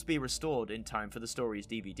was able to be restored in time for the story's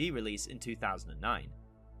DVD release in 2009.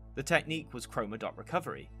 The technique was chroma dot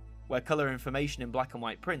recovery, where colour information in black and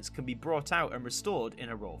white prints can be brought out and restored in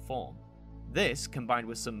a raw form. This, combined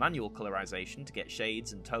with some manual colorization to get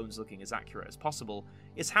shades and tones looking as accurate as possible,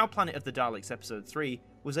 is how Planet of the Daleks Episode 3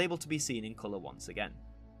 was able to be seen in colour once again.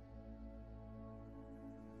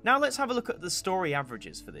 Now let's have a look at the story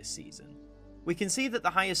averages for this season. We can see that the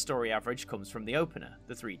highest story average comes from the opener,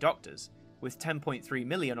 The Three Doctors, with 10.3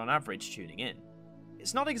 million on average tuning in.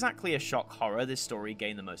 It's not exactly a shock horror this story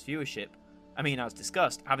gained the most viewership. I mean, as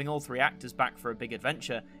discussed, having all 3 actors back for a big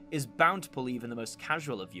adventure is bound to pull even the most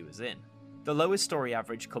casual of viewers in. The lowest story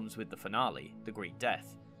average comes with the finale, The Green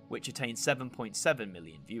Death, which attained 7.7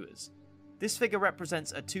 million viewers. This figure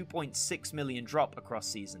represents a 2.6 million drop across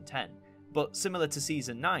Season 10, but similar to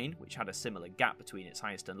Season 9, which had a similar gap between its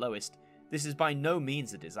highest and lowest, this is by no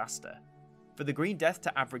means a disaster. For The Green Death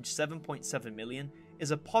to average 7.7 million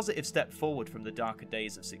is a positive step forward from the darker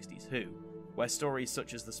days of 60s Who, where stories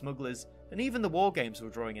such as The Smugglers and even The War Games were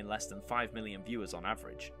drawing in less than 5 million viewers on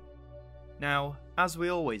average. Now, as we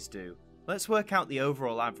always do, let's work out the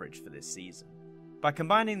overall average for this season. By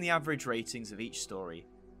combining the average ratings of each story,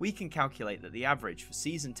 we can calculate that the average for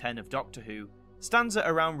Season 10 of Doctor Who stands at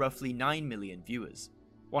around roughly 9 million viewers,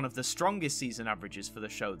 one of the strongest season averages for the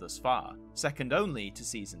show thus far, second only to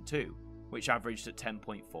Season 2, which averaged at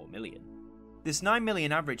 10.4 million. This 9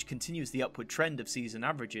 million average continues the upward trend of season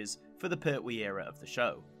averages for the Pertwee era of the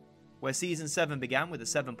show. Where Season 7 began with a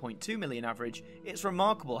 7.2 million average, it's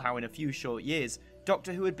remarkable how in a few short years,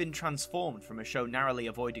 Doctor Who had been transformed from a show narrowly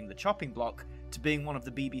avoiding the chopping block to being one of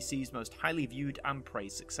the BBC's most highly viewed and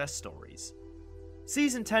praised success stories.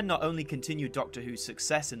 Season 10 not only continued Doctor Who's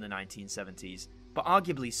success in the 1970s, but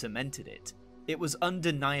arguably cemented it. It was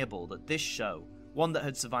undeniable that this show, one that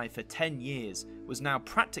had survived for 10 years, was now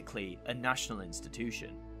practically a national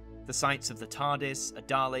institution. The sights of the TARDIS, a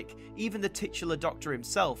Dalek, even the titular Doctor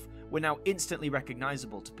himself were now instantly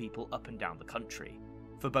recognisable to people up and down the country,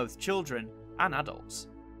 for both children and adults.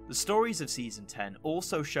 The stories of Season 10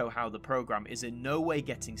 also show how the programme is in no way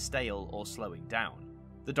getting stale or slowing down.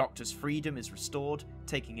 The Doctor's freedom is restored,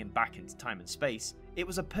 taking him back into time and space. It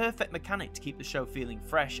was a perfect mechanic to keep the show feeling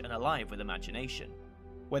fresh and alive with imagination.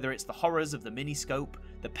 Whether it's the horrors of the miniscope,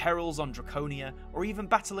 the perils on Draconia, or even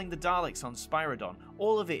battling the Daleks on Spyridon,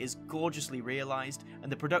 all of it is gorgeously realised,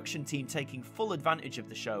 and the production team taking full advantage of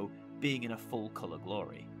the show being in a full colour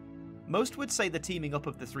glory. Most would say the teaming up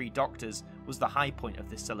of the 3 Doctors was the high point of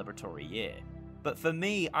this celebratory year, but for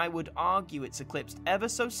me, I would argue it's eclipsed ever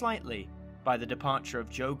so slightly by the departure of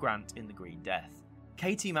Jo Grant in The Green Death.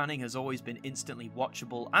 Katie Manning has always been instantly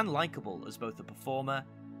watchable and likeable as both a performer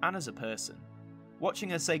and as a person. Watching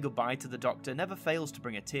her say goodbye to the Doctor never fails to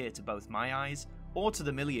bring a tear to both my eyes or to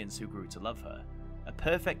the millions who grew to love her. A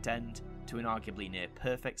perfect end to an arguably near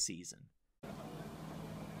perfect season.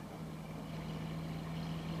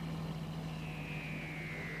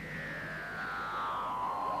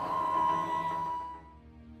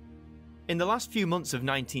 In the last few months of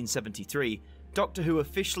 1973, Doctor Who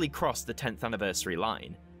officially crossed the 10th anniversary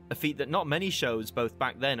line, a feat that not many shows both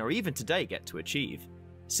back then or even today get to achieve.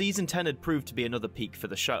 Season 10 had proved to be another peak for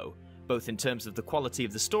the show, both in terms of the quality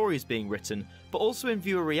of the stories being written, but also in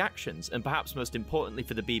viewer reactions, and perhaps most importantly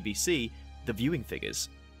for the BBC, the viewing figures.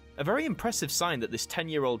 A very impressive sign that this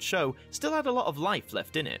 10-year-old show still had a lot of life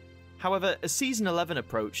left in it. However, as Season 11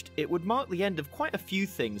 approached, it would mark the end of quite a few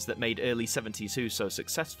things that made early 70s Who so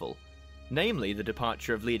successful. Namely the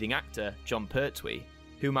departure of leading actor Jon Pertwee,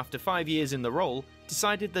 whom after 5 years in the role,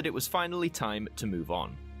 decided that it was finally time to move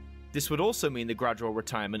on. This would also mean the gradual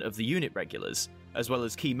retirement of the unit regulars, as well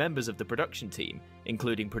as key members of the production team,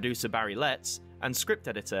 including producer Barry Letts and script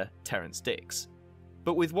editor Terrence Dix.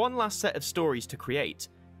 But with one last set of stories to create,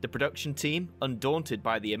 the production team, undaunted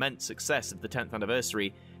by the immense success of the 10th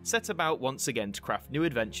anniversary, set about once again to craft new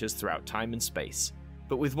adventures throughout time and space.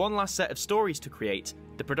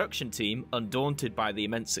 The production team, undaunted by the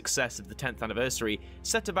immense success of the 10th anniversary,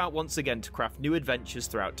 set about once again to craft new adventures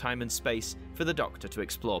throughout time and space for the Doctor to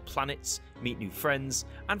explore planets, meet new friends,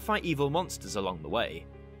 and fight evil monsters along the way.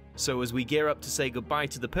 So as we gear up to say goodbye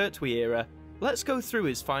to the Pertwee era, let's go through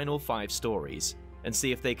his final 5 stories, and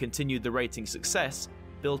see if they continued the rating success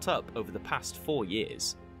built up over the past 4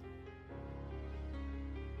 years.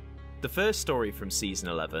 The first story from Season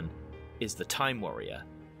 11 is The Time Warrior.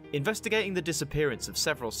 Investigating the disappearance of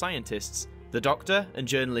several scientists, the Doctor and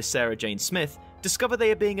journalist Sarah Jane Smith discover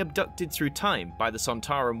they are being abducted through time by the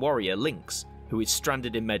Sontaran warrior Lynx, who is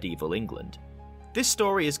stranded in medieval England. This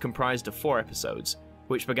story is comprised of 4 episodes,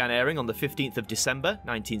 which began airing on the 15th of December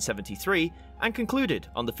 1973 and concluded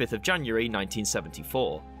on the 5th of January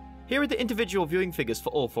 1974. Here are the individual viewing figures for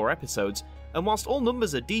all 4 episodes, and whilst all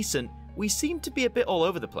numbers are decent, we seem to be a bit all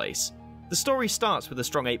over the place. The story starts with a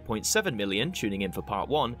strong 8.7 million tuning in for part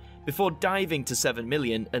 1, before diving to 7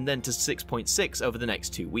 million and then to 6.6 over the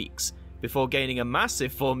next 2 weeks, before gaining a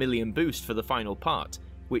massive 4 million boost for the final part,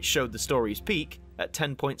 which showed the story's peak at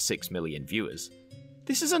 10.6 million viewers.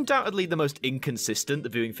 This is undoubtedly the most inconsistent the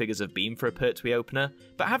viewing figures have been for a Pertwee opener,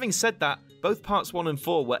 but having said that, both parts 1 and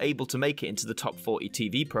 4 were able to make it into the top 40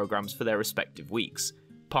 TV programmes for their respective weeks,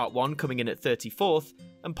 part 1 coming in at 34th,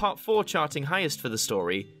 and part 4 charting highest for the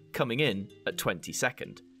story, coming in at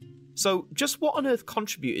 22nd. So just what on earth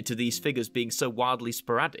contributed to these figures being so wildly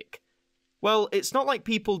sporadic? Well, it's not like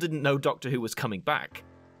people didn't know Doctor Who was coming back.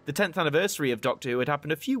 The 10th anniversary of Doctor Who had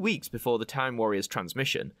happened a few weeks before the Time Warriors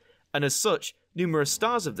transmission, and as such, numerous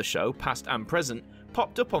stars of the show, past and present,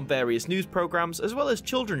 popped up on various news programmes as well as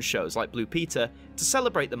children's shows like Blue Peter to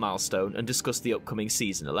celebrate the milestone and discuss the upcoming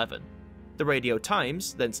Season 11. The Radio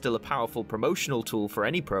Times, then still a powerful promotional tool for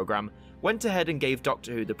any programme, went ahead and gave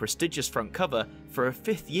Doctor Who the prestigious front cover for a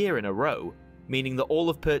 5th year in a row, meaning that all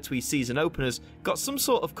of Pertwee's season openers got some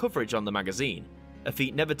sort of coverage on the magazine, a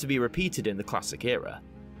feat never to be repeated in the classic era.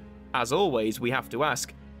 As always, we have to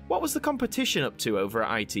ask, what was the competition up to over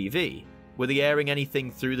at ITV? Were they airing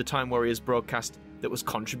anything through the Time Warriors broadcast that was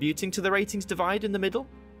contributing to the ratings divide in the middle?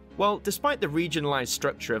 Well, despite the regionalised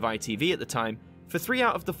structure of ITV at the time, for 3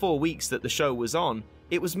 out of the 4 weeks that the show was on,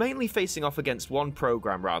 it was mainly facing off against one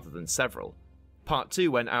programme rather than several. Part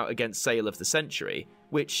 2 went out against Sale of the Century,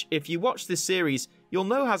 which, if you watch this series, you'll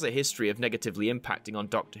know has a history of negatively impacting on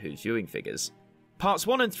Doctor Who's viewing figures. Parts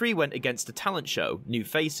 1 and 3 went against a talent show, New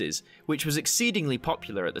Faces, which was exceedingly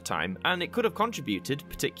popular at the time, and it could have contributed,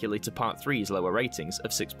 particularly to Part 3's lower ratings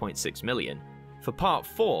of 6.6 million. For Part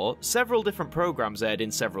 4, several different programmes aired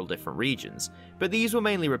in several different regions, but these were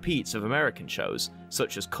mainly repeats of American shows,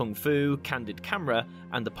 such as Kung Fu, Candid Camera,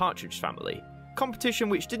 and The Partridge Family, competition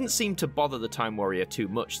which didn't seem to bother the Time Warrior too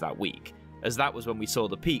much that week, as that was when we saw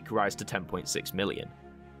the peak rise to 10.6 million.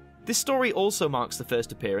 This story also marks the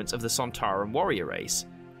first appearance of the Sontaran warrior race.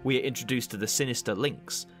 We are introduced to the sinister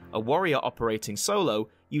Lynx, a warrior operating solo,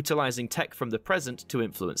 utilising tech from the present to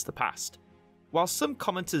influence the past. While some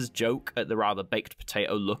commenters joke at the rather baked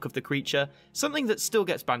potato look of the creature, something that still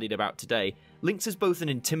gets bandied about today, Lynx is both an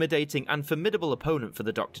intimidating and formidable opponent for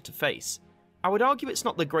the Doctor to face. I would argue it's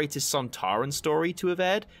not the greatest Sontaran story to have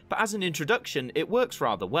aired, but as an introduction, it works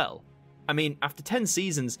rather well. I mean, after 10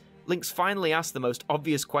 seasons, Lynx finally asked the most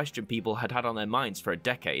obvious question people had had on their minds for a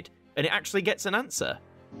decade, and it actually gets an answer.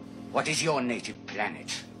 What is your native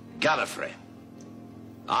planet? Gallifrey.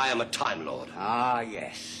 I am a Time Lord. Ah,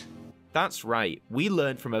 yes. That's right, we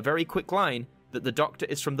learned from a very quick line that the Doctor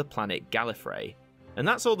is from the planet Gallifrey. And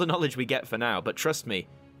that's all the knowledge we get for now, but trust me,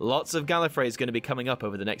 lots of Gallifrey is going to be coming up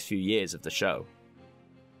over the next few years of the show.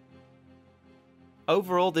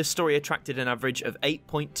 Overall, this story attracted an average of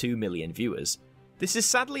 8.2 million viewers. This is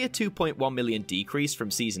sadly a 2.1 million decrease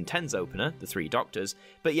from Season 10's opener, The Three Doctors,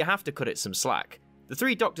 but you have to cut it some slack. The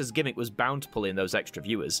Three Doctors gimmick was bound to pull in those extra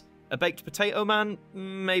viewers. A Baked Potato Man?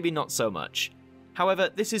 Maybe not so much. However,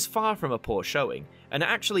 this is far from a poor showing, and it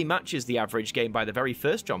actually matches the average gained by the very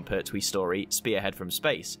first Jon Pertwee story, Spearhead from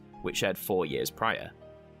Space, which aired 4 years prior.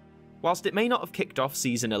 Whilst it may not have kicked off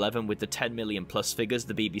Season 11 with the 10 million plus figures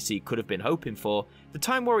the BBC could have been hoping for, The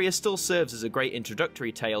Time Warrior still serves as a great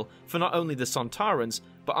introductory tale for not only the Sontarans,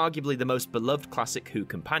 but arguably the most beloved classic Who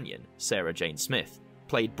companion, Sarah Jane Smith,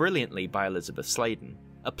 played brilliantly by Elizabeth Sladen.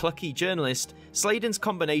 A plucky journalist, Sladen's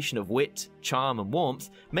combination of wit, charm and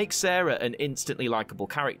warmth makes Sarah an instantly likeable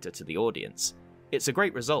character to the audience. It's a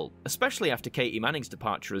great result, especially after Katie Manning's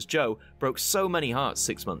departure as Jo broke so many hearts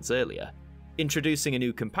 6 months earlier. Introducing a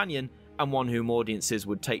new companion, and one whom audiences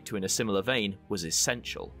would take to in a similar vein, was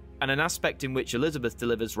essential, and an aspect in which Elizabeth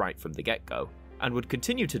delivers right from the get-go, and would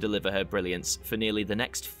continue to deliver her brilliance for nearly the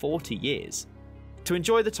next 40 years. To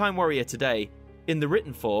enjoy The Time Warrior today, in the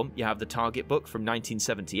written form you have the Target book from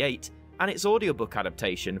 1978, and its audiobook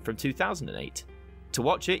adaptation from 2008. To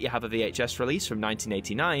watch it you have a VHS release from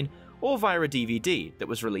 1989, or via a DVD that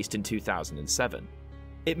was released in 2007.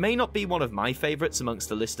 It may not be one of my favourites amongst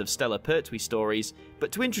the list of Stella Pertwee stories,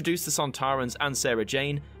 but to introduce the Sontarans and Sarah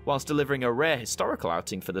Jane, whilst delivering a rare historical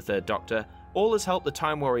outing for the Third Doctor, all has helped The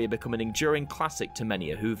Time Warrior become an enduring classic to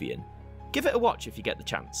many a Whovian. Give it a watch if you get the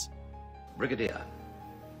chance. Brigadier,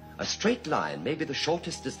 a straight line may be the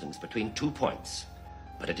shortest distance between 2 points,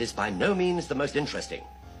 but it is by no means the most interesting.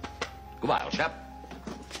 Goodbye, old chap.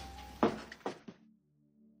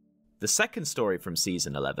 The second story from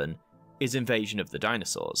Season 11 is Invasion of the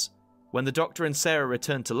Dinosaurs. When the Doctor and Sarah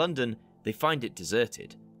return to London, they find it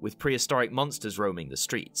deserted, with prehistoric monsters roaming the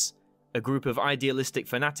streets. A group of idealistic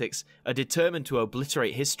fanatics are determined to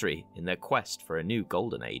obliterate history in their quest for a new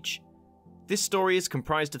golden age. This story is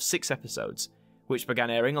comprised of 6 episodes, which began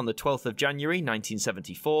airing on the 12th of January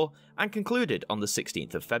 1974 and concluded on the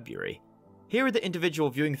 16th of February. Here are the individual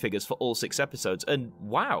viewing figures for all 6 episodes, and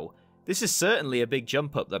wow, this is certainly a big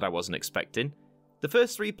jump up that I wasn't expecting. The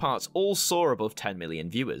first 3 parts all saw above 10 million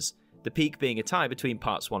viewers, the peak being a tie between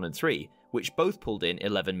parts 1 and 3, which both pulled in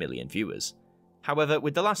 11 million viewers. However,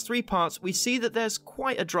 with the last 3 parts, we see that there's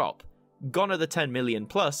quite a drop. Gone are the 10 million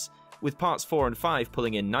plus, with parts 4 and 5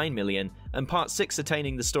 pulling in 9 million, and part 6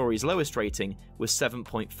 attaining the story's lowest rating with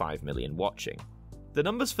 7.5 million watching. The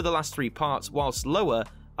numbers for the last 3 parts, whilst lower,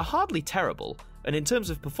 are hardly terrible, and in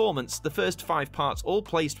terms of performance, the first 5 parts all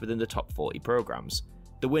placed within the top 40 programmes.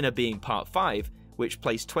 The winner being part 5, which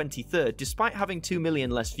placed 23rd despite having 2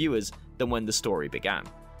 million less viewers than when the story began.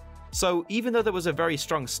 So even though there was a very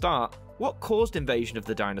strong start, what caused Invasion of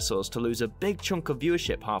the Dinosaurs to lose a big chunk of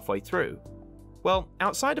viewership halfway through? Well,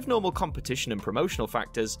 outside of normal competition and promotional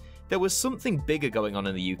factors, there was something bigger going on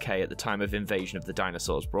in the UK at the time of Invasion of the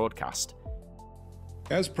Dinosaurs broadcast.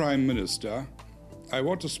 As Prime Minister, I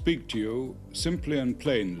want to speak to you simply and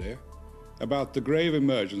plainly about the grave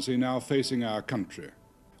emergency now facing our country.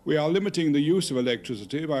 We are limiting the use of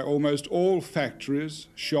electricity by almost all factories,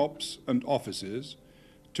 shops and offices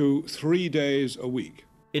to 3 days a week.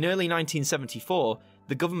 In early 1974,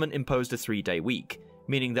 the government imposed a 3-day week,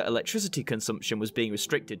 meaning that electricity consumption was being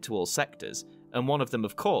restricted to all sectors, and one of them,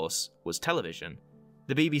 of course, was television.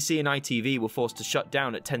 The BBC and ITV were forced to shut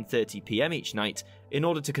down at 10:30 PM each night in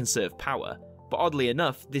order to conserve power, but oddly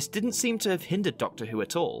enough, this didn't seem to have hindered Doctor Who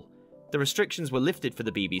at all. The restrictions were lifted for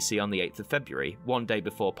the BBC on the 8th of February, one day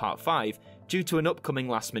before Part 5, due to an upcoming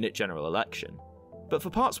last-minute general election. But for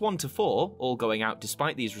parts 1 to 4, all going out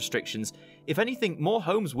despite these restrictions, if anything, more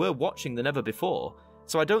homes were watching than ever before,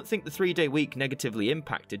 so I don't think the 3-day week negatively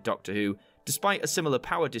impacted Doctor Who, despite a similar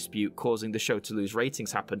power dispute causing the show to lose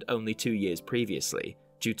ratings happened only 2 years previously,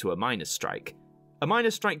 due to a miners' strike. A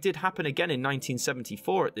miners' strike did happen again in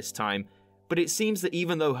 1974 at this time, but it seems that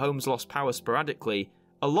even though homes lost power sporadically,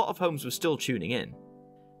 a lot of homes were still tuning in.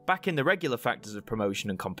 Back in the regular factors of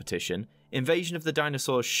promotion and competition, Invasion of the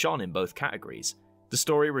Dinosaurs shone in both categories. The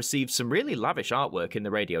story received some really lavish artwork in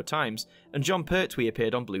the Radio Times, and Jon Pertwee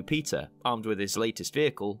appeared on Blue Peter, armed with his latest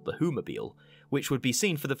vehicle, the Whomobile, which would be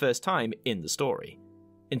seen for the first time in the story.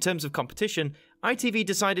 In terms of competition, ITV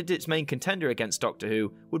decided its main contender against Doctor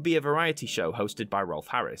Who would be a variety show hosted by Rolf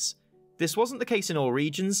Harris. This wasn't the case in all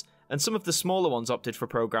regions, and some of the smaller ones opted for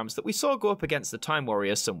programmes that we saw go up against the Time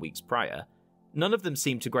Warrior some weeks prior. None of them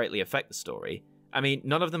seemed to greatly affect the story. I mean,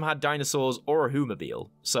 none of them had dinosaurs or a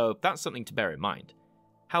Whomobile, so that's something to bear in mind.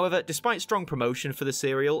 However, despite strong promotion for the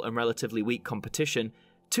serial and relatively weak competition,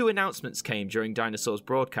 2 announcements came during Dinosaurs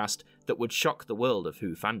broadcast that would shock the world of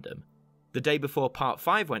Who fandom. The day before Part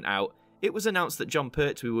 5 went out, it was announced that Jon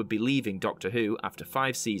Pertwee would be leaving Doctor Who after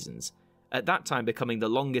 5 seasons, at that time becoming the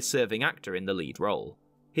longest-serving actor in the lead role.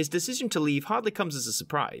 His decision to leave hardly comes as a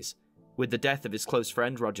surprise. With the death of his close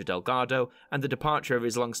friend Roger Delgado and the departure of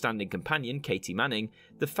his long-standing companion Katie Manning,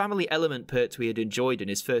 the family element Pertwee had enjoyed in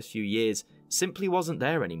his first few years simply wasn't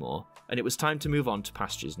there anymore, and it was time to move on to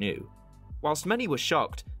pastures new. Whilst many were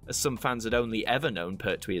shocked, as some fans had only ever known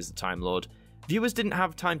Pertwee as the Time Lord, viewers didn't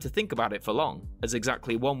have time to think about it for long, as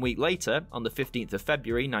exactly 1 week later, on the 15th of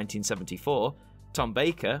February 1974, Tom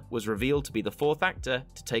Baker was revealed to be the 4th actor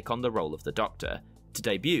to take on the role of the Doctor, to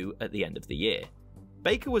debut at the end of the year.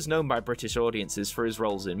 Baker was known by British audiences for his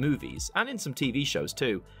roles in movies, and in some TV shows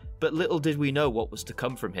too, but little did we know what was to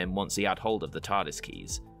come from him once he had hold of the TARDIS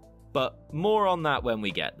keys. But more on that when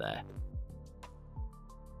we get there.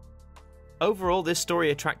 Overall, this story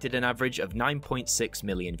attracted an average of 9.6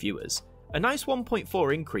 million viewers, a nice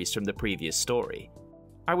 1.4 increase from the previous story.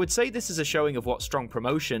 I would say this is a showing of what strong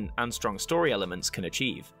promotion and strong story elements can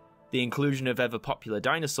achieve. The inclusion of ever-popular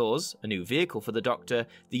dinosaurs, a new vehicle for the Doctor,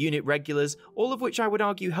 the unit regulars, all of which I would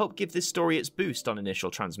argue help give this story its boost on initial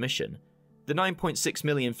transmission. The 9.6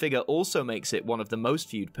 million figure also makes it one of the most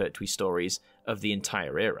viewed Pertwee stories of the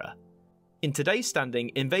entire era. In today's standing,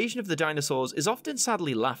 Invasion of the Dinosaurs is often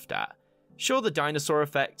sadly laughed at. Sure, the dinosaur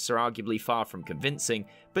effects are arguably far from convincing,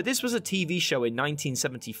 but this was a TV show in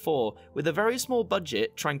 1974 with a very small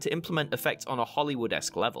budget trying to implement effects on a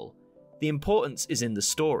Hollywood-esque level. The importance is in the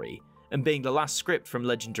story, and being the last script from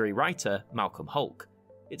legendary writer Malcolm Hulke.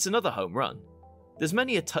 It's another home run. There's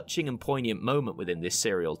many a touching and poignant moment within this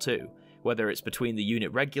serial too, whether it's between the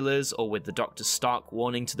unit regulars or with the Doctor's stark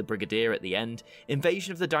warning to the Brigadier at the end.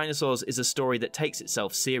 Invasion of the Dinosaurs is a story that takes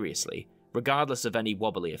itself seriously, regardless of any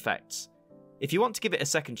wobbly effects. If you want to give it a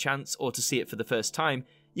second chance or to see it for the first time,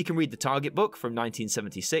 you can read the Target book from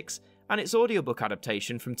 1976 and its audiobook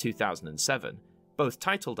adaptation from 2007, both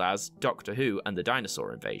titled as Doctor Who and the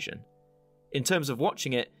Dinosaur Invasion. In terms of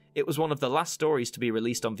watching it, it was one of the last stories to be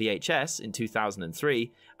released on VHS in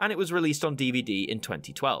 2003, and it was released on DVD in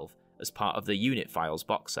 2012, as part of the Unit Files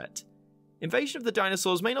box set. Invasion of the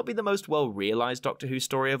Dinosaurs may not be the most well-realised Doctor Who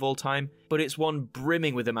story of all time, but it's one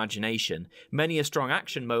brimming with imagination, many a strong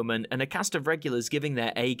action moment, and a cast of regulars giving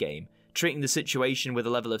their A-game, treating the situation with a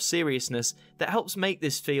level of seriousness that helps make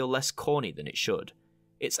this feel less corny than it should.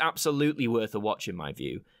 It's absolutely worth a watch in my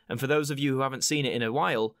view, and for those of you who haven't seen it in a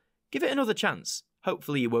while, give it another chance.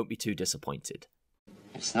 Hopefully you won't be too disappointed.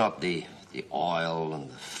 It's not the oil and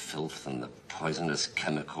the filth and the poisonous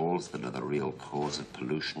chemicals that are the real cause of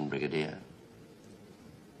pollution, Brigadier.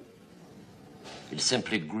 It's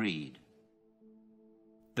simply greed.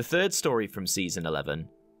 The third story from Season 11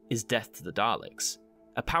 is Death to the Daleks.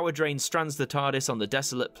 A power drain strands the TARDIS on the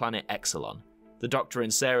desolate planet Exelon. The Doctor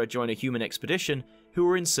and Sarah join a human expedition who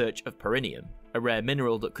are in search of perinium, a rare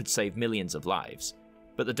mineral that could save millions of lives.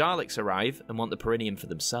 But the Daleks arrive and want the perinium for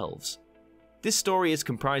themselves. This story is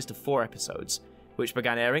comprised of 4 episodes, which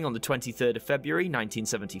began airing on the 23rd of February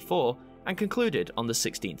 1974 and concluded on the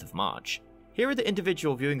 16th of March. Here are the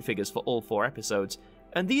individual viewing figures for all 4 episodes,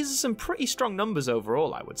 and these are some pretty strong numbers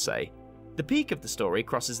overall, I would say. The peak of the story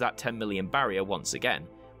crosses that 10 million barrier once again,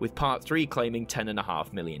 with Part 3 claiming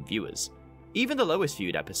 10.5 million viewers. Even the lowest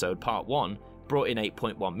viewed episode, Part 1, brought in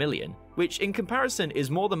 8.1 million, which in comparison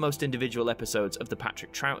is more than most individual episodes of the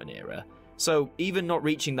Patrick Troughton era, so even not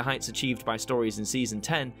reaching the heights achieved by stories in Season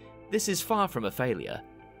 10, this is far from a failure.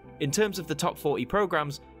 In terms of the top 40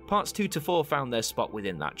 programmes, Parts 2 to 4 found their spot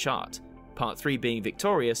within that chart, Part 3 being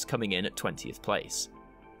victorious, coming in at 20th place.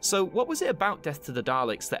 So what was it about Death to the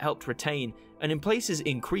Daleks that helped retain and in places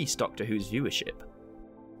increase Doctor Who's viewership?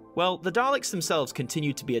 Well, the Daleks themselves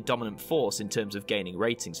continued to be a dominant force in terms of gaining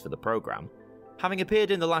ratings for the programme. Having appeared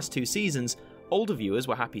in the last 2 seasons, older viewers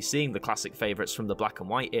were happy seeing the classic favourites from the black and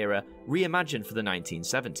white era reimagined for the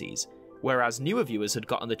 1970s, whereas newer viewers had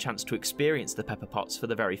gotten the chance to experience the Pepper Potts for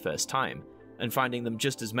the very first time, and finding them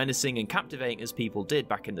just as menacing and captivating as people did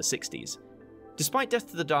back in the 60s. Despite Death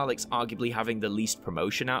to the Daleks arguably having the least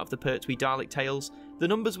promotion out of the Pertwee Dalek tales, the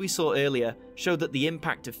numbers we saw earlier showed that the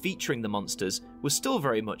impact of featuring the monsters was still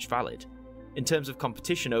very much valid. In terms of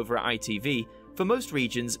competition over at ITV, for most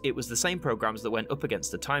regions it was the same programmes that went up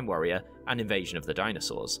against the Time Warrior and Invasion of the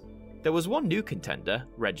Dinosaurs. There was one new contender,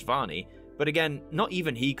 Reg Varney, but again, not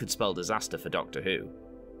even he could spell disaster for Doctor Who.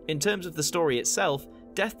 In terms of the story itself,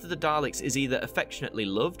 Death to the Daleks is either affectionately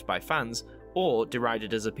loved by fans or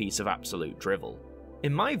derided as a piece of absolute drivel.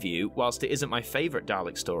 In my view, whilst it isn't my favourite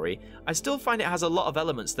Dalek story, I still find it has a lot of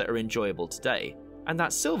elements that are enjoyable today, and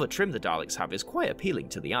that silver trim the Daleks have is quite appealing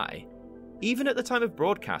to the eye. Even at the time of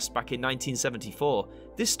broadcast back in 1974,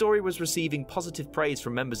 this story was receiving positive praise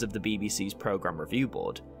from members of the BBC's Programme Review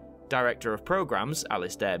Board. Director of Programmes,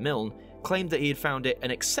 Alistair Milne, claimed that he had found it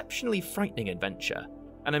an exceptionally frightening adventure.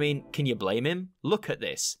 And I mean, can you blame him? Look at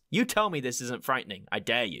this. You tell me this isn't frightening, I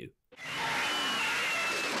dare you.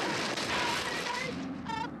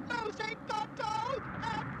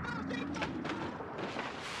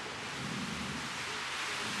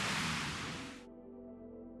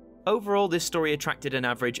 Overall, this story attracted an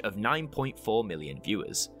average of 9.4 million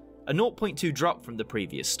viewers, a 0.2 drop from the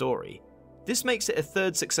previous story. This makes it a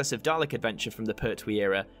third successive Dalek adventure from the Pertwee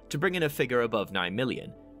era to bring in a figure above 9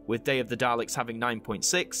 million, with Day of the Daleks having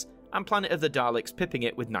 9.6 and Planet of the Daleks pipping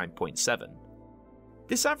it with 9.7.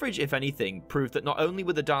 This average, if anything, proved that not only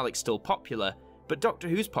were the Daleks still popular, but Doctor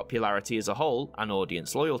Who's popularity as a whole, and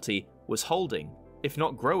audience loyalty, was holding, if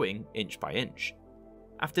not growing, inch by inch.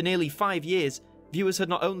 After nearly 5 years, viewers had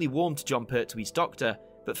not only warmed to Jon Pertwee's Doctor,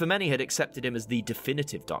 but for many had accepted him as the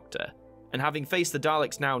definitive Doctor. And having faced the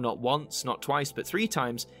Daleks now not once, not twice, but 3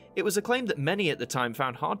 times, it was a claim that many at the time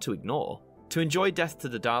found hard to ignore. To enjoy Death to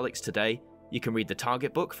the Daleks today, you can read the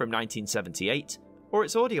Target book from 1978, or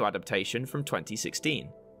its audio adaptation from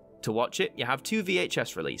 2016. To watch it, you have 2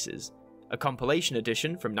 VHS releases, a compilation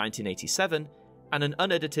edition from 1987, and an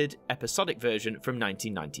unedited, episodic version from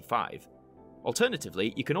 1995.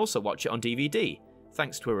 Alternatively, you can also watch it on DVD,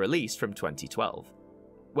 thanks to a release from 2012.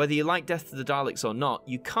 Whether you like Death to the Daleks or not,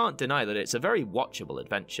 you can't deny that it's a very watchable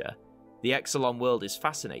adventure. The Exelon world is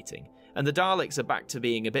fascinating, and the Daleks are back to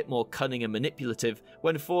being a bit more cunning and manipulative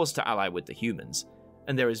when forced to ally with the humans,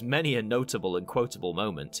 and there is many a notable and quotable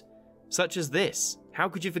moment. Such as this. How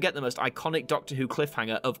could you forget the most iconic Doctor Who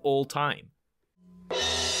cliffhanger of all time?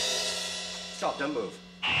 Stop, don't move.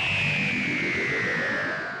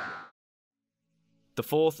 The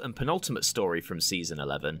fourth and penultimate story from Season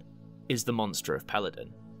 11 is The Monster of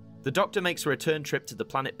Peladon. The Doctor makes a return trip to the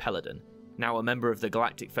planet Peladon. Now a member of the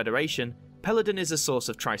Galactic Federation, Peladon is a source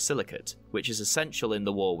of trisilicate, which is essential in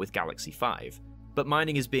the war with Galaxy 5, but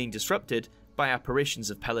mining is being disrupted by apparitions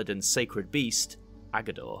of Peladon's sacred beast,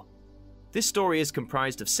 Agador. This story is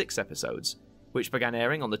comprised of 6 episodes, which began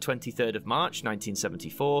airing on the 23rd of March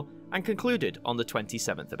 1974 and concluded on the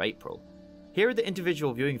 27th of April. Here are the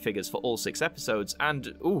individual viewing figures for all 6 episodes,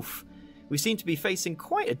 and oof, we seem to be facing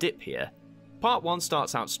quite a dip here. Part 1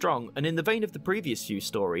 starts out strong and in the vein of the previous few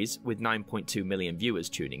stories, with 9.2 million viewers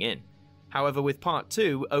tuning in. However, with Part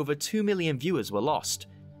 2, over 2 million viewers were lost,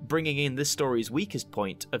 bringing in this story's weakest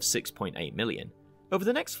point of 6.8 million. Over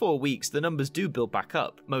the next 4 weeks, the numbers do build back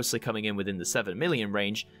up, mostly coming in within the 7 million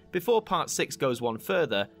range, before Part 6 goes one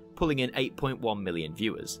further, pulling in 8.1 million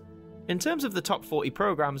viewers. In terms of the top 40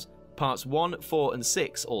 programmes, Parts 1, 4 and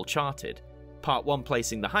 6 all charted, Part 1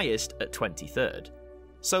 placing the highest at 23rd.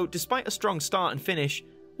 So despite a strong start and finish,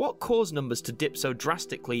 what caused numbers to dip so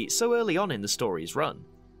drastically so early on in the story's run?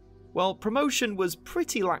 Well, promotion was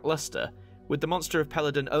pretty lackluster, with The Monster of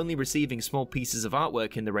Peladon only receiving small pieces of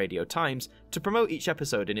artwork in the Radio Times to promote each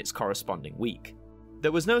episode in its corresponding week.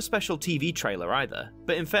 There was no special TV trailer either,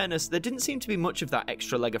 but in fairness, there didn't seem to be much of that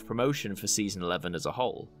extra leg of promotion for Season 11 as a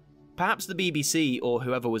whole. Perhaps the BBC, or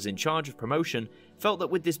whoever was in charge of promotion, felt that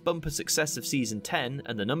with this bumper success of Season 10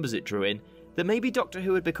 and the numbers it drew in, that maybe Doctor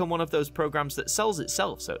Who had become one of those programmes that sells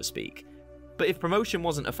itself, so to speak. But if promotion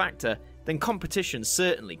wasn't a factor, then competition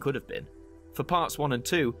certainly could have been. For Parts 1 and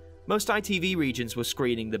 2, most ITV regions were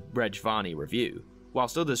screening the Reg Varney review,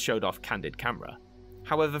 whilst others showed off Candid Camera.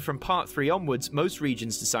 However, from Part 3 onwards, most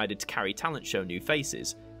regions decided to carry talent show New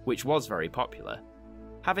Faces, which was very popular.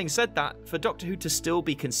 Having said that, for Doctor Who to still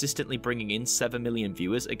be consistently bringing in 7 million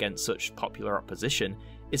viewers against such popular opposition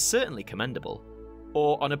is certainly commendable.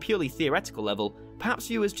 Or, on a purely theoretical level, perhaps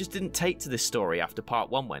viewers just didn't take to this story after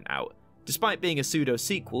Part 1 went out. Despite being a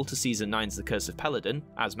pseudo-sequel to Season 9's The Curse of Peladon,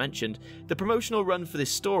 as mentioned, the promotional run for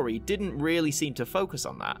this story didn't really seem to focus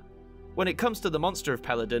on that. When it comes to The Monster of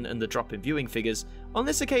Peladon and the drop in viewing figures, on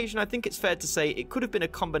this occasion I think it's fair to say it could have been a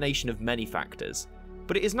combination of many factors.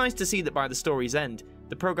 But it is nice to see that by the story's end,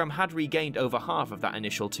 the programme had regained over half of that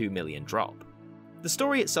initial 2 million drop. The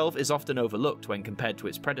story itself is often overlooked when compared to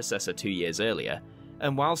its predecessor 2 years earlier,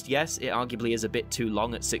 and whilst yes, it arguably is a bit too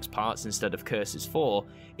long at 6 parts instead of Curse's 4,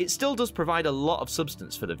 it still does provide a lot of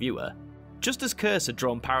substance for the viewer. Just as Curse had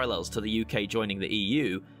drawn parallels to the UK joining the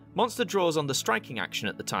EU, Monster draws on the striking action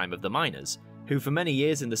at the time of the miners, who for many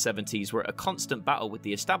years in the 70s were at a constant battle with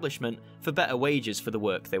the establishment for better wages for the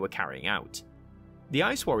work they were carrying out. The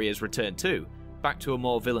Ice Warriors return too, back to a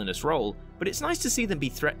more villainous role, but it's nice to see them be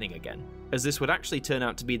threatening again, as this would actually turn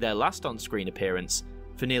out to be their last on-screen appearance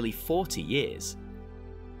for nearly 40 years.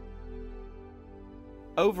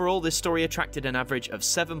 Overall, this story attracted an average of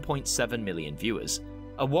 7.7 million viewers,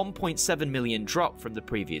 a 1.7 million drop from the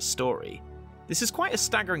previous story. This is quite a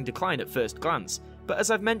staggering decline at first glance, but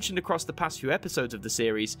as I've mentioned across the past few episodes of the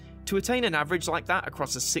series, to attain an average like that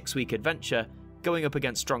across a 6-week adventure, going up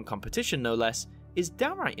against strong competition no less, is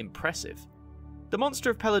downright impressive. The Monster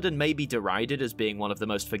of Peladon may be derided as being one of the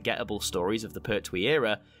most forgettable stories of the Pertwee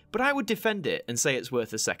era, but I would defend it and say it's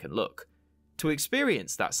worth a second look. To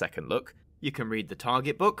experience that second look, you can read the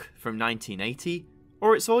Target book from 1980,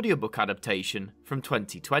 or its audiobook adaptation from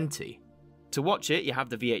 2020. To watch it, you have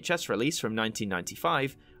the VHS release from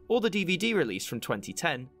 1995, or the DVD release from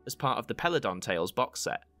 2010 as part of the Peladon Tales box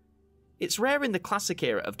set. It's rare in the classic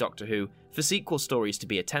era of Doctor Who for sequel stories to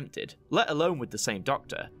be attempted, let alone with the same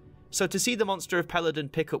Doctor. So to see the Monster of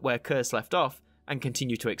Peladon pick up where Curse left off, and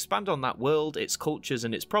continue to expand on that world, its cultures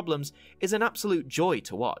and its problems, is an absolute joy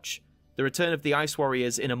to watch. The return of the Ice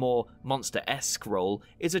Warriors in a more monster-esque role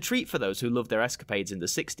is a treat for those who loved their escapades in the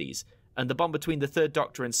 60s, and the bond between the Third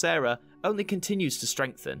Doctor and Sarah only continues to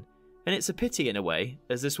strengthen. And it's a pity in a way,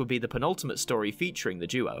 as this would be the penultimate story featuring the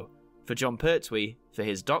duo. For Jon Pertwee, for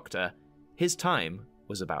his Doctor, his time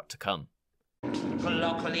was about to come.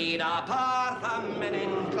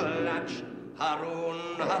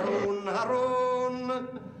 Harun, Harun,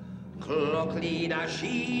 Harun. Clocklida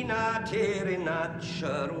Sheena Terinach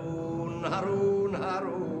Harun, Harun,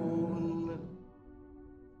 Harun.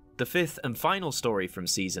 The fifth and final story from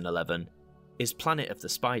Season 11 is Planet of the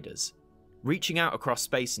Spiders. Reaching out across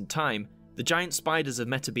space and time, the giant spiders of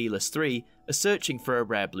Metebelis 3 are searching for a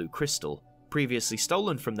rare blue crystal, previously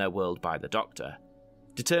stolen from their world by the Doctor.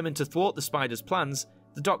 Determined to thwart the spiders' plans,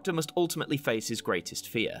 the Doctor must ultimately face his greatest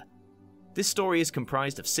fear. This story is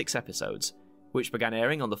comprised of 6 episodes, which began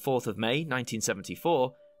airing on the 4th of May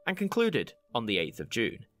 1974 and concluded on the 8th of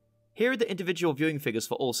June. Here are the individual viewing figures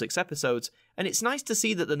for all 6 episodes, and it's nice to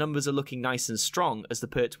see that the numbers are looking nice and strong as the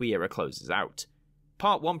Pertwee era closes out.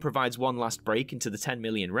 Part 1 provides one last break into the 10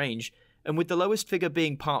 million range, and with the lowest figure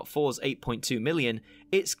being Part 4's 8.2 million,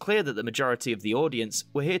 it's clear that the majority of the audience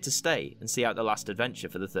were here to stay and see out the last adventure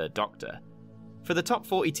for the Third Doctor. For the top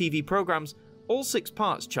 40 TV programmes, all 6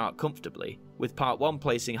 parts chart comfortably, with Part 1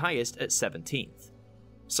 placing highest at 17th.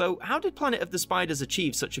 So how did Planet of the Spiders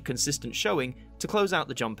achieve such a consistent showing to close out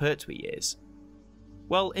the Jon Pertwee years?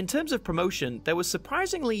 Well, in terms of promotion, there was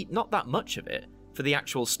surprisingly not that much of it for the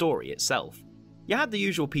actual story itself. You had the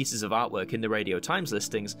usual pieces of artwork in the Radio Times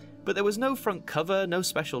listings, but there was no front cover, no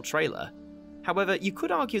special trailer. However, you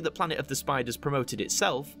could argue that Planet of the Spiders promoted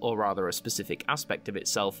itself, or rather a specific aspect of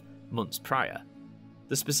itself, months prior.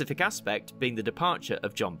 The specific aspect being the departure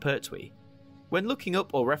of Jon Pertwee. When looking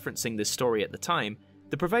up or referencing this story at the time,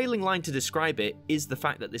 the prevailing line to describe it is the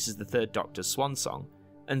fact that this is the Third Doctor's swan song,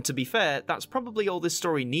 and to be fair, that's probably all this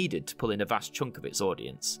story needed to pull in a vast chunk of its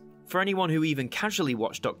audience. For anyone who even casually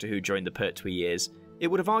watched Doctor Who during the Pertwee years, it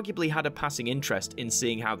would have arguably had a passing interest in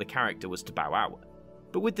seeing how the character was to bow out.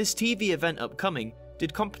 But with this TV event upcoming,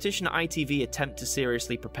 did competition at ITV attempt to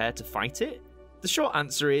seriously prepare to fight it? The short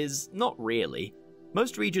answer is, not really.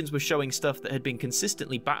 Most regions were showing stuff that had been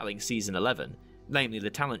consistently battling Season 11, namely the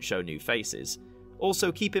talent show New Faces.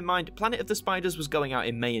 Also keep in mind, Planet of the Spiders was going out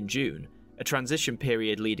in May and June, a transition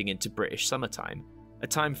period leading into British summertime, a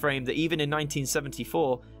time frame that even in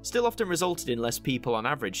 1974 still often resulted in less people on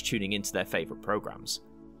average tuning into their favourite programmes.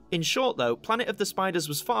 In short though, Planet of the Spiders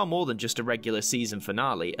was far more than just a regular season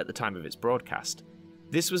finale at the time of its broadcast.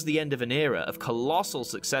 This was the end of an era of colossal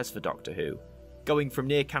success for Doctor Who, going from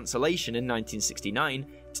near cancellation in 1969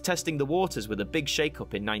 to testing the waters with a big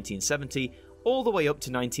shake-up in 1970 all the way up to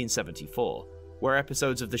 1974, where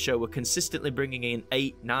episodes of the show were consistently bringing in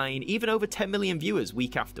 8, 9, even over 10 million viewers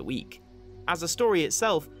week after week. As a story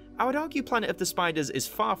itself, I would argue Planet of the Spiders is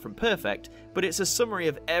far from perfect, but it's a summary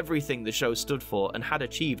of everything the show stood for and had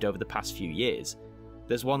achieved over the past few years.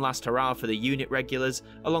 There's one last hurrah for the unit regulars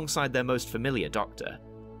alongside their most familiar Doctor.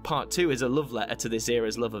 Part 2 is a love letter to this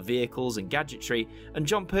era's love of vehicles and gadgetry, and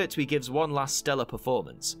Jon Pertwee gives one last stellar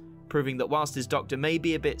performance, proving that whilst his Doctor may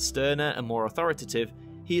be a bit sterner and more authoritative,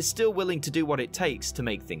 he is still willing to do what it takes to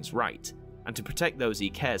make things right, and to protect those he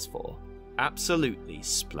cares for. Absolutely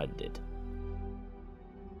splendid.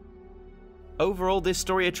 Overall, this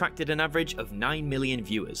story attracted an average of 9 million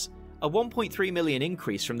viewers, a 1.3 million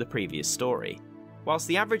increase from the previous story. Whilst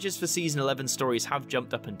the averages for Season 11 stories have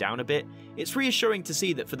jumped up and down a bit, it's reassuring to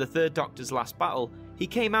see that for the Third Doctor's last battle, he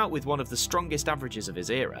came out with one of the strongest averages of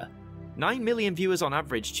his era. 9 million viewers on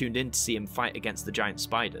average tuned in to see him fight against the giant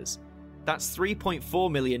spiders. That's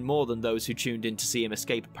 3.4 million more than those who tuned in to see him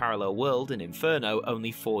escape a parallel world in Inferno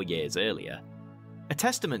only 4 years earlier. A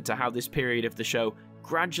testament to how this period of the show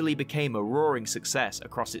gradually became a roaring success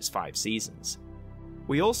across its 5 seasons.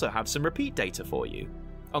 We also have some repeat data for you.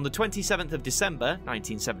 On the 27th of December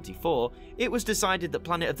 1974, it was decided that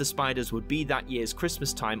Planet of the Spiders would be that year's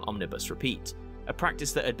Christmas time omnibus repeat, a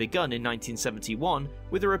practice that had begun in 1971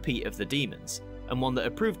 with a repeat of The Demons, and one that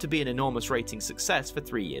had proved to be an enormous rating success for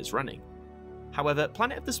 3 years running. However,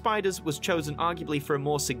 Planet of the Spiders was chosen arguably for a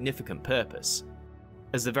more significant purpose,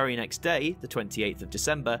 as the very next day, the 28th of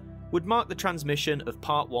December, would mark the transmission of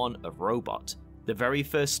Part 1 of Robot, the very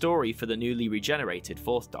first story for the newly regenerated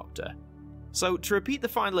 4th Doctor. So, to repeat the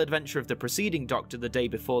final adventure of the preceding Doctor the day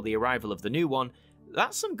before the arrival of the new one,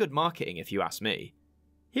 that's some good marketing if you ask me.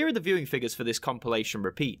 Here are the viewing figures for this compilation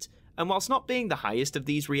repeat, and whilst not being the highest of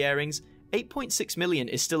these re-airings, 8.6 million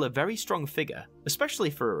is still a very strong figure, especially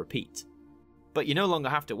for a repeat. But you no longer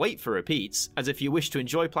have to wait for repeats, as if you wish to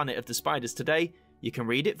enjoy Planet of the Spiders today, you can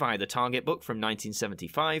read it via the Target book from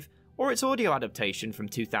 1975, or its audio adaptation from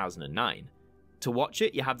 2009. To watch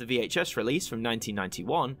it, you have the VHS release from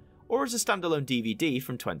 1991, or as a standalone DVD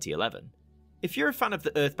from 2011. If you're a fan of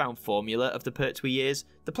the Earthbound formula of the Pertwee years,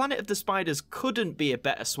 the Planet of the Spiders couldn't be a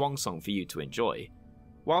better swan song for you to enjoy.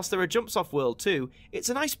 Whilst there are jumps off world too, it's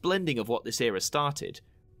a nice blending of what this era started,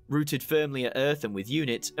 rooted firmly at Earth and with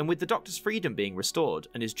Unit, and with the Doctor's freedom being restored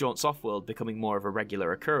and his jaunts off-world becoming more of a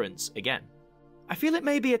regular occurrence again. I feel it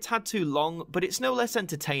may be a tad too long, but it's no less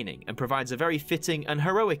entertaining and provides a very fitting and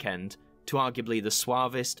heroic end to arguably the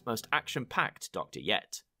suavest, most action-packed Doctor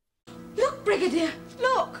yet. Look, Brigadier,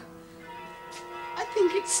 look! I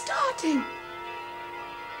think it's starting.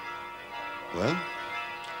 Well,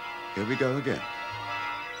 here we go again.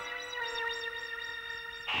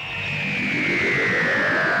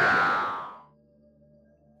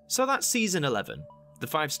 So that's Season 11, the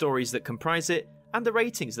 5 stories that comprise it, and the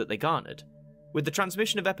ratings that they garnered. With the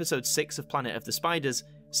transmission of Episode 6 of Planet of the Spiders,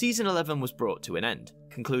 Season 11 was brought to an end,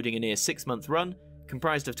 concluding a near 6-month run,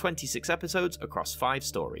 comprised of 26 episodes across 5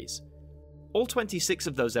 stories. All 26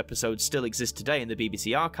 of those episodes still exist today in the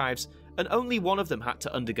BBC archives, and only one of them had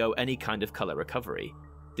to undergo any kind of colour recovery,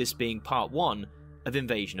 this being Part 1 of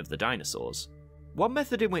Invasion of the Dinosaurs. One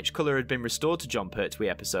method in which colour had been restored to Jon Pertwee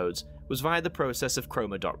episodes was via the process of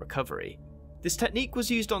chroma dot recovery. This technique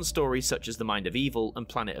was used on stories such as The Mind of Evil and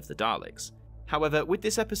Planet of the Daleks. However, with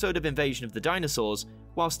this episode of Invasion of the Dinosaurs,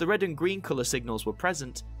 whilst the red and green colour signals were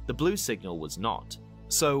present, the blue signal was not.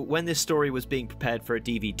 So when this story was being prepared for a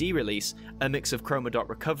DVD release, a mix of chroma dot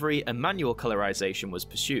recovery and manual colorization was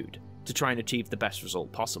pursued, to try and achieve the best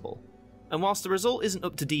result possible. And whilst the result isn't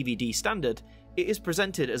up to DVD standard, it is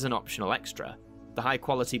presented as an optional extra, the high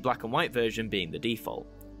quality black and white version being the default.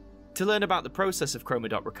 To learn about the process of chroma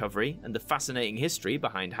dot recovery and the fascinating history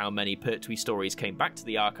behind how many Pertwee stories came back to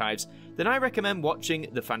the archives, then I recommend watching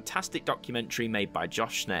the fantastic documentary made by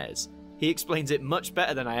Josh Snares. He explains it much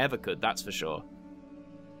better than I ever could, that's for sure.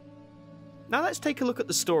 Now let's take a look at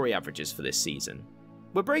the story averages for this season.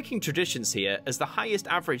 We're breaking traditions here, as the highest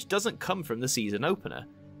average doesn't come from the season opener,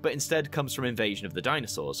 but instead comes from Invasion of the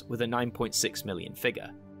Dinosaurs with a 9.6 million figure.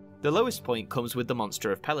 The lowest point comes with The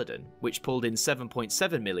Monster of Peladon, which pulled in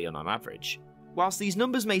 7.7 million on average. Whilst these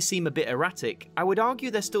numbers may seem a bit erratic, I would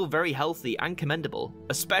argue they're still very healthy and commendable,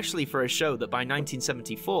 especially for a show that by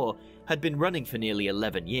 1974 had been running for nearly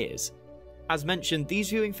 11 years. As mentioned,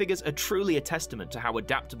 these viewing figures are truly a testament to how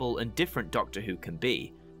adaptable and different Doctor Who can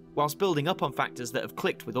be, whilst building up on factors that have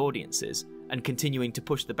clicked with audiences, and continuing to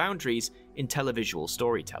push the boundaries in televisual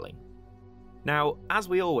storytelling. Now, as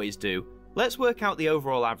we always do, let's work out the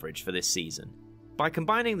overall average for this season. By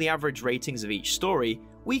combining the average ratings of each story,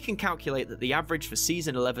 we can calculate that the average for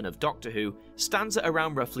Season 11 of Doctor Who stands at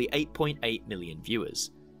around roughly 8.8 million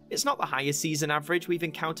viewers. It's not the highest season average we've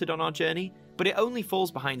encountered on our journey, but it only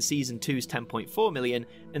falls behind Season 2's 10.4 million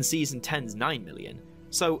and Season 10's 9 million,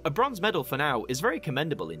 so a bronze medal for now is very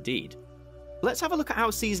commendable indeed. Let's have a look at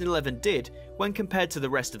how Season 11 did when compared to the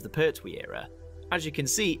rest of the Pertwee era. As you can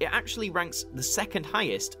see, it actually ranks the second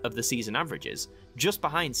highest of the season averages, just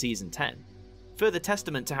behind Season 10. Further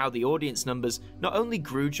testament to how the audience numbers not only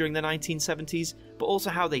grew during the 1970s, but also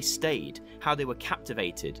how they stayed, how they were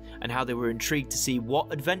captivated, and how they were intrigued to see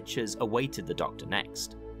what adventures awaited the Doctor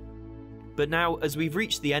next. But now, as we've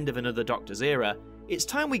reached the end of another Doctor's era, it's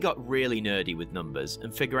time we got really nerdy with numbers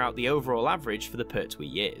and figure out the overall average for the Pertwee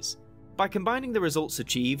years. By combining the results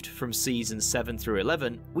achieved from Seasons 7 through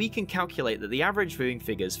 11, we can calculate that the average viewing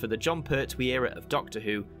figures for the Jon Pertwee era of Doctor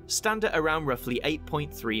Who stand at around roughly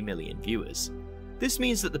 8.3 million viewers. This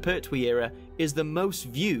means that the Pertwee era is the most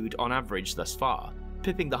viewed on average thus far,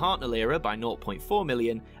 pipping the Hartnell era by 0.4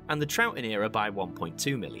 million and the Troughton era by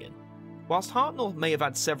 1.2 million. Whilst Hartnell may have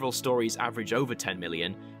had several stories average over 10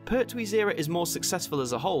 million, Pertwee's era is more successful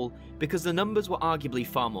as a whole because the numbers were arguably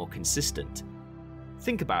far more consistent.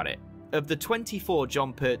 Think about it. Of the 24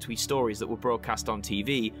 Jon Pertwee stories that were broadcast on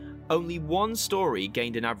TV, only one story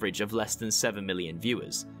gained an average of less than 7 million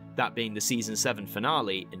viewers, that being the Season 7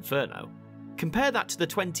 finale, Inferno. Compare that to the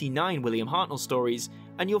 29 William Hartnell stories,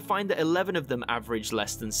 and you'll find that 11 of them averaged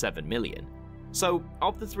less than 7 million. So,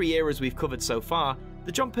 of the 3 eras we've covered so far,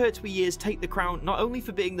 the Jon Pertwee years take the crown not only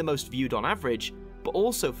for being the most viewed on average, but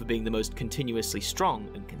also for being the most continuously strong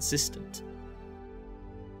and consistent.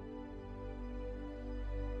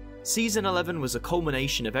 Season 11 was a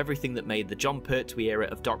culmination of everything that made the Jon Pertwee era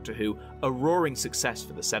of Doctor Who a roaring success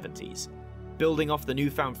for the 70s. Building off the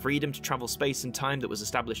newfound freedom to travel space and time that was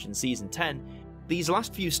established in Season 10, these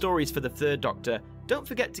last few stories for the Third Doctor don't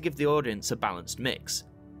forget to give the audience a balanced mix.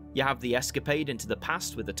 You have the escapade into the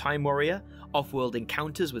past with the Time Warrior, off-world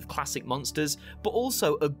encounters with classic monsters, but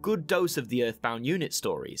also a good dose of the Earthbound unit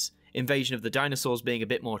stories. Invasion of the Dinosaurs being a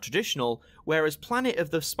bit more traditional, whereas Planet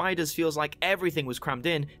of the Spiders feels like everything was crammed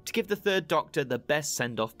in to give the Third Doctor the best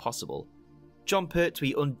send-off possible. Jon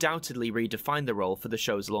Pertwee undoubtedly redefined the role for the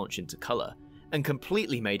show's launch into colour, and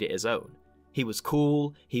completely made it his own. He was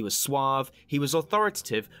cool, he was suave, he was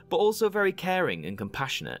authoritative, but also very caring and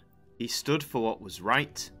compassionate. He stood for what was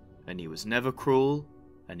right, and he was never cruel,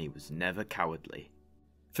 and he was never cowardly.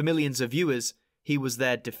 For millions of viewers, he was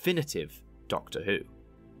their definitive Doctor Who.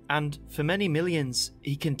 And for many millions,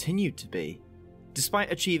 he continued to be.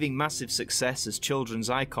 Despite achieving massive success as children's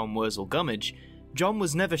icon Wurzel Gummidge, Jon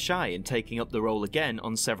was never shy in taking up the role again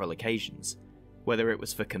on several occasions. Whether it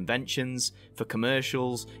was for conventions, for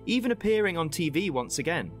commercials, even appearing on TV once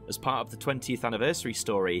again as part of the 20th anniversary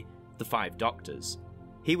story, The Five Doctors.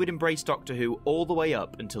 He would embrace Doctor Who all the way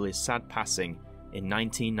up until his sad passing in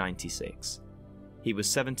 1996. He was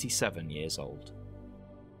 77 years old.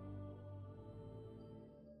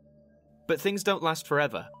 But things don't last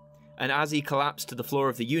forever, and as he collapsed to the floor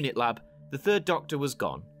of the unit lab, the Third Doctor was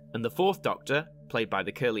gone, and the Fourth Doctor, played by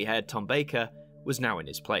the curly-haired Tom Baker, was now in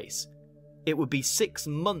his place. It would be 6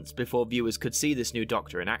 months before viewers could see this new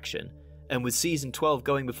Doctor in action, and with Season 12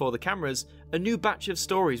 going before the cameras, a new batch of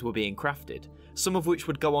stories were being crafted, some of which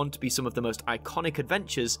would go on to be some of the most iconic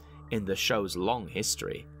adventures in the show's long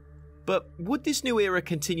history. But would this new era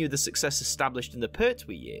continue the success established in the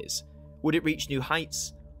Pertwee years? Would it reach new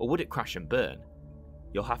heights, or would it crash and burn?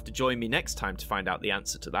 You'll have to join me next time to find out the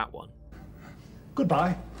answer to that one.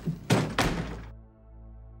 Goodbye.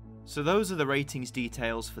 So those are the ratings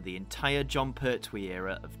details for the entire Jon Pertwee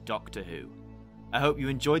era of Doctor Who. I hope you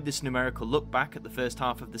enjoyed this numerical look back at the first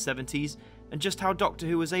half of the 70s, and just how Doctor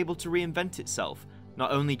Who was able to reinvent itself,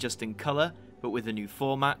 not only just in colour, but with a new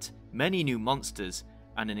format, many new monsters,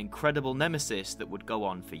 and an incredible nemesis that would go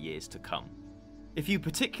on for years to come. If you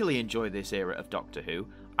particularly enjoy this era of Doctor Who,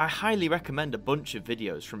 I highly recommend a bunch of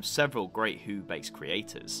videos from several great Who-based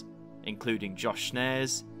creators, including Josh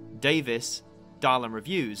Snares, Davis, Darlan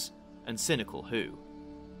Reviews, and Cynical Who.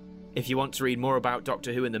 If you want to read more about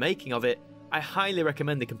Doctor Who and the making of it, I highly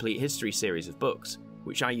recommend the Complete History series of books,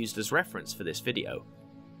 which I used as reference for this video.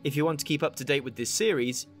 If you want to keep up to date with this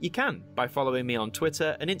series, you can by following me on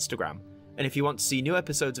Twitter and Instagram, and if you want to see new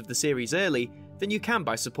episodes of the series early, then you can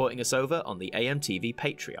by supporting us over on the AMTV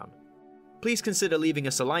Patreon. Please consider leaving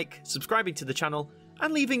us a like, subscribing to the channel,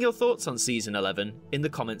 and leaving your thoughts on Season 11 in the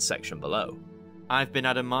comments section below. I've been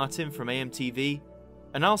Adam Martyn from AMTV,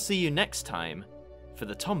 and I'll see you next time for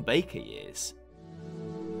the Tom Baker years.